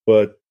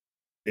 but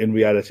in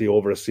reality,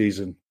 over a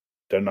season,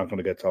 they're not going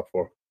to get top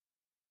four.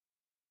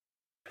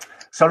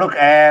 So look,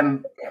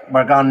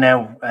 we're gone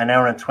now, an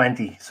hour and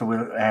 20, so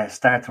we'll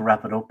start to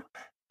wrap it up.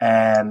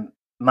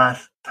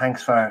 Matt,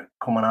 thanks for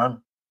coming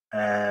on.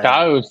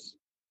 That was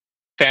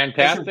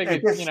fantastic.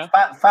 Is this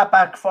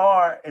Fatback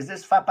 4? Is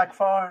this Fatback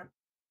 4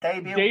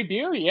 debut?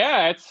 Debut,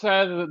 yeah. It's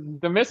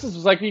the missus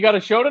was like, "You got a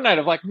show tonight?"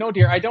 I'm like, "No,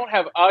 dear, I don't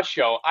have a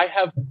show. I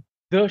have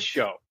the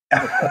show. I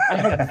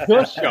have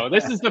the show.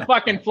 This is the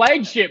fucking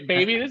flagship,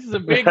 baby. This is a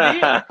big deal."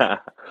 Yeah.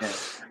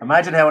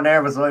 Imagine how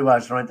nervous I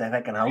was trying to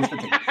fucking host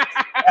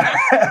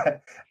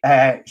it.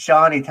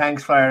 Shawnee,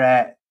 thanks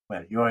for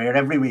you're here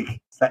every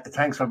week.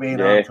 Thanks for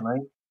being on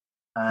tonight.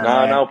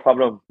 And, no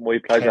problem. My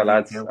pleasure,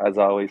 lads. As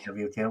always.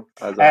 You too.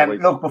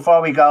 Look,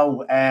 before we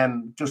go,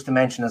 just to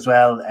mention as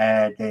well,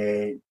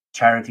 the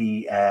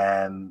charity,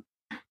 it's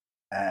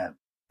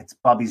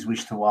Bobby's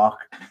Wish to Walk.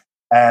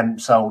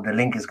 So the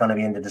link is going to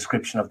be in the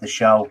description of the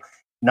show.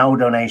 No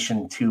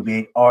donation too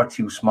big or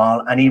too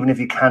small. And even if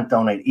you can't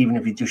donate, even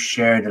if you just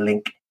share the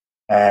link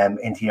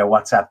into your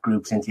WhatsApp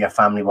groups, into your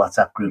family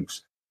WhatsApp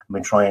groups, I've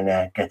been trying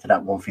to get to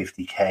that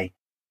 150k.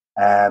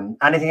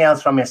 Anything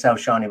else from yourself,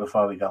 Shawnee,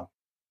 before we go?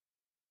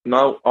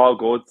 No, all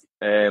good.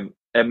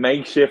 A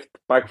makeshift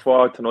back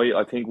four tonight,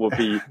 I think, would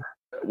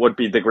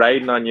be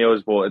degrading on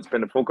you, but it's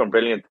been fucking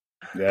brilliant.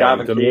 Yeah,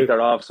 Gavin Keith are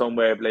off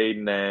somewhere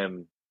bleeding.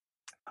 I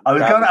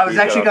was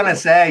actually going to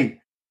say,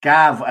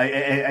 Gav,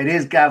 it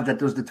is Gav that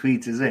does the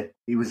tweets, is it?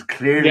 He was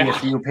clearly a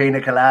few pina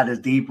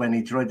coladas deep when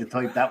he tried to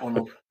type that one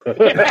up.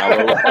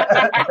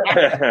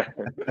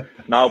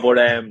 No, but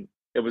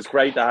it was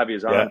great to have you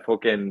on.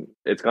 Fucking,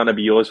 it's going to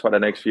be yours for the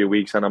next few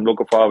weeks, and I'm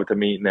looking forward to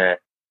meeting Matt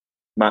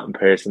in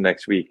person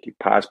next week.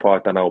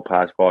 Passport or no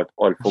passport,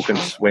 I'll fucking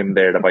swim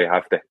there if I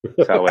have to.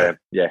 So,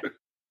 yeah.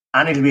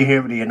 And he'll be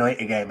here for the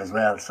United game as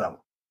well, so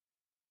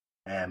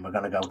we're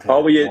going to go to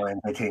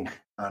Warren, I think.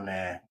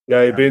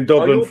 You'll be in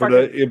Dublin for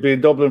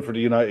the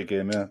United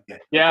game,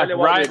 Yeah,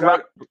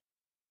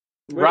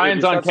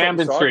 Ryan's on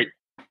Camden Street.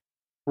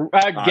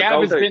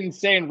 Gav has been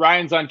saying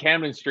Ryan's on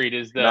Camden Street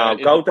is the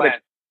plan.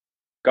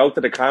 Go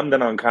to the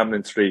Camden on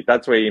Camden Street.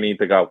 That's where you need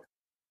to go.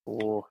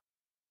 Oh.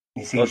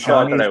 You see,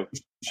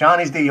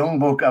 Shawnee's the young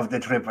buck of the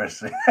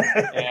trippers.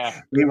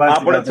 Yeah.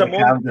 But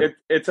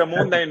it's a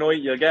Monday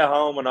night. You'll get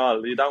home and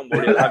all. You don't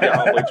worry. You'll have you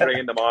home by 3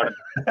 in the morning.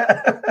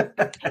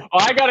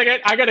 I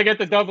gotta get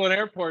to Dublin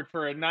Airport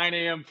for a 9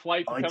 a.m.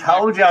 flight. I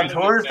told you on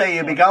Thursday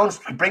you'll be going.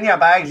 Bring your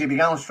bags. You'll be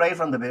going straight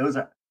from the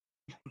boozer.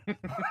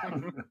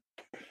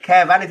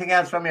 Kev, anything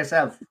else from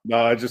yourself?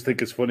 No, I just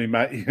think it's funny,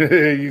 Matt.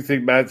 You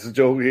think Matt's a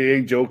joke? He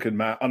ain't joking,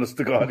 Matt. Honest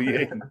to God, he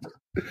ain't.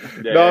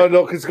 No,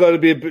 look, it's got to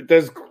be.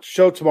 There's a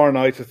show tomorrow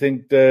night. I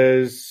think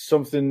there's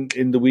something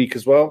in the week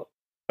as well,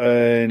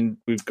 and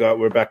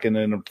we're back in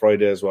on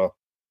Friday as well.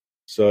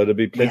 So there'll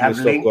be plenty of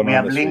stuff going on. We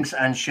have links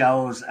and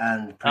shows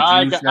and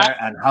producer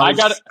and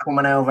hosts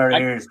coming over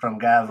ears from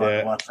Gav on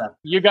WhatsApp.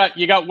 You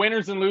got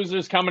winners and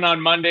losers coming on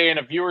Monday and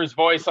a viewer's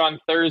voice on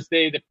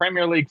Thursday. The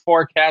Premier League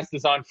forecast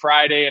is on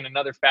Friday and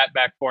another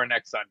Fatback 4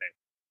 next Sunday.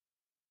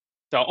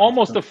 So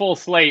almost a full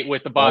slate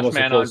with the boss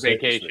man on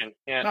vacation.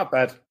 Yeah. Not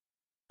bad.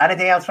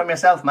 Anything else from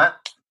yourself, Matt?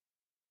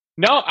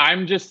 No,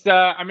 I'm just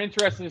I'm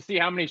interested to see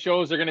how many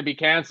shows are going to be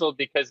canceled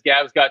because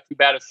Gav's got too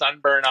bad a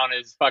sunburn on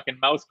his fucking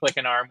mouse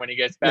clicking arm when he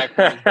gets back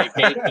from his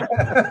vacation.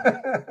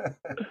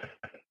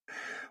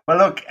 Well,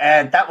 look,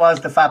 that was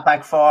the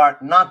Fatback 4.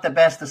 Not the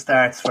best of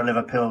starts for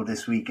Liverpool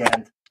this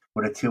weekend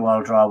with a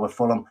 2-2 draw with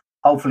Fulham.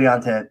 Hopefully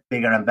on to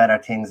bigger and better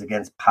things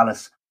against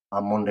Palace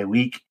on Monday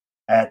week.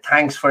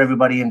 Thanks for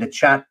everybody in the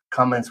chat.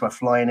 Comments were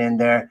flying in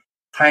there.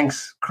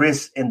 Thanks,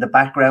 Chris, in the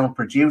background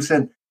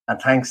producing. And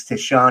thanks to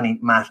Shawnee,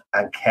 Matt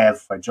and Kev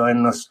for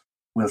joining us.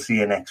 We'll see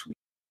you next week.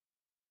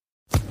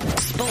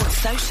 Sports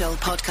Social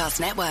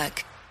Podcast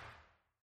Network.